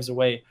our lives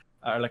away,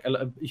 like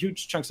a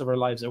huge chunks of our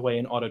lives away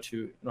in order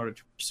to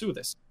pursue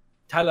this.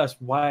 Tell us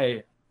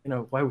why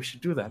we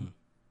should do that,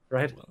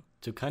 right? Well,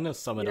 to kind of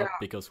sum it up,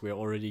 because we're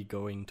already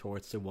going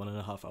towards the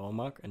 1.5 hour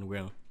mark, and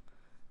we're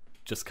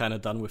just kind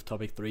of done with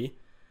topic 3.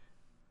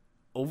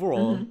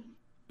 Overall,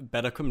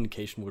 better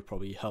communication would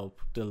probably help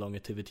the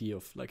longevity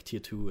of like tier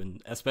 2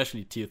 and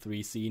especially tier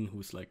 3 scene,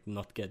 who's like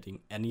not getting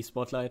any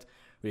spotlight.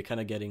 We're kind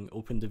of getting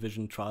open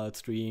division trial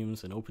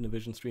streams and open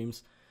division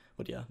streams,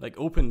 but yeah, like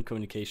open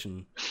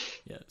communication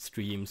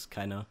streams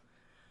kind of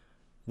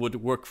would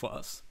work for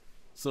us.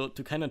 So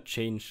to kind of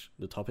change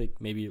the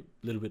topic, maybe a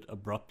little bit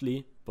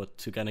abruptly, but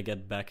to kind of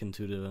get back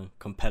into the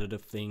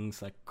competitive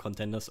things like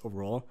contenders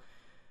overall,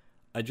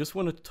 I just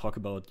wanted to talk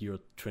about your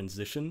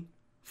transition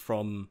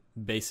from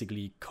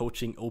basically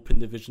coaching open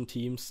division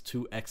teams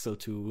to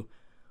XL2.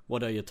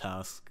 What are your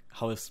tasks?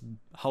 How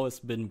has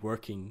been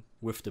working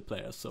with the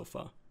players so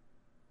far?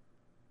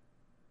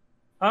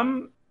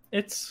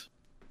 It's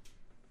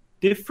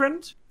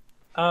different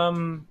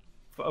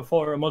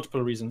for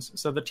multiple reasons.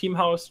 So the team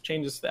house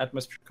changes the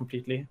atmosphere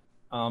completely.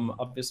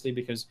 Obviously,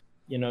 because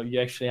you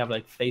actually have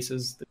like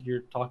faces that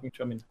you're talking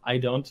to. I mean, I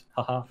don't,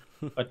 haha,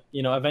 but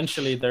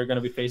eventually there are going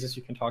to be faces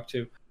you can talk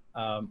to,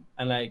 and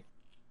like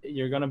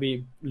you're going to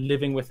be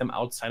living with them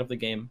outside of the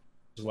game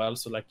as well.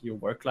 So like your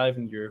work life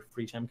and your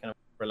free time kind of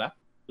overlap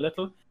a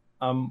little,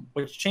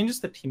 which changes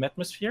the team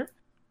atmosphere.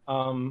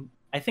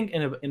 I think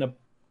in a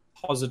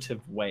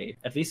positive way,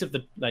 at least if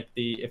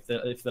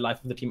the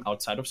life of the team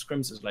outside of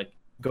scrims is like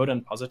good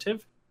and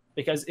positive,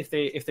 because if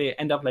they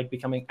end up like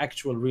becoming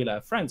actual real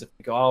life friends, if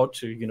they go out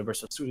to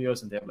Universal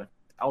Studios and they have like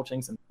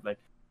outings and like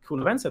cool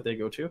events that they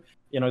go to,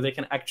 they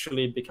can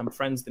actually become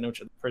friends. They know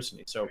each other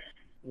personally. So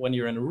when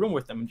you're in a room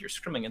with them and you're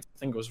scrimming and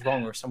something goes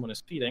wrong or someone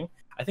is feeding,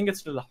 I think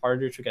it's a little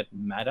harder to get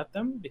mad at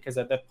them, because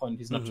at that point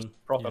he's not just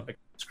prop up a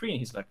screen.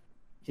 He's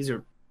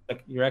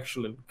your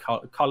actual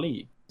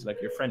colleague. He's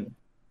like your friend,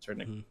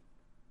 certainly.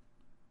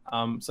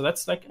 So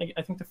that's like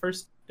I think the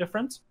first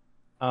difference.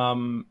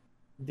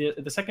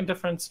 The second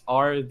difference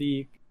are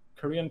the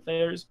Korean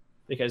players,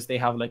 because they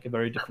have like a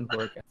very different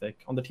work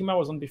ethic. On the team I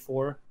was on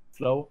before,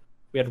 Flow,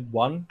 we had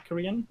one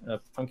Korean,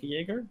 Funky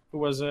Jaeger, who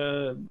was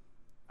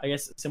I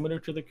guess similar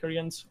to the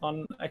Koreans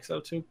on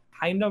XL2,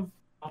 kind of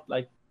not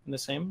like in the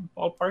same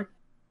ballpark.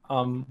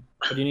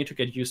 But you need to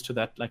get used to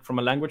that. Like from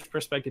a language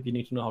perspective, you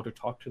need to know how to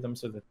talk to them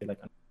so that they like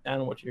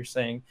understand what you're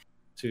saying,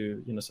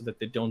 to so that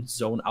they don't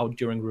zone out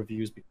during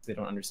reviews because they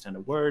don't understand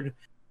a word.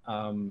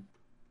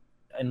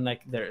 And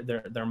like their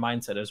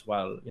mindset as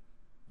well,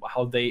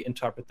 how they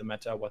interpret the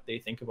meta, what they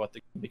think about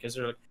the game, because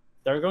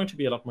there are going to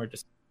be a lot more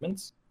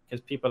disagreements,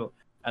 because people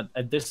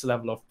at this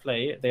level of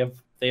play,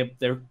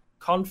 they're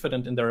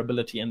confident in their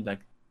ability and like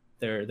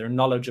their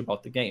knowledge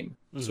about the game.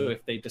 So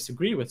if they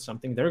disagree with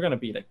something, they're going to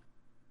be like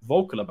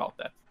vocal about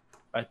that,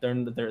 right?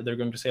 They're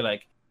going to say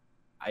like,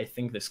 I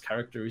think this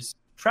character is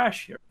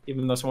trash here,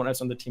 even though someone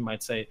else on the team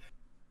might say,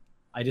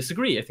 I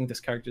disagree, I think this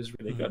character is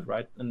really good,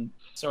 right? And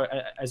so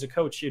as a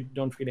coach, you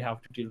don't really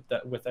have to deal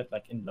with that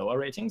like in lower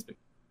ratings, but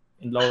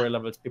in lower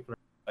levels, people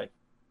are like,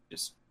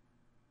 just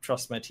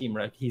trust my team,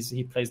 right?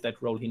 He plays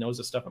that role, he knows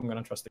the stuff, I'm going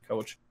to trust the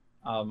coach.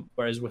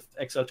 Whereas with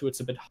XL2, it's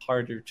a bit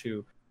harder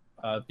to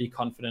be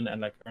confident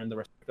and like earn the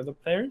respect of the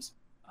players.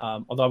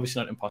 Although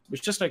obviously not impossible.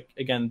 It's just like,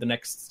 again, the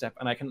next step.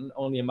 And I can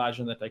only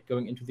imagine that like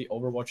going into the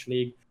Overwatch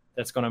League,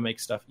 that's going to make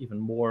stuff even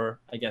more,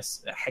 I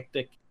guess,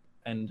 hectic.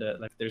 And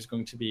like there's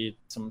going to be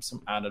some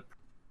added.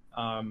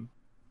 So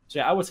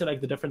yeah, I would say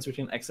like the difference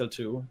between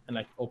XL2 and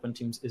like open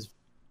teams is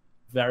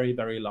very,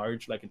 very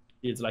large. Like it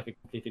feels like a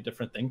completely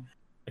different thing,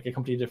 like a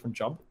completely different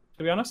job,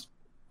 to be honest.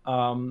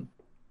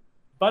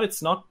 But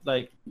it's not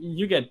like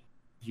you get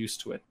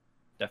used to it,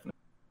 definitely.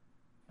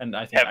 And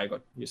I think I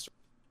got used to it.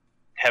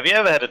 Have you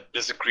ever had a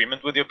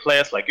disagreement with your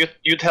players? Like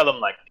you tell them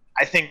like,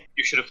 I think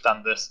you should have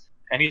done this,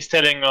 and he's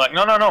telling you like,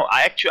 no,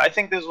 I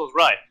think this was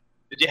right.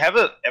 Did you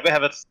ever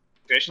have a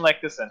situation like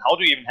this, and how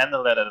do you even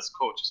handle that as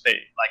coach? They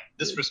like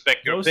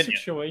disrespect your opinion. Those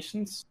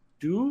situations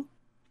do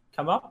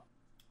come up.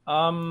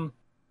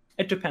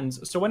 It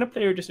depends. So when a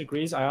player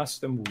disagrees, I ask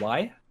them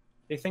why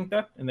they think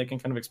that, and they can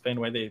kind of explain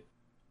why they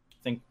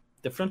think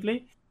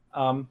differently.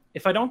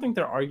 If I don't think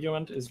their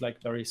argument is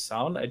like very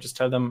sound, I just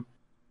tell them,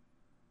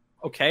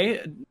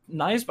 okay,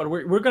 nice, but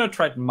we're gonna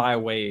try it my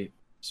way.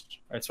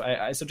 Right? So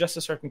I suggest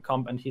a certain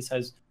comp, and he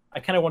says, I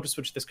kind of want to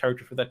switch this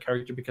character for that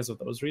character because of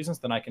those reasons.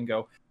 Then I can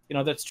go,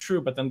 that's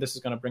true, but then this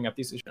is gonna bring up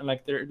these issues, and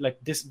like they're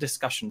like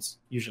discussions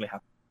usually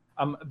happen.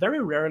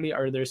 Very rarely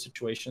are there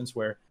situations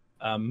where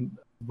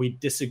we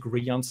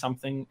disagree on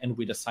something and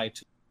we decide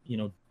to,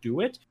 do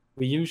it.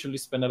 We usually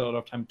spend a lot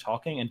of time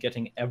talking and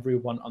getting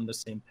everyone on the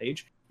same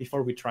page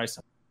before we try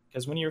something.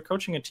 Because when you're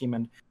coaching a team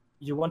and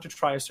you want to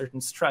try a certain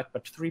strat,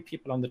 but 3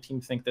 people on the team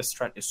think this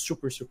strat is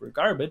super, super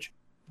garbage,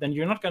 then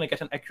you're not going to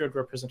get an accurate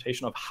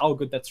representation of how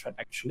good that strat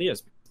actually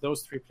is. Because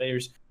those 3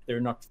 players,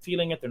 they're not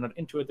feeling it, they're not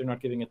into it, they're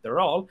not giving it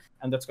their all,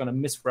 and that's going to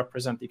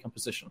misrepresent the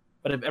composition.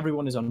 But if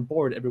everyone is on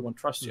board, everyone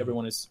trusts you,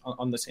 everyone is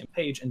on the same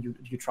page, and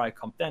you try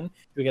comp, then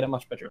you get a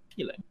much better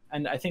feeling.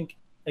 And I think,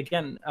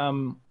 again,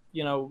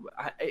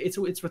 it's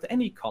with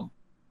any comp,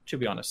 to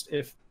be honest.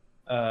 If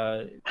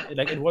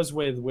like it was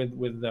with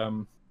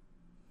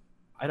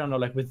I don't know,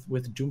 like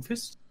with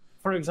Doomfist,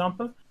 for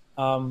example.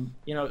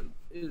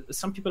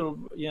 Some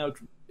people,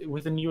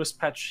 with the newest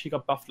patch, he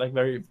got buffed like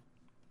very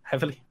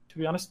heavily, to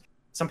be honest.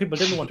 Some people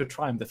didn't want to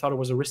try him. They thought it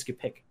was a risky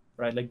pick,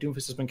 right? Like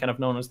Doomfist has been kind of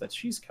known as that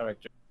cheese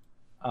character.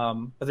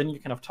 But then you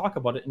kind of talk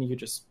about it and you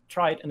just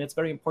try it. And it's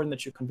very important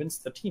that you convince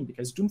the team,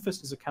 because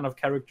Doomfist is a kind of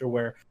character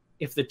where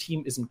if the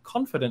team isn't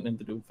confident in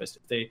the Doomfist,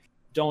 if they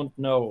don't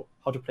know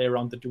how to play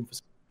around the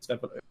Doomfist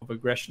level of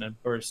aggression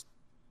and burst,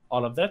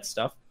 all of that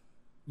stuff,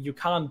 you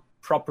can't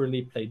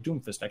properly play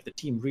Doomfist. Like the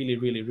team really,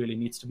 really, really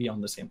needs to be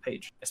on the same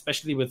page,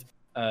 especially with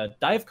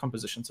dive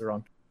compositions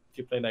around. If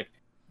you play like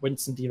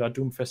Winston, Diva,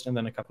 Doomfist, and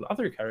then a couple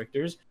other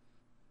characters,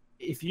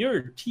 if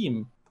your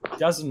team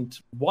doesn't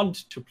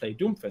want to play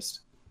Doomfist,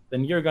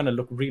 then you're going to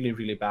look really,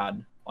 really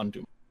bad on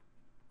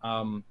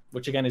Doom.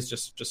 Which again is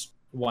just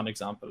one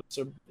example.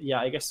 So yeah,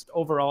 I guess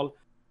overall,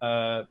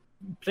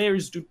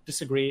 players do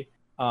disagree,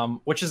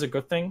 which is a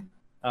good thing.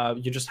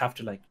 You just have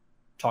to like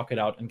talk it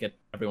out and get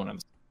everyone on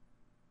the same.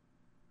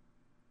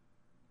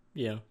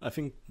 Yeah, I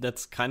think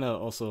that's kind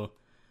of also,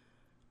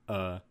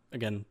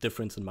 again,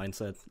 difference in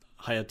mindset.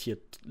 Higher tier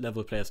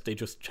level players, they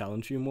just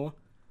challenge you more,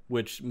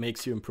 which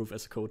makes you improve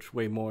as a coach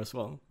way more as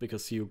well,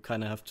 because you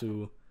kind of have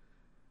to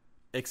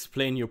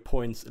explain your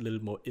points a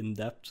little more in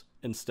depth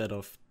instead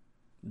of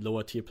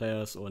lower tier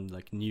players or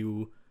like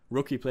new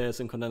rookie players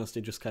in contenders. They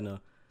just kind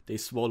of, they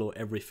swallow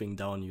everything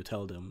down you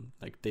tell them.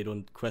 Like they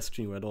don't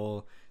question you at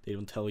all. They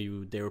don't tell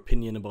you their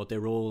opinion about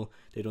their role.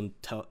 They don't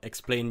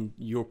explain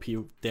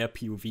their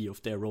POV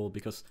of their role,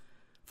 because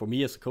for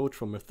me as a coach,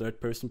 from a third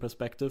person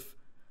perspective,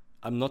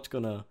 I'm not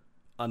gonna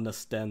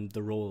understand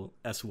the role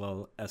as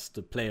well as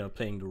the player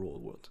playing the role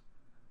would.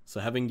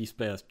 So having these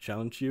players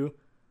challenge you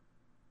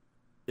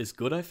is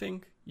good, I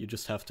think. You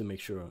just have to make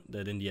sure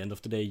that in the end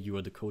of the day, you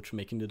are the coach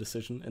making the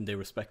decision and they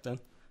respect that.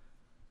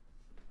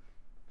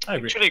 I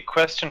agree. Actually, a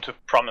question to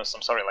Promise.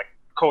 I'm sorry, like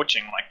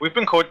coaching. Like we've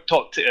been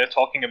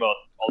talking about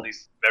all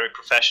these very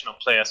professional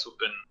players who've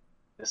been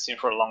in the scene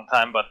for a long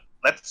time, but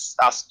let's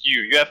ask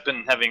you. You have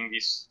been having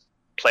these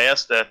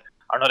players that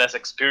are not as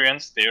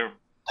experienced. They're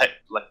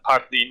like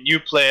partly new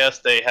players.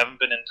 They haven't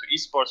been into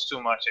esports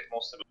too much. They've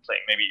mostly been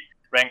playing maybe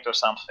ranked or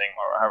something,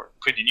 or are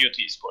pretty new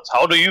to esports.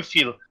 How do you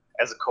feel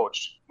as a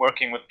coach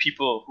working with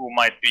people who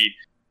might be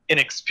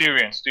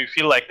inexperienced? Do you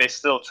feel like they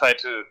still try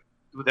to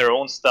do their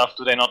own stuff?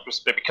 Do they not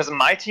respect? Because in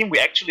my team, we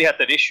actually had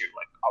that issue.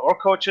 Like our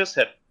coaches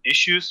had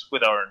issues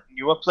with our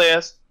newer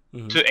players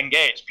to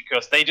engage,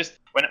 because they just,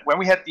 when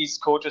we had these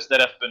coaches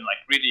that have been like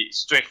really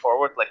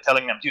straightforward, like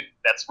telling them, dude,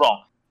 that's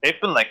wrong. They've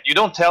been like, you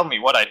don't tell me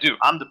what I do.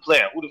 I'm the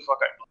player. Who the fuck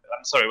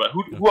I'm sorry, but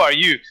who are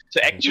you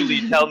to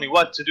actually tell me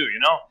what to do, you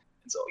know?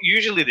 And so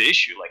usually the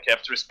issue, like you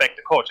have to respect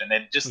the coach, and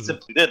they just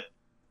simply didn't.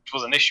 It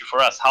was an issue for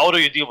us. How do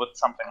you deal with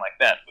something like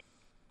that? With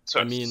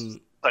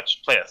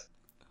such players.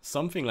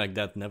 Something like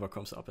that never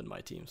comes up in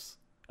my teams.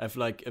 I have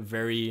like a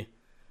very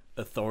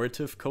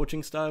authoritative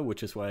coaching style,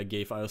 which is why I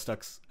gave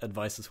ioStux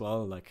advice as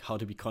well, like how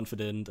to be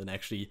confident and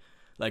actually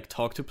like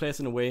talk to players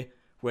in a way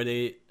where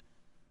they,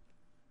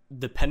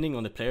 depending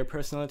on the player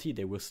personality,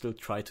 they will still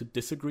try to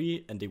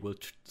disagree and they will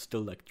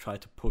still like try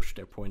to push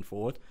their point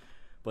forward.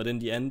 But in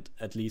the end,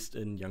 at least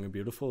in Young and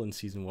Beautiful in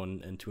season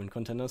 1 and 2 in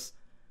Contenders,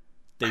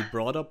 they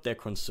brought up their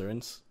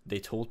concerns. They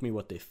told me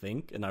what they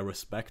think, and I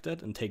respect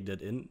that and take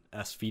that in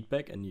as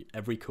feedback. And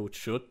every coach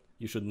should.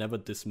 You should never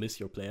dismiss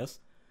your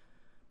players.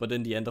 But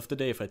in the end of the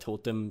day, if I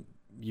told them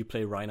you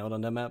play Rhine out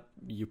on the map,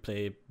 you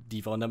play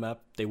Diva on the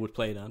map, they would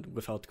play that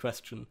without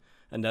question.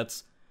 And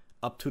that's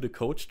up to the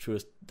coach to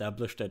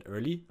establish that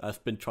early.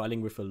 I've been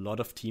trialing with a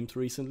lot of teams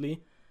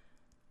recently,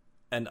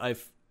 and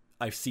I've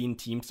seen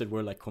teams that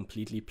were like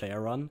completely player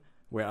run,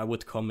 where I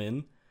would come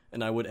in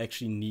and I would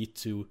actually need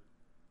to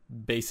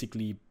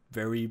basically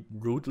very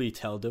rudely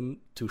tell them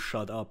to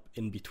shut up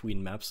in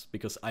between maps,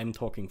 because I'm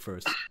talking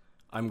first.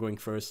 I'm going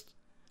first.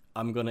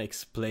 I'm gonna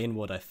explain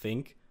what I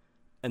think,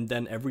 and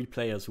then every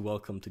player is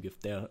welcome to give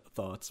their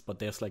thoughts, but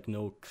there's like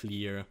no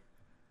clear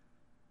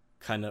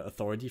kind of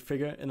authority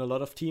figure in a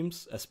lot of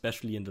teams,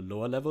 especially in the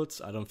lower levels.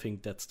 I don't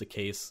think that's the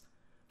case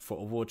for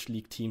Overwatch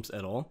League teams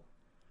at all,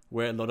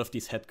 where a lot of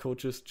these head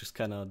coaches just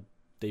kind of,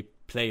 they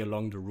play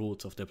along the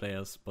rules of their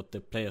players, but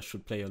the players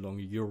should play along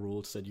your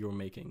rules that you're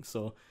making.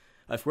 So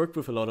I've worked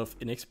with a lot of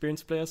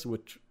inexperienced players,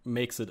 which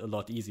makes it a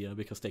lot easier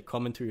because they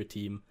come into your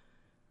team.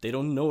 They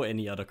don't know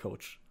any other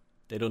coach.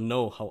 They don't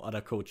know how other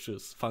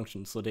coaches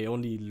function, so they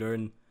only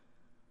learn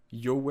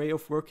your way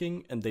of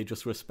working and they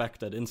just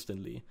respect that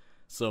instantly.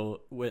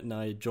 So when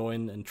I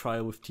join and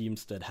trial with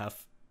teams that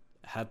have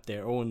had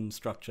their own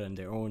structure and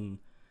their own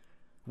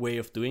way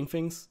of doing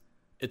things,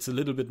 it's a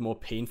little bit more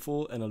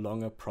painful and a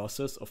longer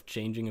process of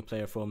changing a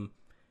player from,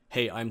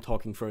 hey, I'm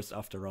talking first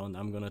after round,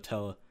 I'm gonna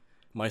tell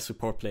my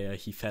support player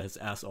he fed his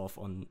ass off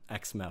on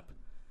X map,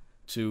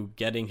 to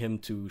getting him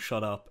to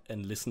shut up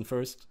and listen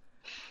first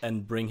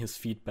and bring his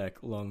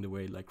feedback along the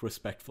way, like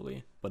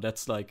respectfully. But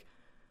that's like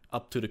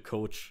up to the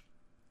coach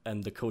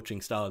and the coaching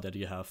style that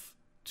you have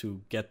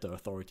to get the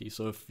authority.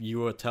 So if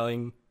you're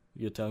telling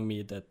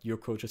me that your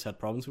coaches had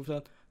problems with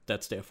that,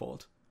 that's their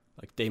fault.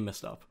 Like, they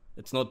messed up.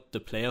 It's not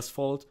the player's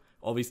fault.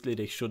 Obviously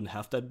they shouldn't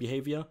have that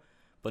behavior,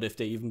 but if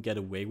they even get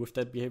away with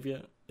that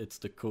behavior, it's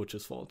the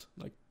coach's fault.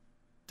 Like,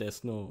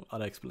 there's no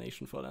other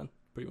explanation for that,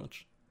 pretty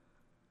much.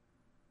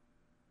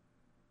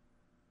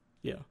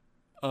 Yeah.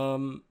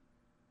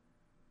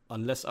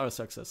 Unless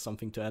ioStux has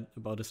something to add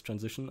about this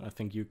transition, I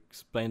think you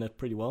explained it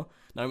pretty well.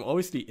 Now, I'm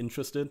obviously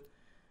interested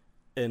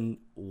in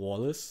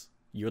Wahlice,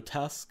 your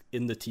task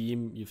in the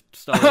team. You've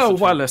started. Oh,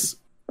 Wahlice.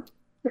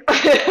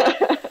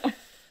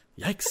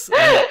 Yikes!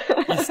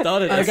 You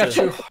started. I got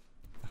you.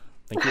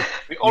 Thank you.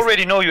 We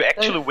already know you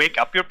actually wake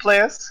up your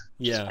players.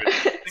 Yeah.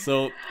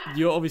 So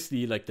you're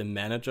obviously like the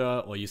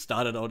manager, or you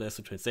started out as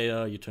a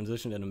translator, you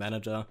transitioned into a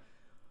manager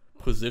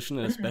position,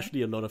 and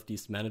especially a lot of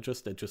these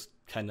managers that just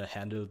kind of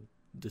handle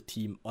the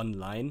team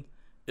online,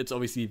 it's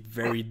obviously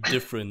very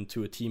different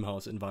to a team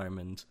house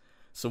environment.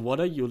 So what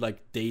are your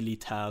like daily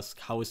tasks?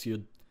 How is your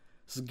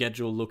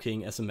schedule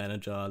looking as a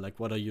manager?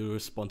 Like, what are your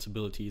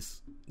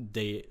responsibilities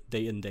day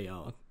in, day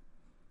out?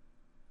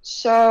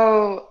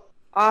 So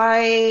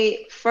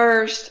I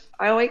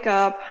wake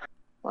up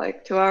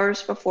like 2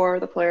 hours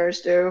before the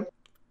players do,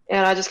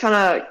 and I just kind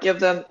of give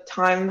them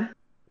time,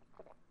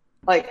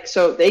 like,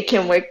 so they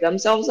can wake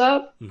themselves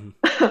up.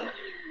 Mm-hmm.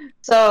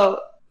 So,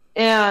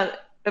 and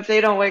if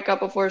they don't wake up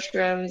before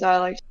scrims, I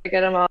like to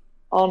get them up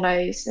all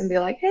nice and be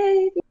like,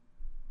 hey,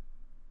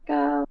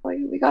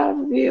 we got a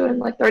review in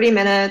like 30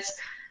 minutes.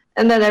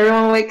 And then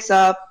everyone wakes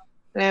up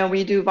and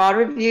we do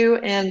VOD review,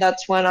 and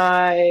that's when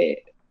I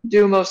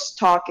do most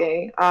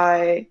talking.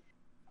 I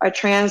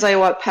translate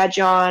what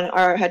Pajon,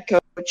 our head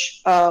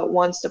coach,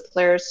 wants the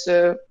players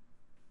to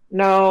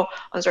know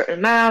on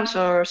certain maps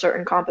or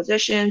certain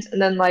compositions.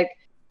 And then like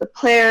the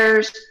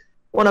players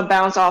want to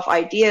bounce off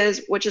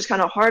ideas, which is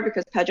kind of hard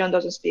because Pajon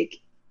doesn't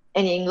speak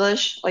any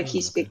English. Like,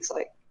 he speaks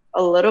like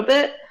a little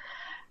bit.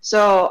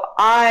 So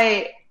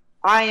I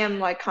am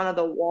like kind of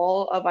the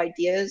wall of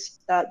ideas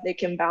that they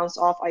can bounce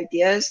off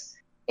ideas.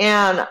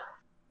 And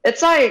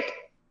it's like,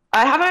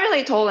 I haven't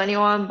really told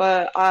anyone,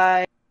 but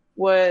I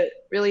would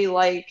really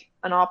like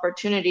an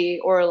opportunity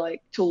or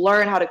like to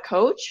learn how to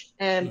coach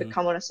and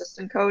become an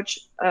assistant coach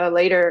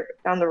later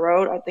down the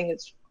road. I think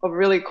it's a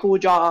really cool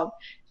job,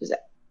 just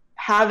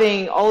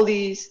having all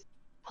these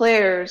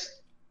players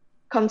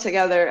come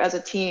together as a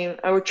team.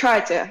 I would try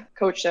to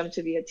coach them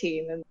to be a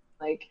team and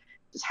like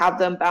just have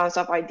them bounce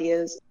off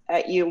ideas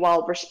at you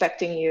while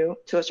respecting you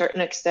to a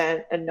certain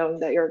extent and knowing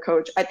that you're a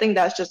coach. I think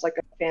that's just like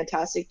a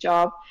fantastic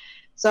job.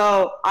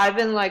 So I've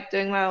been like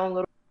doing my own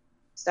little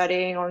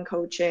studying on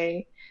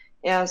coaching.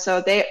 And so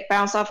they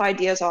bounce off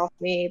ideas off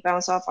me,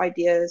 bounce off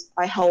ideas.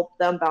 I help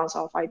them bounce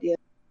off ideas,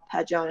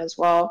 Pajon as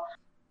well.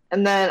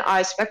 And then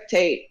I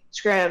spectate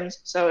scrims.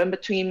 So in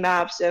between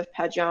maps, if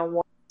Pajon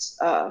wants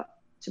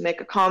to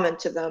make a comment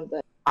to them,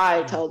 then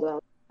I tell them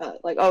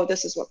like, oh,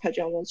 this is what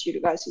Pajon wants you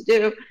guys to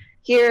do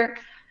here.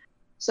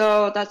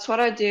 So that's what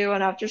I do.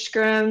 And after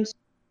scrims,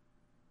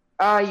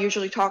 I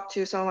usually talk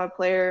to some of my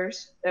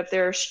players. If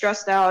they're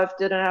stressed out,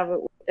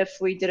 if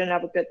we didn't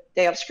have a good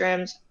day of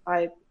scrims,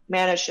 I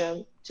manage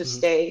them to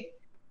stay,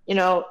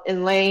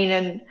 in lane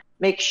and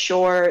make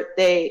sure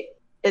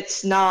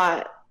it's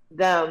not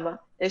them.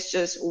 It's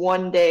just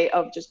one day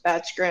of just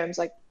bad scrims.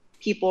 Like,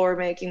 people are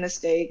making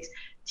mistakes,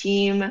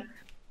 team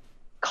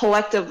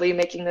collectively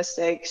making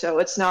mistakes. So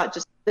it's not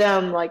just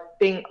them like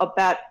being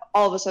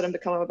all of a sudden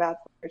becoming a bad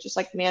player, just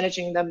like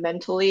managing them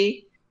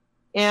mentally.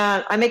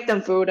 And I make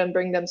them food and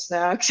bring them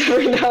snacks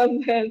every now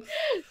and then.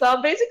 So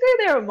I'm basically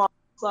their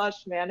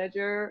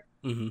mom/manager.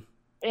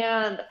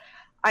 And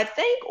I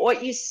think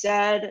what you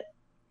said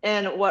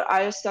and what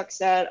ioStux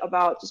said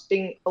about just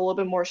being a little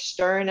bit more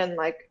stern and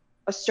like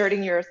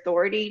asserting your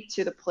authority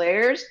to the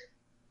players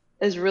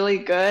is really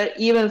good,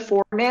 even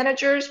for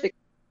managers, because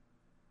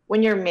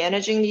when you're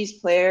managing these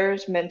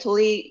players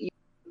mentally, you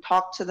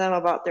talk to them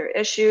about their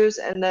issues,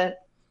 and then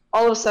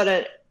all of a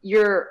sudden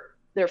you're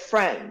their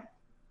friend,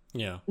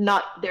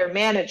 not their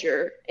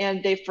manager,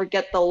 and they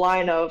forget the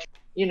line of,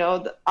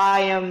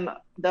 I am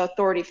the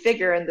authority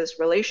figure in this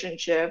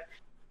relationship.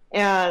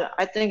 And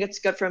I think it's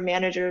good for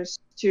managers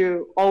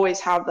to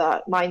always have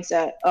that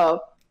mindset of,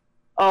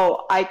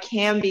 oh, I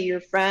can be your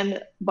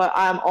friend, but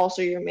I'm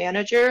also your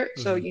manager.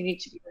 So you need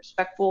to be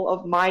respectful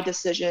of my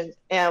decisions.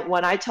 And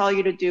when I tell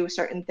you to do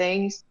certain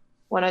things,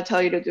 when I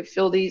tell you to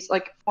fill these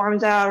like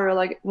forms out, or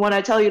like when I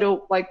tell you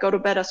to like go to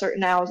bed at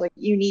certain hours, like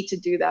you need to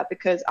do that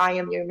because I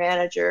am your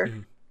manager.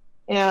 Mm-hmm.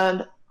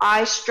 And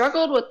I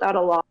struggled with that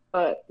a lot,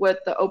 but with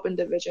the open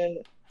division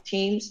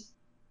teams,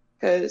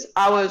 because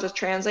I was a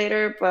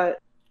translator, but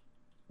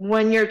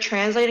when you're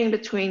translating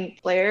between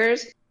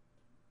players,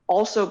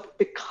 also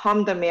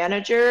become the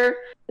manager,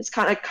 it's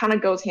kind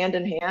of goes hand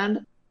in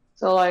hand.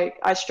 So like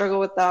I struggle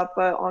with that,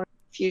 but on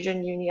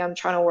Fusion Uni, I'm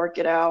trying to work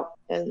it out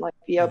and like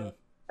be a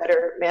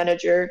better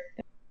manager,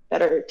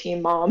 better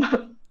team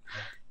mom.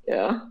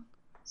 Yeah.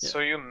 So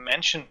you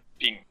mentioned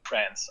being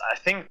friends. I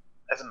think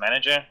as a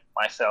manager,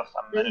 myself,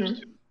 I'm a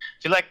manager too.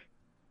 I feel like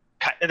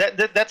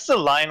that's the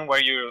line where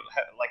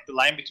like the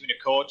line between a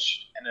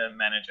coach and a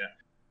manager.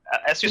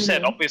 As you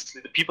said,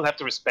 obviously the people have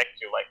to respect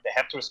you. Like they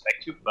have to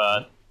respect you,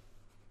 but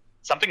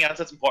something else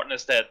that's important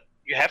is that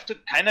you have to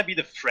kind of be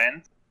the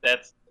friend.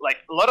 That's like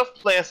a lot of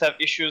players have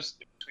issues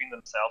between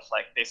themselves.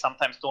 Like they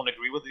sometimes don't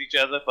agree with each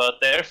other, but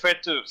they're afraid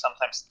to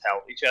sometimes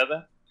tell each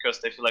other because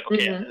they feel like,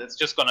 okay, it's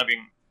just gonna be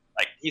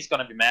like he's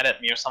gonna be mad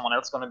at me, or someone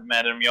else gonna be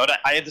mad at me, or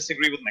I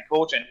disagree with my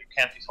coach, and you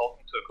can't be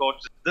talking to a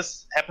coach.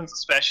 This happens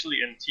especially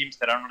in teams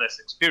that are not as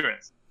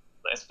experienced,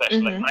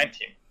 especially like my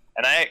team.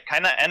 And I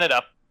kind of ended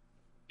up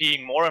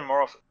being more and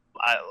more of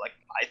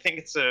I think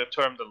it's a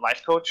term, the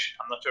life coach.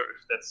 I'm not sure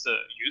if that's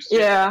used.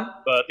 Yeah.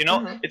 But you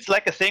know, it's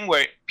like a thing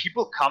where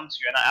people come to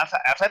you, and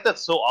I've had that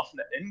so often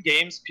that in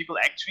games, people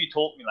actually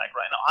told me like,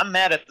 right now, I'm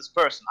mad at this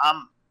person.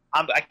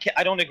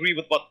 I don't agree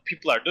with what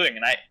people are doing,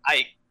 and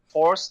I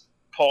force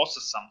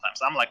pauses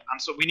sometimes.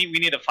 We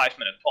need a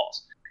 5-minute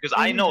pause because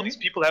I know these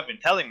people have been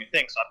telling me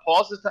things. So I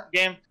pause this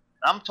game,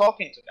 and I'm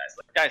talking to guys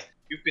like, guys,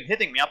 you've been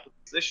hitting me up with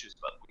these issues,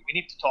 but we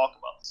need to talk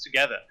about this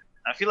together.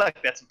 I feel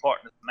like that's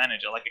important as a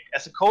manager. Like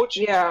as a coach,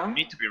 you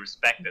need to be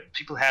respected.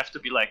 People have to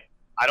be like,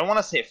 I don't want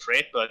to say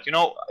afraid, but you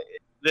know,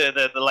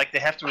 the like they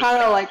have to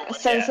kind of like a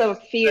sense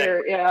of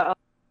fear.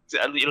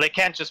 Exactly. They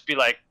can't just be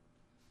like,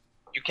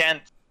 you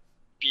can't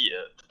be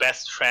the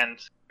best friend.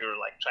 You're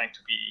like trying to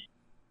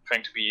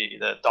be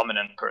the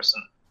dominant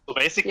person. So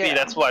basically,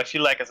 that's why I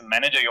feel like as a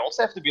manager, you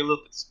also have to be a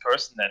little bit this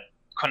person that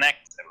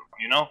connects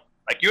everyone. You know,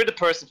 like you're the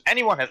person. If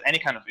anyone has any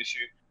kind of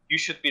issue, you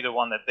should be the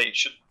one that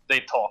they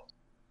talk.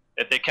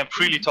 That they can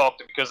freely talk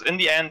to, because in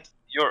the end,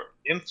 your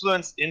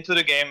influence into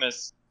the game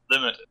is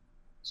limited.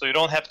 So you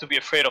don't have to be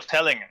afraid of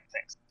telling him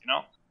things, you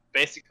know?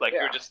 Basically, like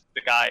you're just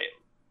the guy.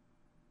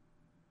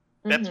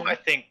 That's what I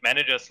think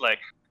managers, like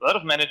a lot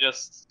of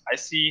managers I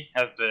see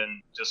have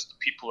been just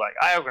people like,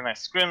 I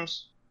organize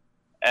scrims,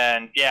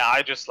 and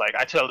I just like,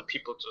 I tell the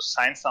people to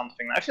sign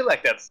something. I feel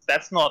like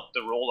that's not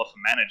the role of a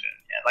manager.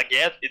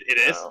 It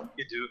is,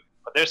 you do.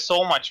 But there's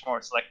so much more.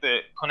 It's like the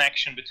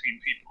connection between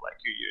people.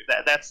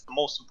 Like that's the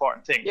most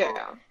important thing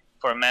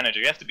for a manager.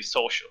 You have to be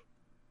social.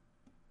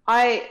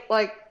 I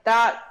like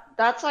that.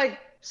 That's like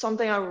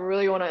something I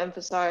really want to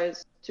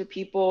emphasize to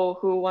people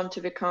who want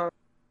to become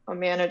a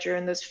manager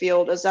in this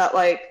field, is that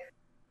like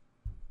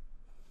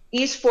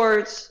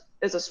esports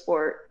is a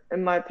sport,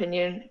 in my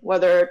opinion.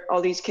 Whether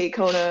all these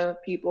K-Kona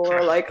people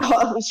are like,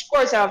 oh,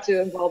 sports have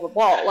to involve a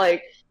ball.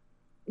 Like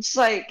it's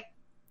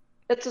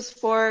a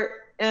sport.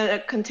 And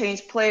it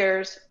contains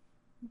players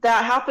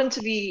that happen to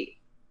be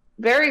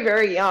very,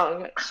 very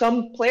young.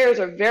 Some players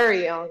are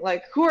very young.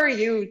 Like, who are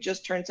you?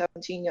 Just turned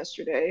 17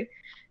 yesterday.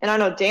 And I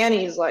know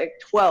Danny's like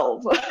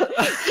 12.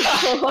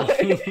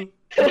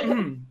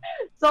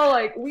 So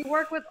like we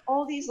work with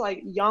all these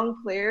like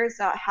young players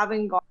that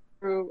haven't gone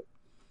through,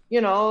 you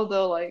know,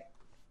 the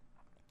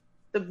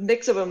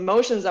mix of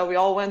emotions that we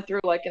all went through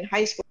like in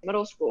high school,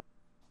 middle school.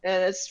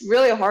 And it's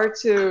really hard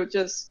to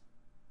just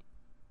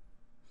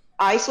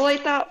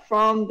isolate that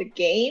from the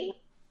game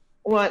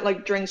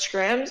during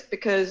scrims,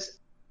 because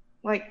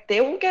like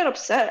they will get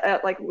upset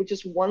at like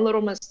just one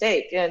little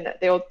mistake and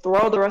they'll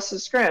throw the rest of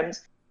the scrims,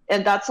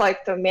 and that's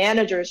like the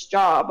manager's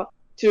job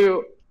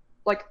to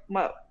like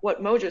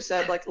what Mojo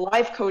said, like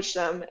life coach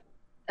them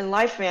and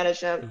life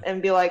manage them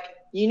and be like,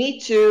 you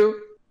need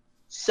to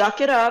suck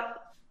it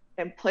up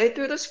and play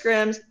through the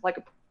scrims like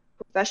a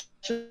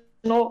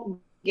professional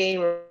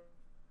gamer,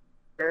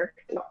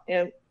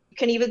 and you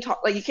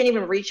can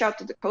even reach out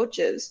to the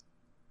coaches.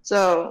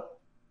 So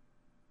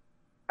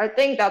I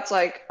think that's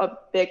like a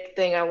big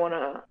thing I want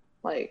to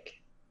like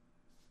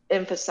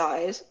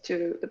emphasize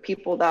to the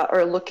people that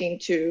are looking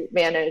to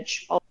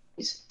manage all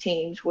these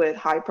teams with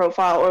high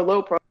profile or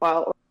low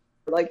profile,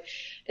 or like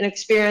an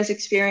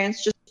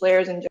experienced just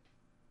players in general,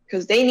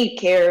 because they need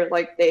care.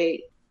 Like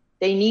they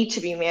need to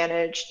be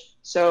managed.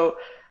 So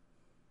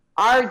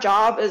our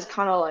job is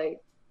kind of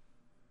like,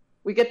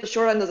 we get the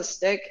short end of the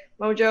stick,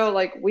 Mojo.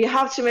 Like, we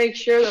have to make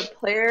sure the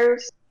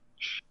players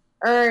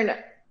aren't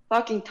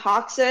fucking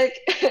toxic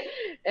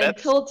and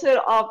tilted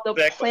off the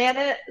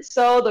planet,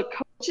 so the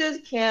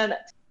coaches can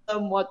tell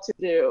them what to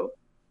do.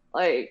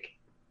 Like,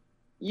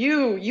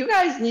 you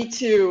guys need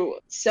to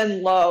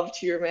send love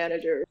to your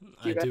manager.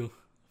 I do,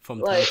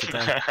 from time to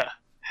time.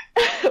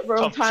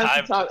 From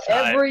time to time,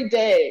 every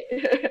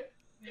day.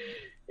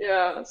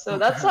 Yeah, so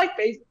that's like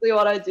basically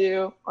what I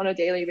do on a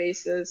daily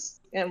basis.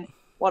 And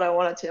what I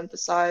wanted to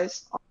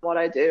emphasize on what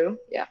I do.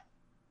 Yeah.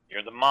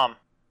 You're the mom.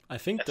 I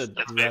think That's that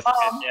basically wraps,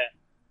 it, yeah.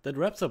 that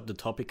wraps up the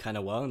topic kind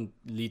of well and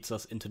leads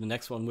us into the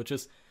next one, which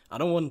is, I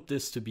don't want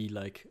this to be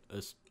like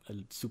a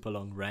super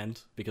long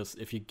rant, because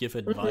if you give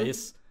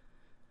advice,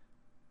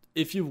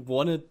 if you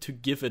wanted to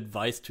give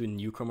advice to a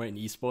newcomer in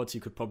esports,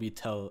 you could probably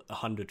tell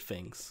 100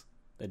 things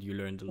that you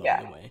learned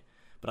along the way.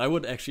 But I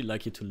would actually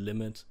like you to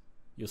limit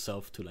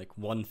yourself to like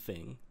one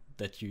thing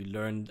that you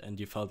learned and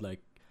you felt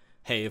like,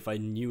 hey, if I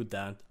knew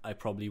that, I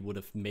probably would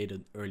have made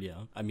it earlier.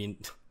 I mean,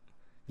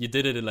 you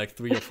did it in like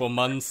 3 or 4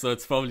 months, so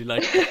it's probably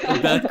like a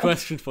bad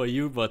question for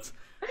you, but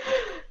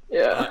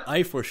Yeah.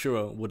 I for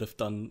sure would have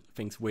done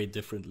things way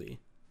differently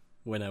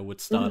when I would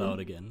start out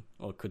again,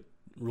 or could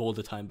roll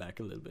the time back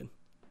a little bit.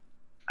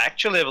 I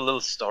actually have a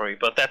little story,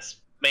 but that's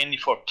mainly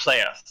for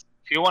players.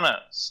 If you want to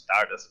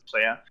start as a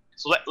player,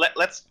 so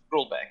let's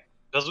roll back.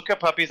 Bazooka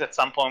Puppies, at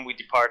some point we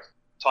depart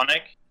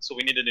Tonic, so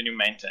we needed a new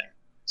main tank.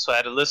 So I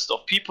had a list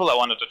of people I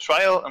wanted to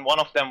trial, and one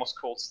of them was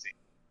Coldstein.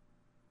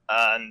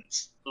 And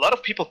a lot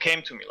of people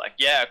came to me like,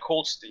 yeah,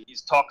 Coldstein,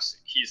 he's toxic.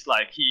 He's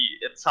like, he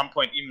at some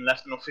point even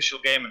left an official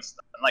game and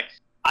stuff. And like,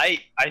 I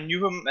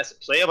knew him as a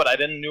player, but I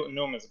didn't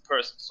know him as a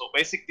person. So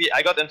basically,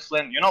 I got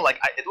influenced.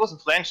 It was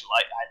influential.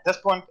 At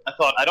this point, I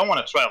thought I don't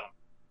want to trial him,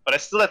 but I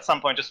still at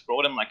some point just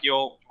wrote him like, "Yo,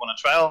 you want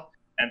to trial?"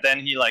 And then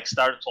he like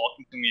started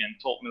talking to me and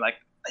told me like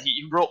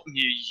he wrote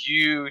me a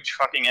huge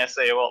fucking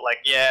essay about like,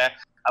 yeah,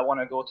 I want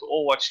to go to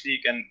Overwatch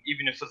League, and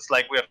even if it's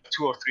like we have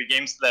 2 or 3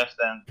 games left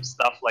and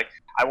stuff, like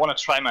I want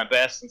to try my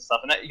best and stuff.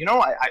 And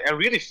I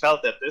really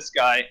felt that this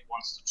guy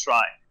wants to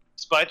try,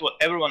 despite what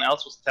everyone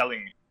else was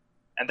telling me.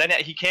 And then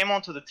he came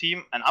onto the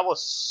team, and I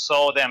was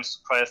so damn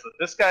surprised that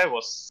this guy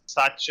was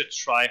such a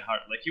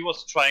try-hard. Like, he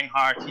was trying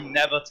hard, he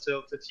never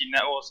tilted, he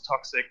never was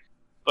toxic.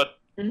 But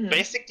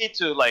basically,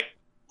 to, like,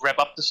 wrap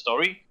up the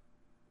story,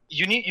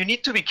 you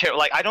need to be careful.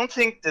 Like, I don't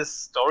think this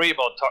story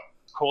about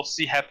Cold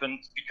C happened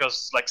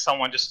because, like,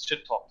 someone just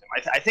shit-talked him.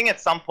 I think at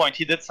some point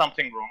he did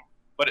something wrong,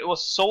 but it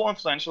was so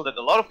influential that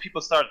a lot of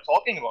people started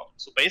talking about him.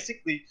 So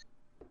basically,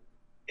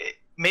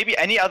 maybe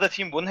any other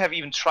team wouldn't have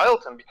even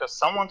trialed him because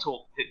someone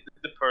told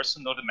the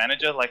person or the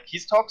manager, like,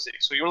 he's toxic.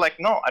 So you're like,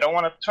 no, I don't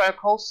want to try a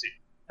Cold C.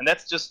 And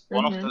that's just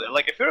one of the,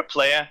 like, if you're a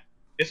player,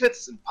 if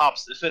it's in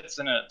pubs, if it's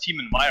in a team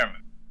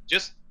environment,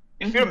 just,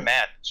 if you're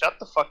mad, shut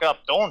the fuck up.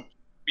 Don't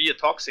be a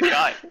toxic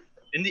guy.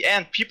 In the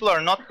end, people are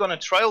not going to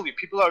trial you.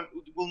 People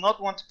will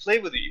not want to play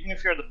with you, even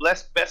if you're the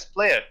best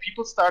player.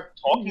 People start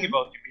talking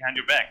about you behind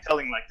your back,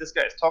 telling, like, this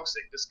guy is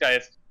toxic, this guy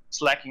is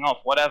slacking off,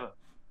 whatever.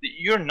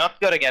 You're not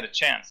gonna get a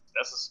chance.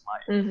 This is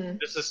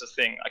this is the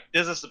thing. Like,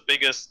 this is the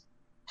biggest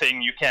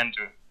thing you can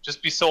do.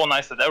 Just be so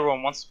nice that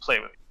everyone wants to play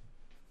with you.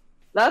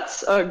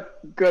 That's a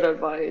good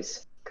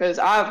advice, because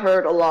I've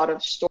heard a lot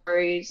of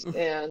stories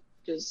and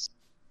just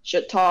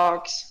shit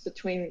talks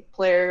between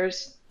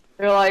players.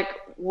 They're like,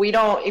 we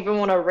don't even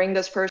want to ring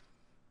this person.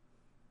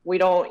 We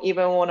don't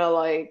even want to,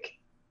 like,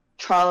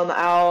 trial them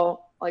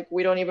out. Like,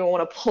 we don't even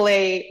want to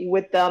play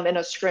with them in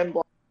a scrim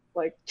block,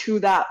 like, to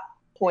that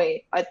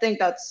point. I think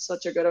that's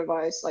such a good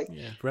advice. Like,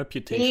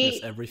 reputation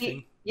is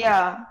everything.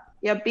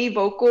 Be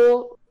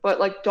vocal,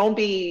 but, like, don't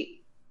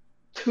be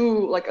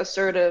too, like,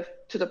 assertive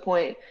to the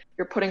point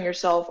you're putting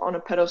yourself on a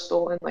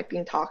pedestal and, like,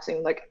 being toxic,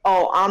 like,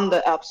 oh, I'm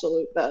the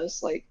absolute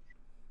best. Like,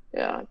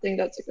 yeah, I think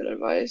that's a good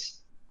advice.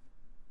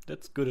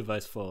 That's good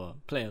advice for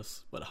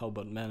players, but how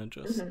about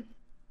managers?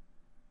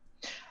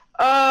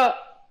 I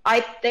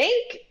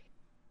think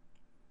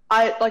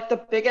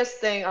the biggest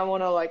thing I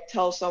want to, like,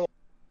 tell someone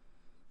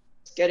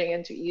getting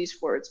into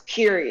esports,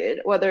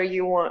 period, whether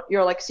you're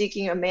like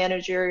seeking a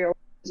managerial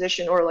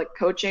position or like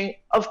coaching,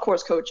 of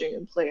course coaching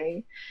and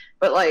playing,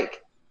 but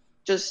like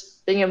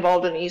just being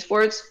involved in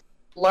esports,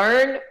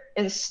 learn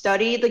and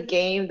study the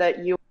game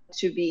that you want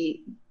to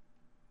be,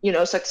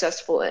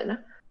 successful in.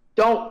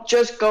 Don't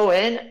just go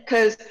in,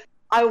 because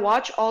I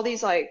watch all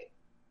these like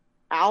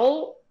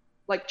OWL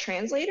like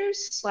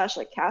translators /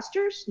 like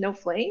casters, no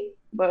flame,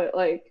 but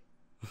like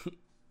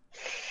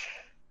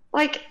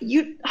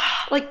you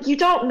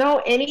don't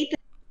know anything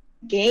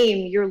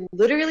game. You're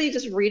literally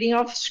just reading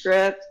off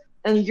script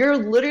and you're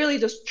literally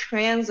just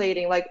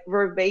translating like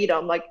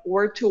verbatim, like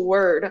word to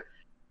word.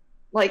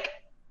 Like,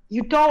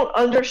 you don't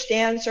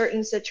understand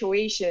certain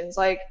situations.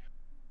 Like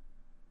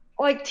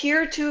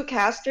tier 2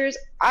 casters,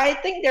 I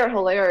think they're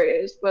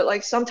hilarious, but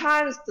like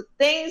sometimes the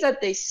things that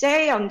they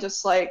say, I'm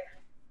just like,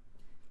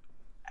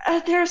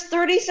 there's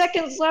 30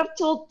 seconds left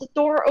till the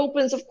door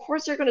opens. Of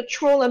course they're gonna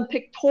troll and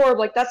pick Torb.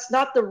 Like, that's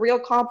not the real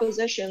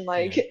composition.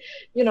 Like,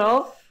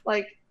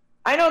 like,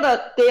 I know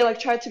that they like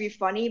try to be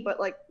funny, but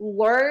like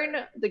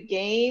learn the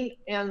game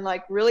and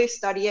like really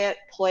study it,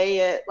 play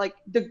it. Like,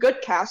 the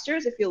good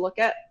casters, if you look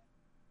at,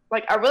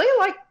 like, I really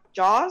like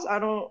Jaws. I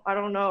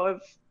don't know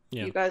if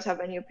you guys have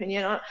any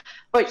opinion on it,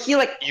 but he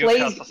like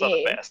plays the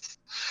game. Are the best.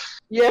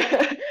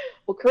 Yeah,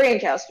 well, Korean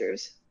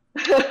casters.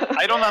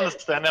 I don't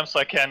understand them,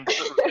 so I can't.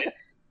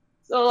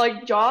 So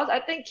like Jaws, I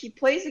think he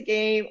plays the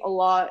game a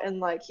lot and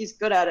like he's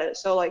good at it.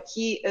 So like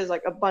he is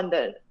like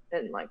abundant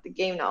in like the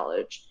game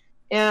knowledge.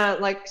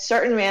 And like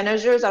certain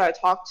managers that I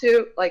talk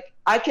to, like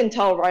I can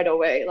tell right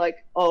away,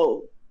 like,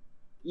 oh,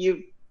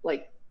 you're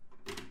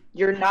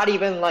not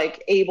even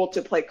like able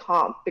to play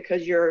comp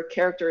because your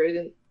character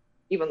isn't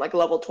even like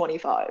level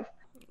 25.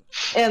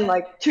 And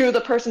like to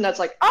the person that's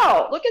like,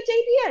 oh, look at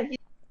JPN,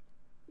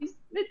 he's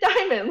mid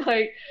diamond,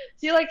 like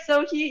he like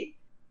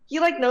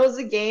knows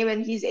the game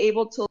and he's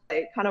able to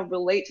like kind of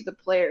relate to the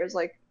players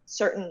like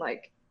certain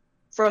like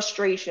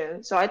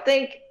frustration. So I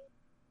think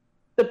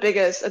the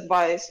biggest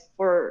advice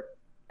for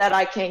that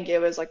I can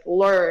give is like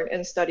learn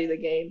and study the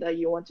game that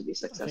you want to be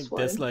successful. I think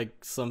there's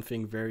like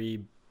something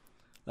very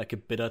like a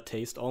bitter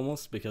taste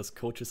almost, because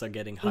coaches are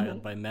getting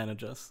hired by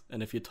managers,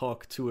 and if you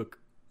talk to a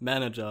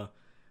manager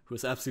who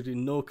has absolutely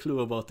no clue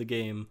about the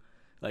game,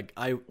 like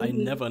I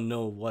never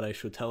know what I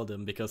should tell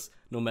them, because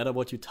no matter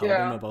what you tell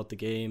them about the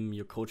game,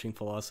 your coaching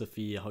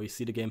philosophy, how you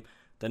see the game,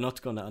 they're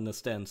not gonna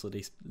understand. So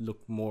they look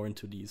more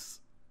into these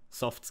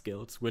soft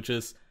skills, which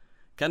is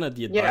kind of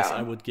the advice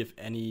I would give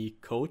any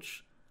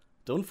coach.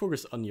 Don't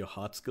focus on your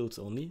hard skills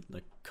only,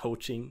 like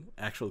coaching,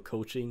 actual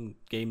coaching,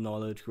 game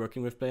knowledge,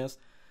 working with players,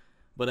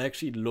 but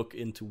actually look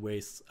into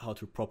ways how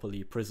to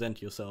properly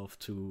present yourself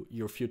to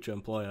your future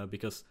employer,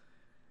 because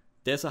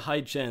there's a high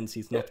chance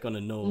he's not going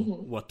to know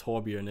what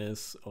Torbjorn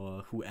is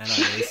or who Anna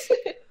is.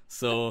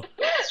 So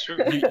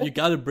you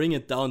got to bring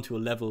it down to a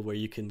level where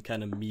you can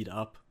kind of meet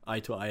up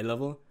eye to eye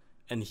level,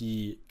 and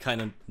he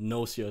kind of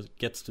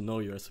gets to know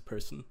you as a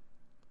person.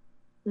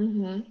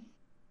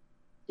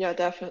 Yeah,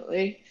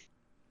 definitely.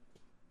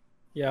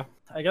 Yeah,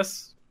 I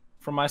guess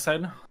from my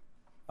side,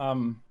 I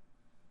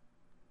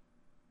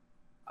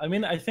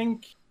mean, I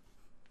think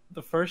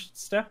the first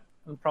step,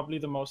 and probably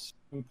the most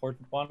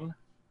important one,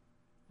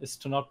 is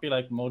to not be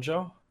like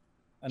Mojo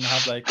and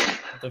have like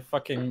the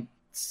fucking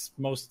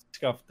most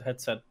scuffed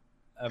headset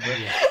ever.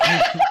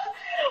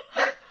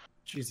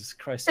 Jesus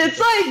Christ. It's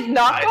like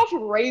knockoff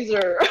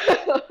Razer.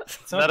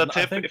 It's not a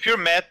tip. If you're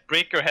mad,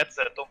 break your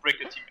headset. Don't break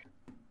your teammate.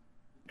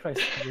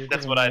 Christ,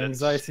 that's what I did.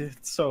 Anxiety.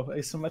 It's so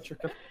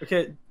asymmetrical.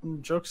 Okay,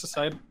 jokes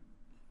aside.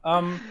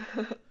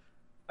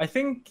 I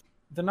think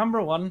the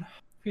number one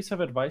piece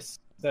of advice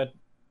that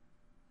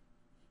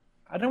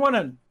I don't want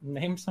to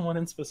name someone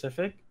in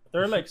specific.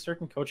 There are like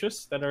certain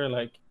coaches that are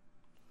like,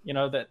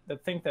 that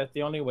think that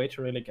the only way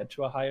to really get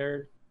to a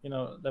higher,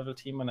 level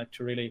team and like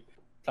to really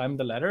climb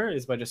the ladder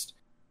is by just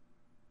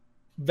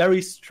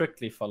very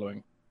strictly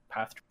following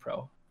path to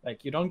pro.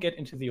 Like you don't get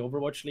into the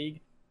Overwatch League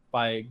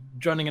by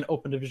joining an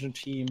open division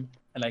team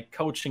and like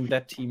coaching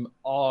that team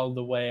all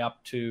the way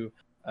up to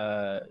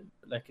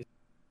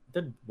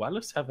did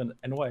Wahlice have an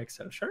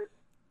NYXL shirt?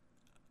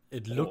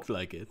 It looked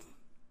like it.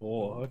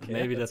 Oh, okay.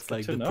 Maybe that's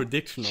like the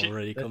prediction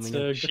already coming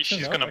in.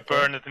 She's gonna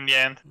burn it in the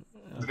end.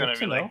 It's gonna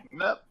be like,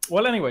 no.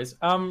 Well, anyways,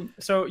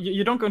 so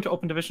you don't go into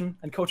open division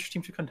and coach your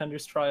team to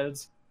contenders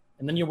trials,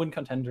 and then you win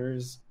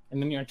contenders,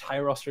 and then your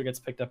entire roster gets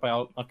picked up by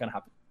all. Not gonna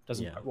happen.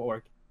 Doesn't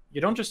work. You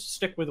don't just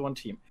stick with one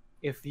team.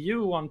 If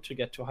you want to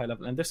get to a high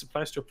level, and this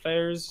applies to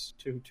players,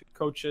 to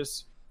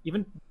coaches,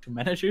 even to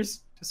managers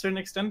to a certain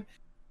extent,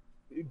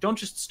 don't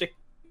just stick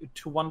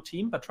to one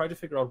team, but try to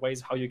figure out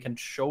ways how you can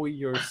show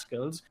your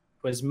skills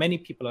to as many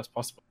people as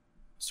possible.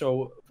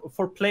 So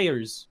for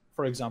players,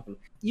 for example,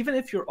 even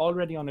if you're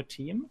already on a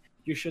team,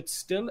 you should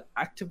still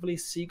actively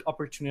seek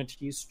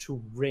opportunities to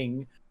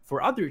ring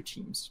for other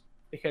teams,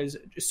 because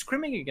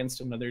scrimming against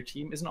another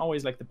team isn't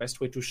always like the best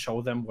way to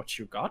show them what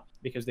you got,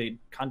 because they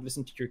can't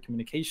listen to your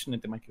communication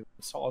and they might get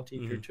salty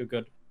if you're too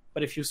good.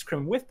 But if you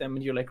scrim with them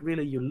and you're like,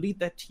 really, you lead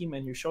that team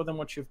and you show them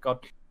what you've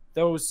got,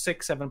 those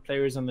 6-7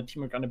 players on the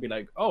team are going to be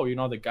like, oh,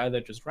 the guy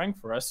that just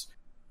ranked for us,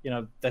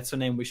 that's a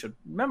name we should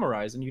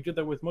memorize. And you do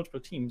that with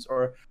multiple teams.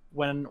 Or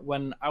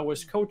when I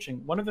was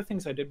coaching, one of the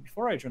things I did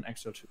before I joined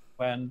XO2,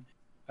 when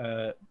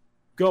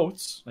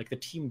Goats, like the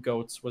team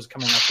Goats, was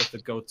coming up with the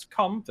Goats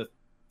comp, the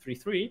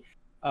 3-3,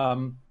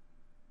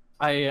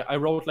 I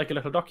wrote like a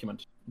little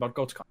document about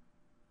Goats comp.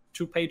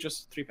 2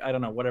 pages, 3, I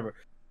don't know, whatever,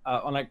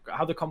 on like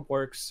how the comp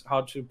works,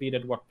 how to beat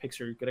it, what picks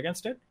are good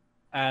against it.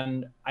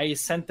 And I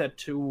sent that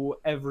to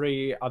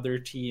every other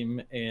team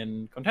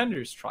in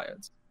contenders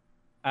trials.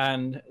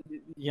 And,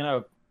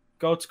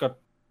 Goats got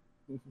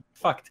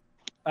fucked.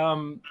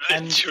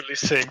 Literally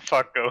saying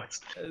fuck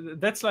Goats.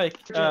 That's like,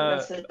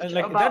 and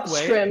like that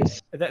way,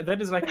 that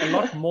is like a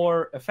lot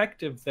more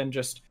effective than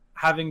just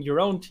having your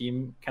own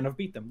team kind of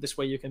beat them. This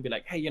way you can be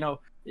like, hey,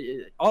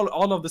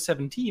 all of the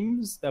 7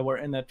 teams that were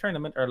in that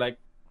tournament are like,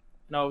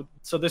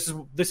 so this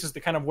is the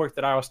kind of work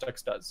that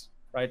ioStux does,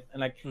 right?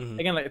 And like,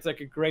 again, like, it's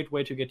like a great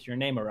way to get your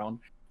name around.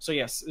 So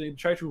yes,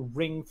 try to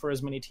ring for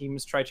as many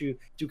teams, try to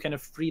do kind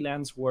of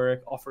freelance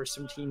work, offer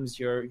some teams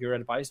your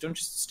advice. Don't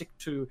just stick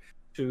to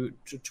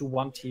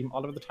one team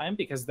all of the time,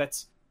 because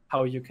that's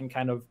how you can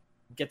kind of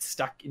get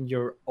stuck in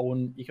your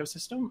own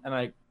ecosystem, and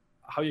like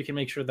how you can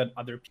make sure that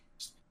other people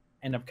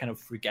end up kind of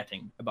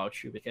forgetting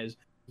about you, because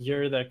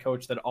you're the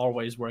coach that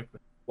always worked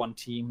with one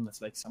team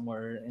that's like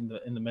somewhere in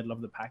the middle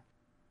of the pack.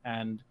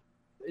 And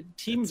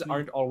teams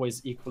aren't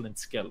always equal in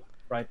skill,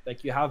 right?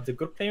 Like you have the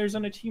good players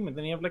on a team, and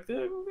then you have like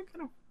the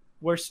kind of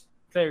worst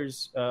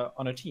players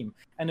on a team.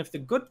 And if the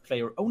good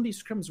player only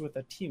scrims with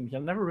that team,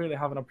 he'll never really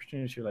have an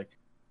opportunity to like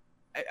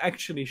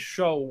actually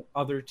show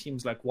other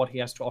teams like what he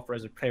has to offer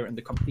as a player in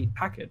the complete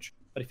package.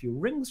 But if he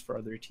rings for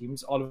other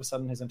teams, all of a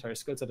sudden his entire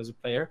skill set as a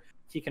player,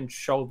 he can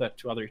show that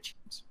to other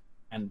teams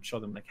and show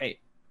them like, hey,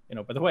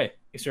 by the way,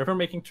 if you're ever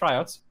making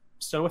tryouts,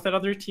 still with that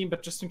other team,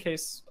 but just in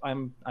case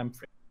I'm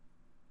free.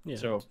 Yeah,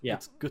 so yeah,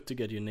 it's good to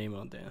get your name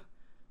out there.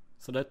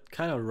 So that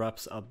kind of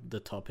wraps up the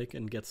topic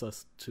and gets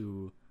us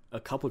to a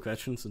couple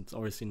questions. It's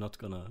obviously not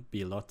gonna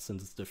be a lot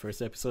since it's the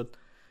first episode,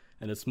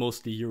 and it's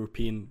mostly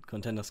European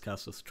Contenders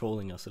casters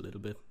trolling us a little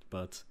bit.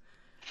 But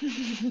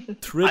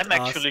I'm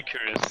actually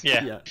curious.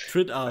 Yeah.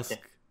 Trid asked,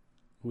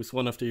 who's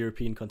one of the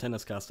European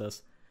Contenders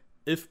casters,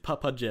 if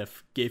Papa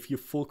Jeff gave you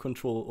full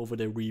control over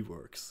their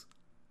reworks,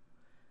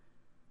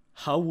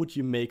 how would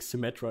you make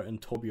Symmetra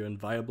and Torbjorn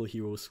viable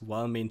heroes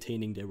while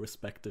maintaining their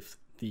respective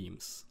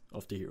themes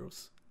of the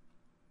heroes?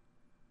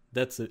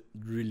 That's a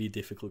really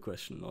difficult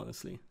question,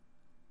 honestly.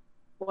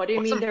 What do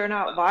you mean they're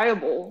not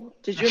viable?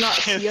 Did you not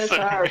see us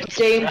our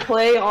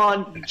gameplay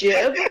on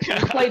Jib? We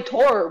played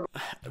Torb.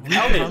 We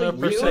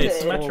played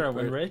Symmetra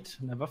win rate.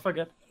 Never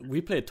forget.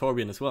 We played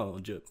Torbjorn as well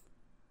on Jib.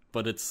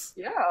 But it's...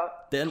 Yeah,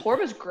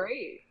 Torb is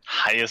great.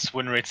 Highest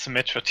win rate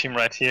Symmetra team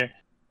right here.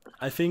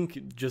 I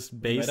think just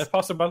based... Made it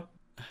possible.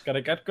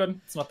 Gotta get good.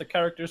 It's not the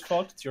character's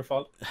fault, it's your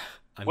fault.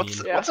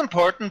 What's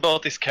important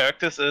about these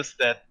characters is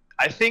that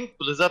I think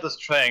Blizzard is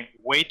trying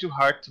way too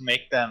hard to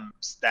make them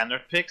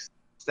standard picks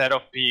instead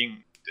of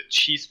being the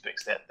cheese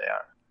picks that they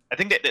are. I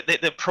think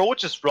the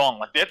approach is wrong.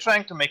 Like, they're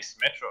trying to make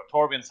Symmetra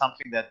or Torbjorn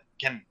something that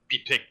can be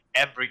picked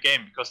every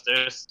game because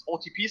there's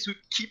OTPs who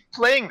keep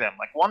playing them,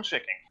 like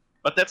one-tricking.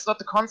 But that's not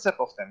the concept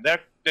of them.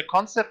 The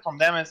concept from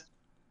them is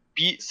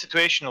be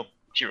situational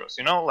heroes,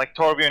 like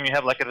Torbjorn, you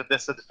have like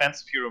there's a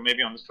defensive hero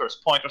maybe on the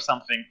first point or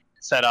something,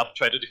 set up,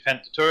 try to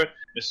defend the turret.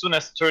 As soon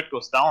as the turret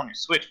goes down, you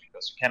switch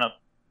because you cannot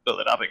build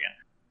it up again.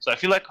 So I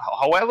feel like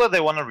however they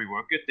want to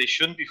rework it, they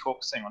shouldn't be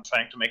focusing on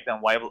trying to make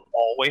them viable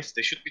always.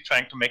 They should be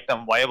trying to make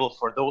them viable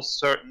for those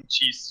certain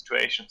cheese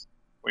situations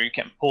where you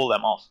can pull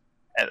them off.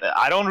 And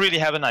I don't really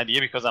have an idea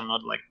because I'm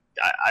not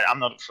I'm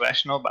not a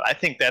professional, but I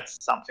think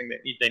that's something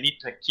they need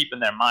to keep in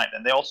their mind,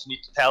 and they also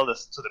need to tell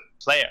this to the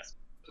players.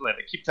 Like,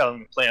 they keep telling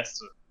the players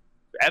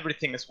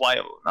everything is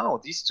viable. No,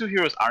 these two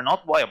heroes are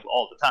not viable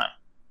all the time.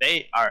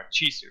 They are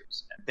cheese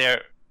heroes, and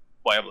they're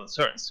viable in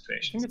certain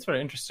situations. I think it's very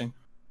interesting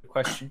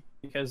question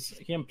because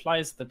he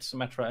implies that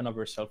Symmetra in of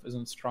herself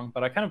isn't strong,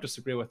 but I kind of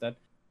disagree with that.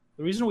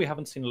 The reason we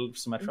haven't seen a lot of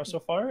Symmetra so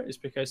far is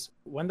because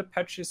when the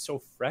patch is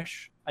so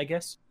fresh, I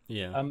guess,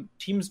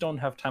 teams don't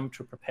have time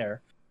to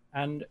prepare.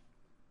 And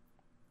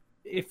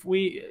if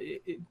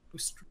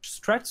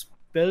strats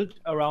built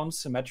around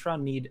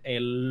Symmetra need a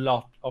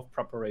lot of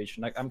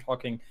preparation. Like, I'm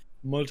talking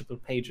multiple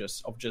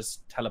pages of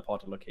just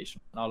teleport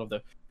allocation and all of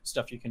the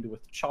stuff you can do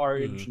with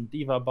charge and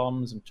diva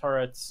bombs and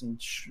turrets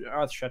and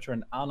earth shatter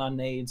and Ana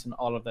nades and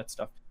all of that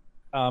stuff.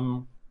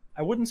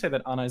 I wouldn't say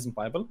that Ana isn't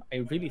viable. I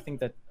really think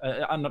that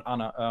not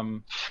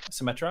Ana,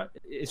 Symmetra.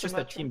 It's just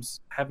that teams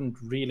haven't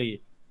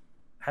really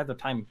had the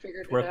time to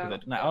work with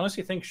it. And I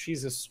honestly think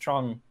she's a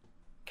strong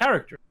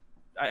character.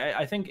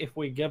 I think if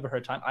we give her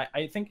time,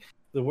 I think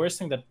the worst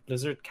thing that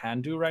Blizzard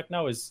can do right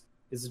now is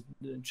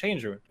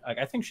change her. Like,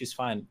 I think she's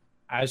fine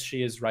as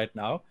she is right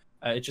now.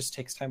 It just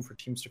takes time for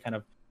teams to kind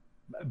of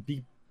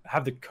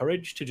have the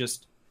courage to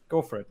just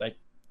go for it. Like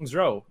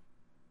Zrow,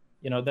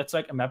 that's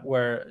like a map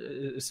where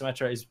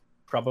Symmetra is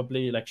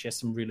probably like she has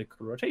some really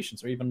cool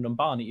rotations, or even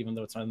Numbani, even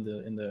though it's not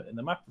in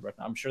the map right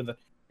now. I'm sure that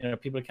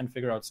people can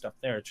figure out stuff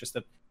there. It's just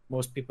that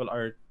most people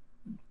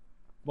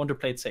want to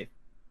play it safe.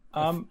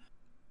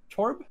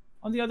 Torb,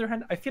 on the other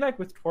hand, I feel like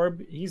with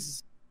Torb,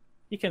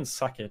 he can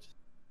suck it.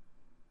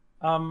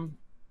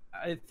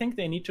 I think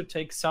they need to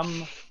take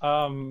some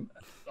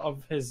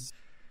of his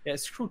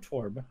screw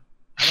Torb.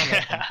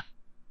 I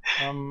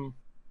don't know.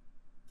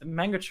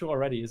 Mangachu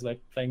already is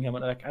like playing him.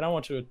 Like, I don't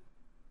want to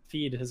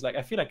feed his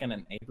I feel like an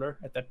enabler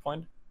at that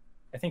point.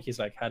 I think he's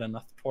like had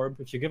enough Torb.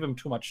 If you give him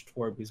too much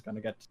Torb, he's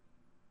gonna get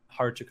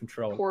hard to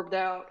control. Torbed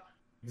out.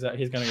 Exactly,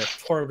 he's gonna get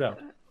Torbed out.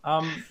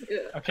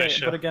 Okay,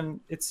 sure. But again,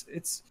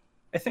 it's.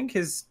 I think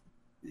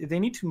they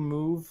need to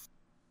move.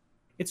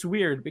 It's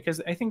weird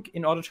because I think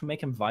in order to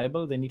make him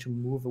viable, they need to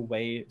move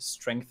away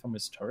strength from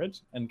his turret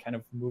and kind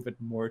of move it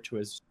more to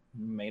his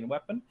main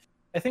weapon.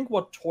 I think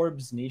what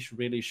Torb's niche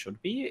really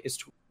should be is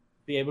to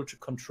be able to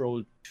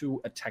control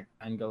two attack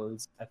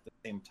angles at the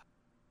same time.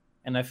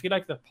 And I feel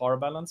like the power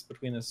balance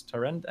between his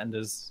turret and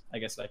his, I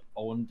guess, like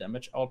own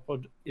damage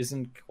output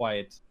isn't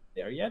quite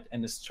there yet.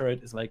 And his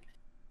turret is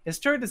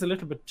a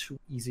little bit too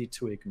easy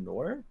to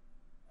ignore.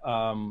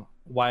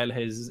 While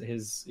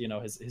his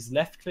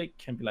left click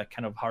can be like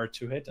kind of hard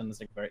to hit and is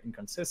like very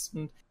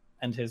inconsistent,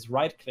 and his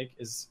right click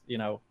is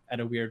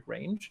at a weird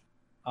range.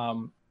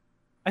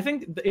 I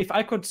think if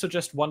I could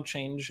suggest one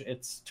change,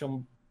 it's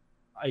to,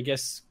 I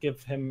guess,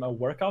 give him a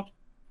workout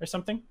or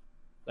something,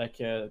 like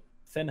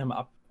thin him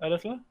up a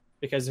little,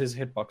 because his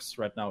hitbox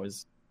right now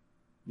is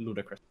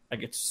ludicrous.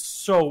 Like, it's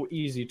so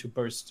easy to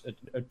burst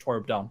a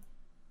Torb down.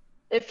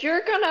 if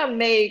you're gonna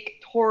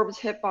make Torb's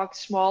hitbox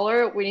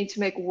smaller, we need to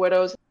make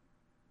Widow's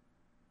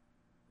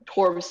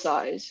Torb's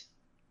size.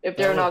 If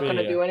they're not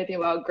gonna do anything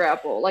about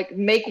grapple, like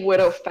make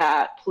Widow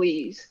fat,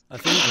 please. I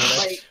think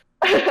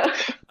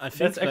I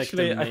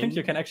think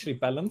you can actually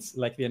balance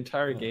like the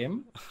entire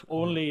game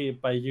only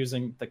by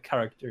using the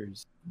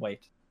character's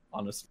weight.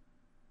 Honestly,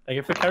 like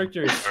if a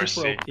character is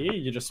super OP,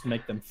 you just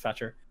make them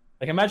fatter.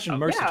 Like imagine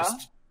Mercy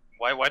just.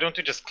 Why don't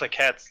you just click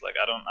heads? Like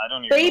I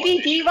don't even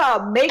Baby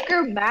Diva, make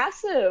her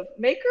massive.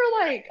 Make her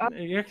like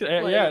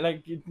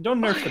like you don't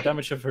nerf the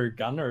damage of her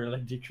gun or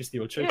like decrease the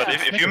ult. But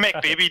if you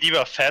make Baby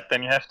Diva fat,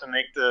 then you have to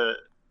make the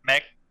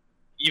mech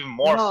even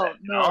more fat.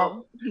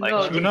 No. You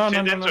can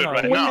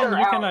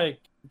like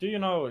you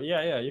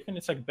can.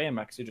 It's like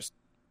Baymax. You just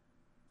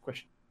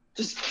squish.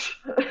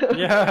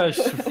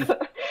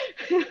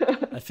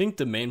 I think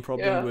the main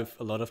problem with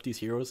a lot of these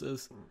heroes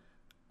is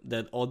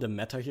that all the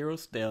meta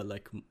heroes, they are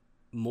like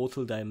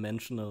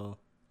multi-dimensional,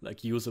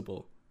 like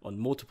usable on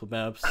multiple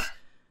maps,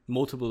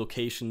 multiple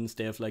locations.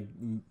 They have like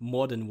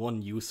more than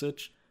one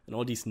usage, and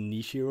all these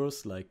niche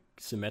heroes like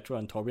Symmetra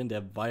and Torbjorn,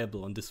 they're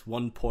viable on this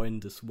one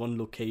point, this one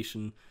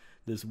location,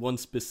 this one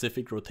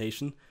specific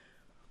rotation,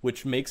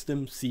 which makes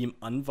them seem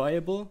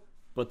unviable,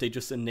 but they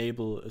just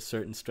enable a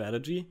certain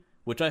strategy,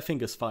 which I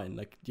think is fine.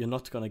 Like you're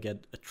not gonna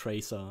get a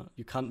Tracer.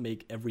 You can't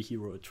make every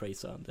hero a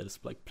Tracer that is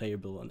like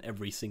playable on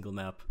every single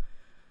map.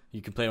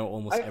 You can play on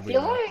almost every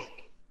map.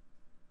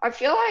 I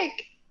feel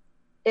like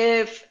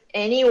if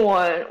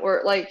anyone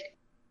were like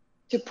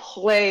to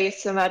play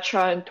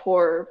Symmetra and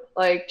Torb,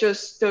 like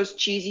just those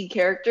cheesy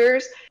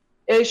characters,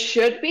 it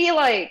should be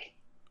like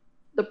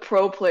the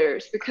pro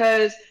players,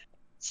 because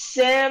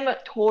Sim,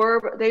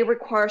 Torb, they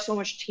require so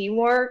much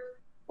teamwork.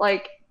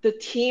 Like the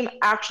team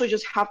actually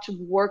just have to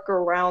work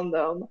around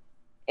them.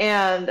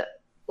 And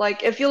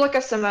like if you look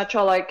at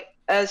Symmetra, like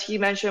as he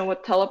mentioned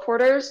with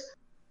teleporters,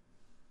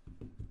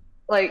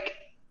 like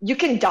you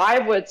can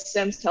dive with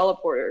Sim's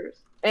teleporters,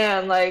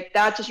 and like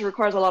that just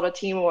requires a lot of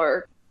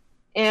teamwork.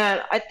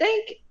 And I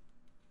think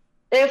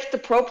if the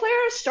pro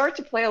players start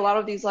to play a lot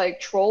of these like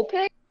troll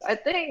picks, I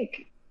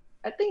think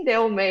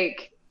they'll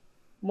make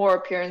more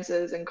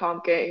appearances in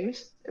comp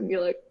games and be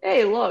like,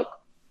 hey, look,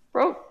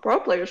 pro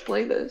players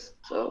play this,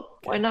 so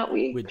why not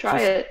we try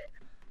it?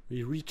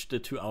 We reached the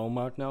 2-hour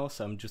mark now,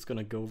 so I'm just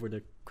gonna go over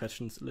the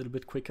questions a little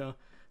bit quicker.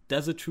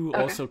 Desert2,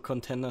 also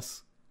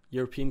Contenders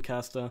European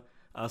caster,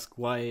 ask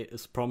why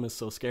is Promise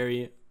so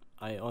scary.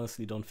 I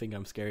honestly don't think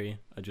I'm scary.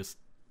 I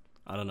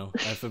don't know.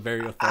 I have a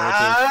very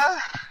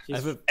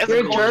authoritative.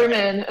 You're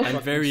German.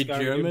 I'm very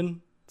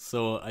German,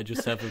 so I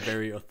just have a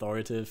very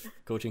authoritative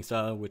coaching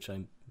style, which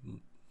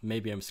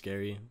maybe I'm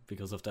scary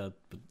because of that,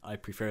 but I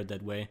prefer it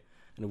that way,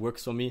 and it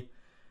works for me.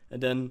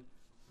 And then,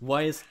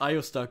 why is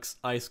ioStux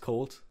ice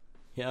cold?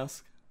 He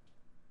asked.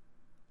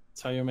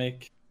 That's how you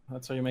make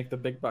the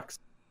big bucks.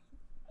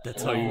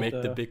 That's how you make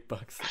the big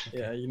bucks. Okay.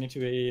 Yeah, you need to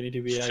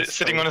be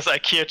sitting on his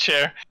IKEA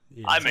chair.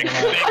 Yeah. I make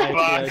big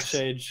bucks.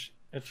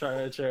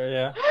 A chair,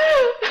 yeah.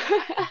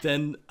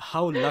 Then,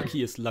 how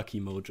lucky is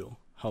LuckyMojo?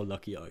 How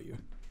lucky are you?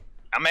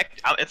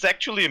 It's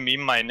actually a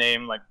meme. My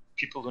name, like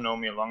people who know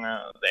me longer,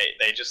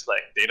 they just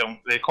like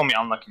they call me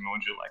Unlucky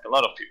Mojo. Like a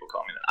lot of people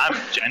call me that.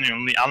 I'm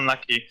genuinely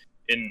unlucky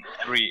in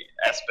every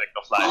aspect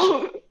of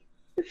life.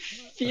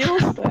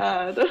 Feels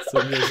bad.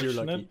 So yes, you're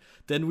lucky.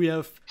 Then we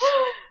have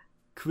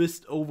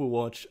Quist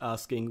Overwatch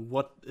asking,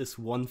 what is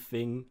one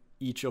thing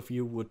each of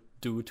you would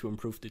do to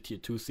improve the tier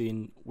 2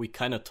 scene? We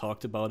kind of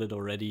talked about it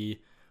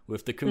already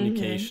with the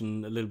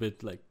communication, a little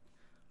bit like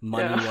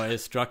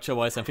money-wise,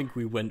 structure-wise. I think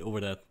we went over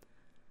that.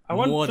 I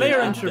want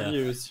player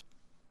interviews.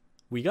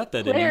 We got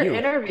that in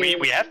Europe.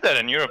 We have that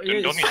in Europe.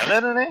 Don't we have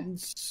that in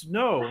it?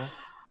 No.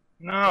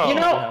 You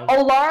know,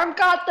 Alarm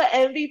got the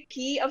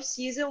MVP of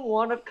Season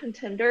 1 of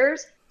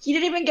Contenders. He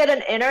didn't even get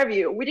an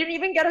interview. We didn't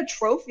even get a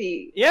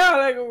trophy.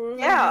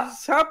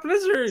 Stop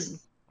Blizzard.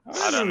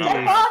 I don't know.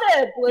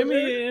 Give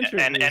me an interview.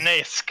 And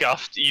NA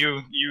scuffed.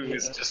 You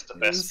is just the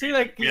best. See,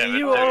 like,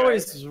 you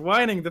always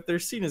whining that their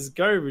scene is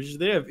garbage.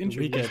 They have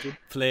interviews. We get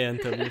player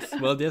interviews.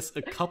 Well, there's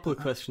a couple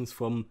questions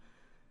from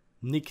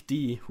Nick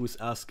D, who's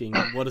asking,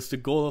 what is the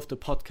goal of the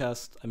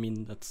podcast? I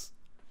mean, that's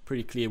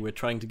pretty clear. We're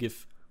trying to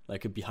give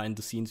like a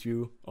behind-the-scenes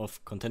view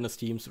of Contenders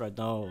teams right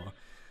now, or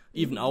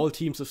even Owl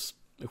teams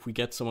if we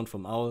get someone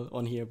from Owl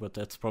on here, but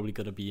that's probably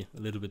going to be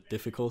a little bit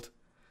difficult.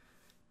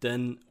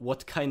 Then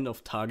what kind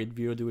of target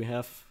viewer do we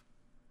have?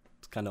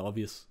 It's kind of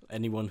obvious.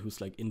 Anyone who's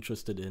like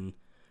interested in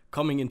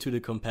coming into the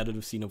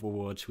competitive scene of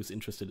Overwatch, who's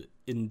interested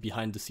in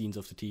behind the scenes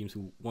of the teams,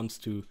 who wants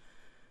to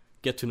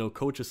get to know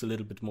coaches a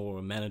little bit more,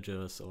 or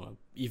managers, or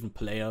even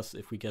players,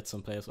 if we get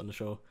some players on the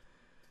show.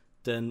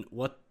 Then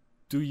what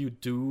do you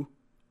do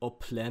or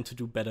plan to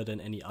do better than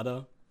any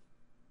other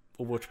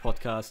Overwatch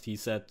podcast? He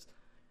said,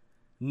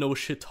 no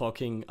shit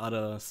talking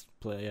other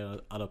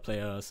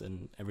players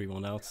and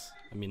everyone else.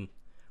 I mean,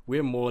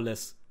 we're more or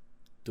less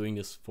doing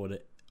this for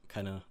the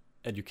kind of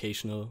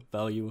educational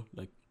value,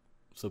 like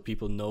so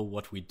people know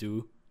what we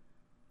do,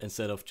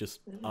 instead of just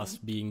us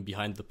being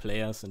behind the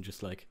players and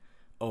just like,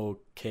 oh,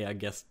 okay, I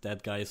guess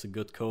that guy is a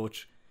good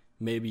coach.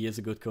 maybe he is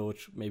a good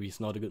coach, maybe he's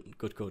not a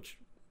good coach.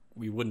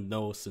 We wouldn't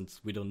know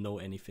since we don't know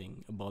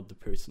anything about the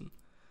person.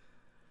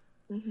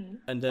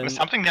 And then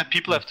something that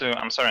people have to,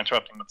 I'm sorry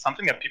interrupting, but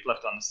something that people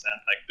have to understand,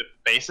 like the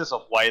basis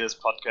of why this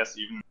podcast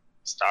even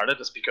started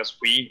is because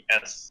we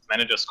as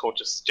managers,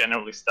 coaches,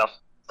 generally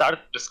started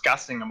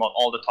discussing about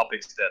all the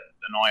topics that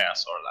annoy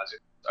us, or like,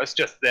 it's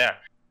just there.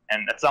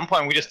 And at some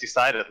point we just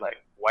decided, like,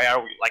 why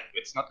are we, like,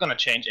 it's not going to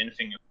change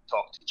anything if we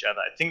talk to each other.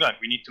 I think like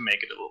we need to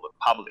make it a little bit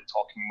public,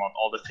 talking about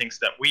all the things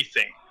that we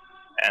think.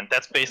 And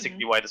that's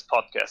basically why this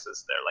podcast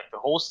is there. Like the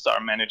hosts are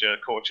manager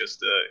coaches,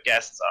 the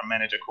guests are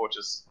manager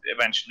coaches,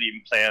 eventually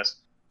even players.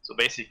 So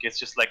basically it's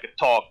just like a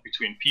talk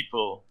between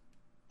people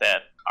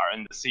that are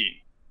in the scene.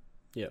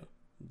 Yeah.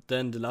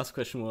 Then the last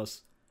question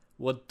was,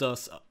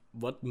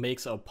 what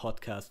makes our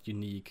podcast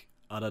unique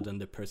other than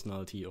the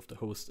personality of the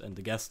host and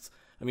the guests?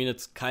 I mean,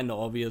 it's kind of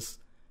obvious.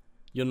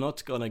 You're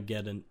not gonna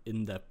get an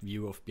in-depth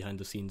view of behind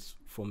the scenes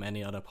from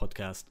any other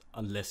podcast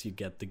unless you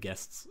get the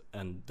guests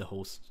and the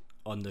host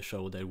on the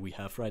show that we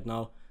have right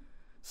now,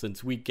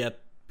 since we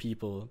get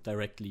people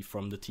directly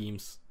from the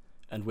teams,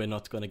 and we're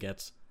not gonna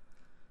get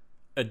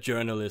a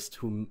journalist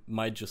who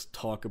might just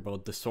talk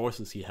about the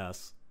sources he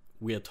has.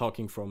 We are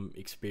talking from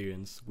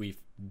experience.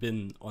 We've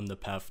been on the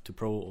path to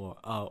pro or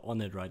are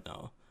on it right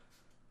now.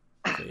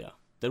 So yeah,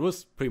 that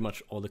was pretty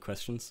much all the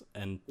questions.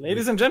 And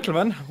ladies and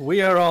gentlemen,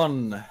 we are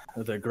on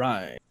the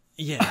grind.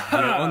 Yeah,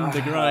 we're on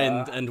the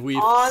grind, and we've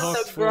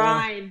talked for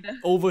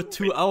over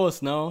 2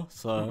 hours now,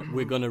 so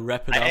we're gonna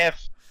wrap it up.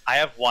 I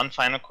have one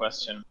final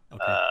question for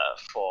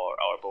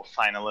our both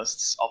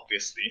finalists,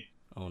 obviously.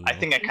 Oh, no. I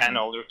think I kind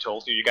of already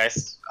told you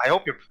guys, I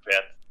hope you're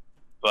prepared,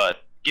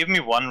 but give me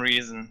one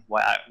reason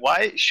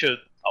why should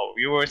our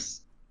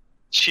viewers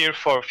cheer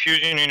for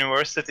Fusion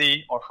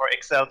University or for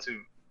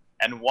XL2,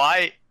 and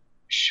why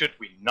should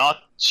we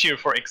not cheer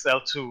for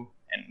XL2,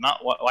 and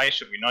why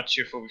should we not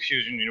cheer for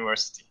Fusion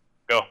University?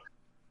 Go.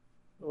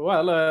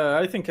 Well,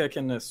 I think I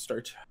can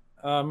start.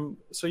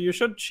 So you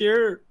should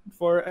cheer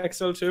for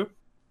XL2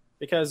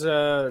 because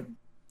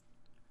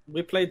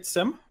we played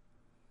Sim.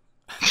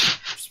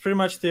 It's pretty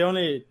much the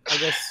only, I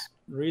guess,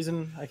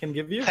 reason I can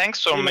give you.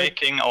 Thanks for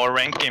making our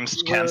rank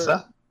games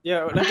cancer.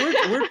 Yeah, like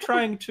we're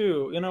trying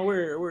to,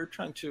 we're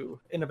trying to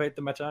innovate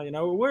the meta.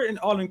 We're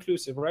all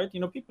inclusive, right?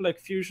 People like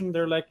Fusion,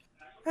 they're like,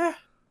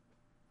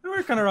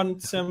 we're gonna run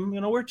Sim.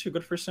 We're too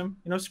good for Sim.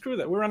 Screw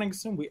that. We're running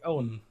Sim. We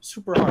own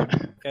super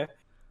hard. Okay.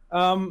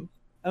 And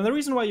the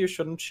reason why you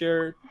shouldn't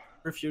cheer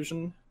for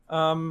Fusion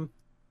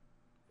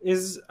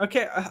is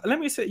let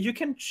me say, you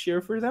can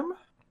cheer for them.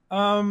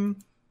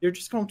 You're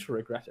just going to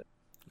regret it.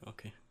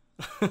 Okay.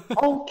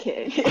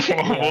 Okay.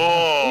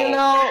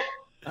 Whoa.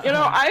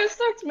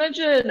 ioStux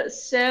mentioned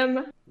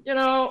Sim.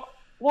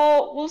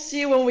 We'll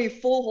see when we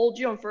full hold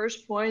you on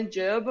first point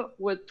Jib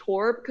with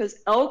Torb,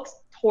 because Elk's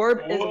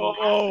Torb is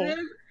massive.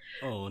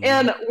 Oh, no.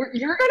 And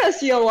you're gonna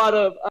see a lot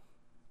of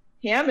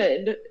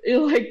Hammond,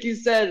 like you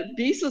said.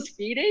 Beast was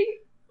feeding.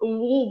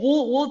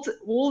 We'll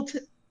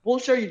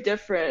show you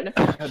different.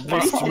 At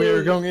least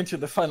we're going into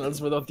the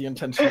finals without the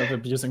intention of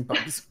abusing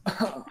bugs. We're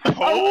gonna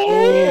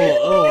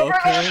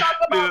okay. talk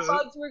about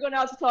bugs. We're gonna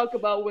have to talk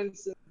about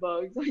Winston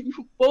bugs.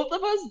 Both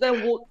of us.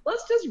 Then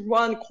let's just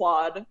run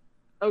quad.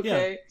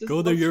 Okay. Yeah, just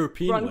go the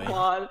European way.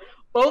 Quad.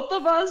 Both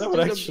of us. That would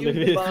actually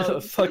be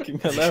fucking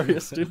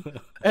hilarious, dude.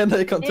 And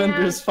a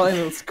contenders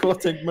finals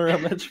quoting mirror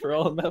match for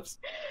all maps.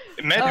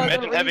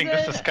 Imagine having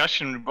this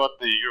discussion about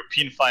the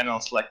European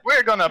finals. Like,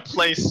 we're gonna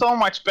play so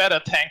much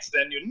better tanks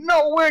than you.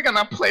 No, we're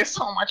gonna play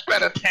so much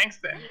better tanks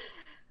than you.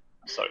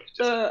 Sorry.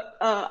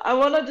 I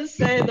want to just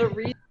say the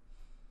reason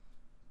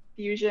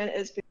Fusion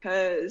is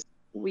because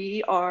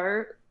we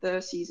are the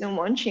season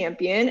 1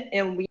 champion,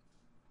 and we.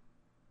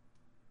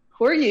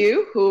 Who are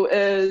you, who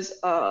is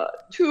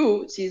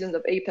 2 seasons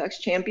of Apex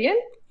champion?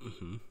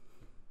 Mm-hmm.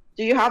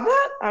 Do you have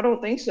that? I don't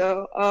think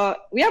so.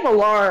 We have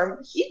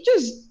Alarm.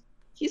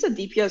 He's a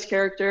DPS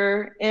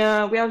character,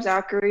 and we have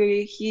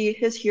Zachary.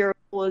 His hero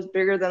is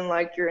bigger than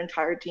like your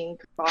entire team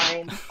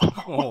combined.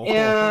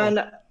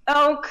 And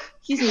Elk,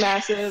 he's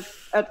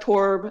massive at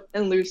Torb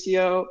and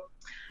Lucio.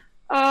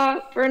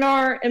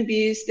 Bernard and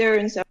Beast,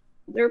 they're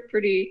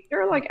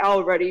like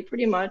already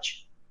pretty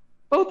much,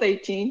 both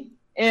 18.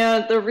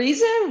 And the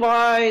reason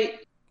why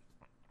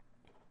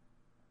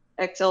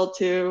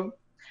XL2,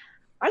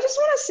 I just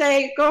want to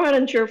say, go ahead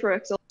and cheer for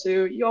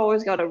XL2. You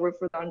always got to root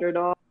for the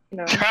underdog,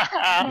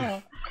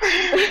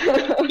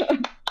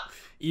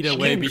 Either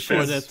way,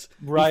 before that,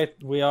 right,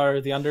 we are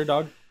the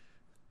underdog.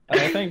 And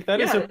I think that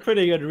is a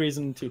pretty good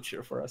reason to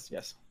cheer for us,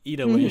 yes.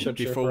 Either way,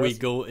 before we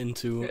go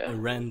into a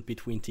rant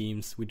between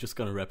teams, we're just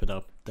gonna wrap it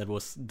up. That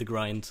was the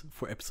grind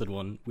for episode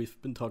 1.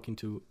 We've been talking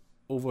to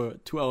over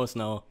 2 hours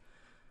now.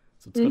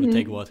 So it's going to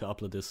take a while to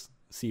upload this.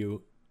 See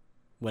you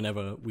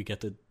whenever we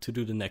get to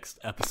do the next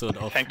episode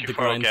of Thank you The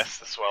for Grind. our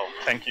guests as well.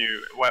 Thank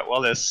you,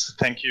 Wahlice.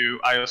 Thank you,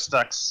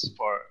 ioStux,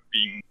 for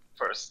being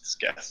first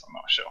guest on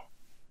our show.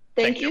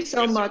 Thank you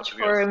so much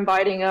for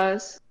inviting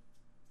us.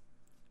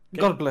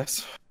 God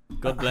bless.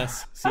 God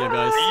bless. See you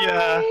guys. See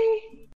ya.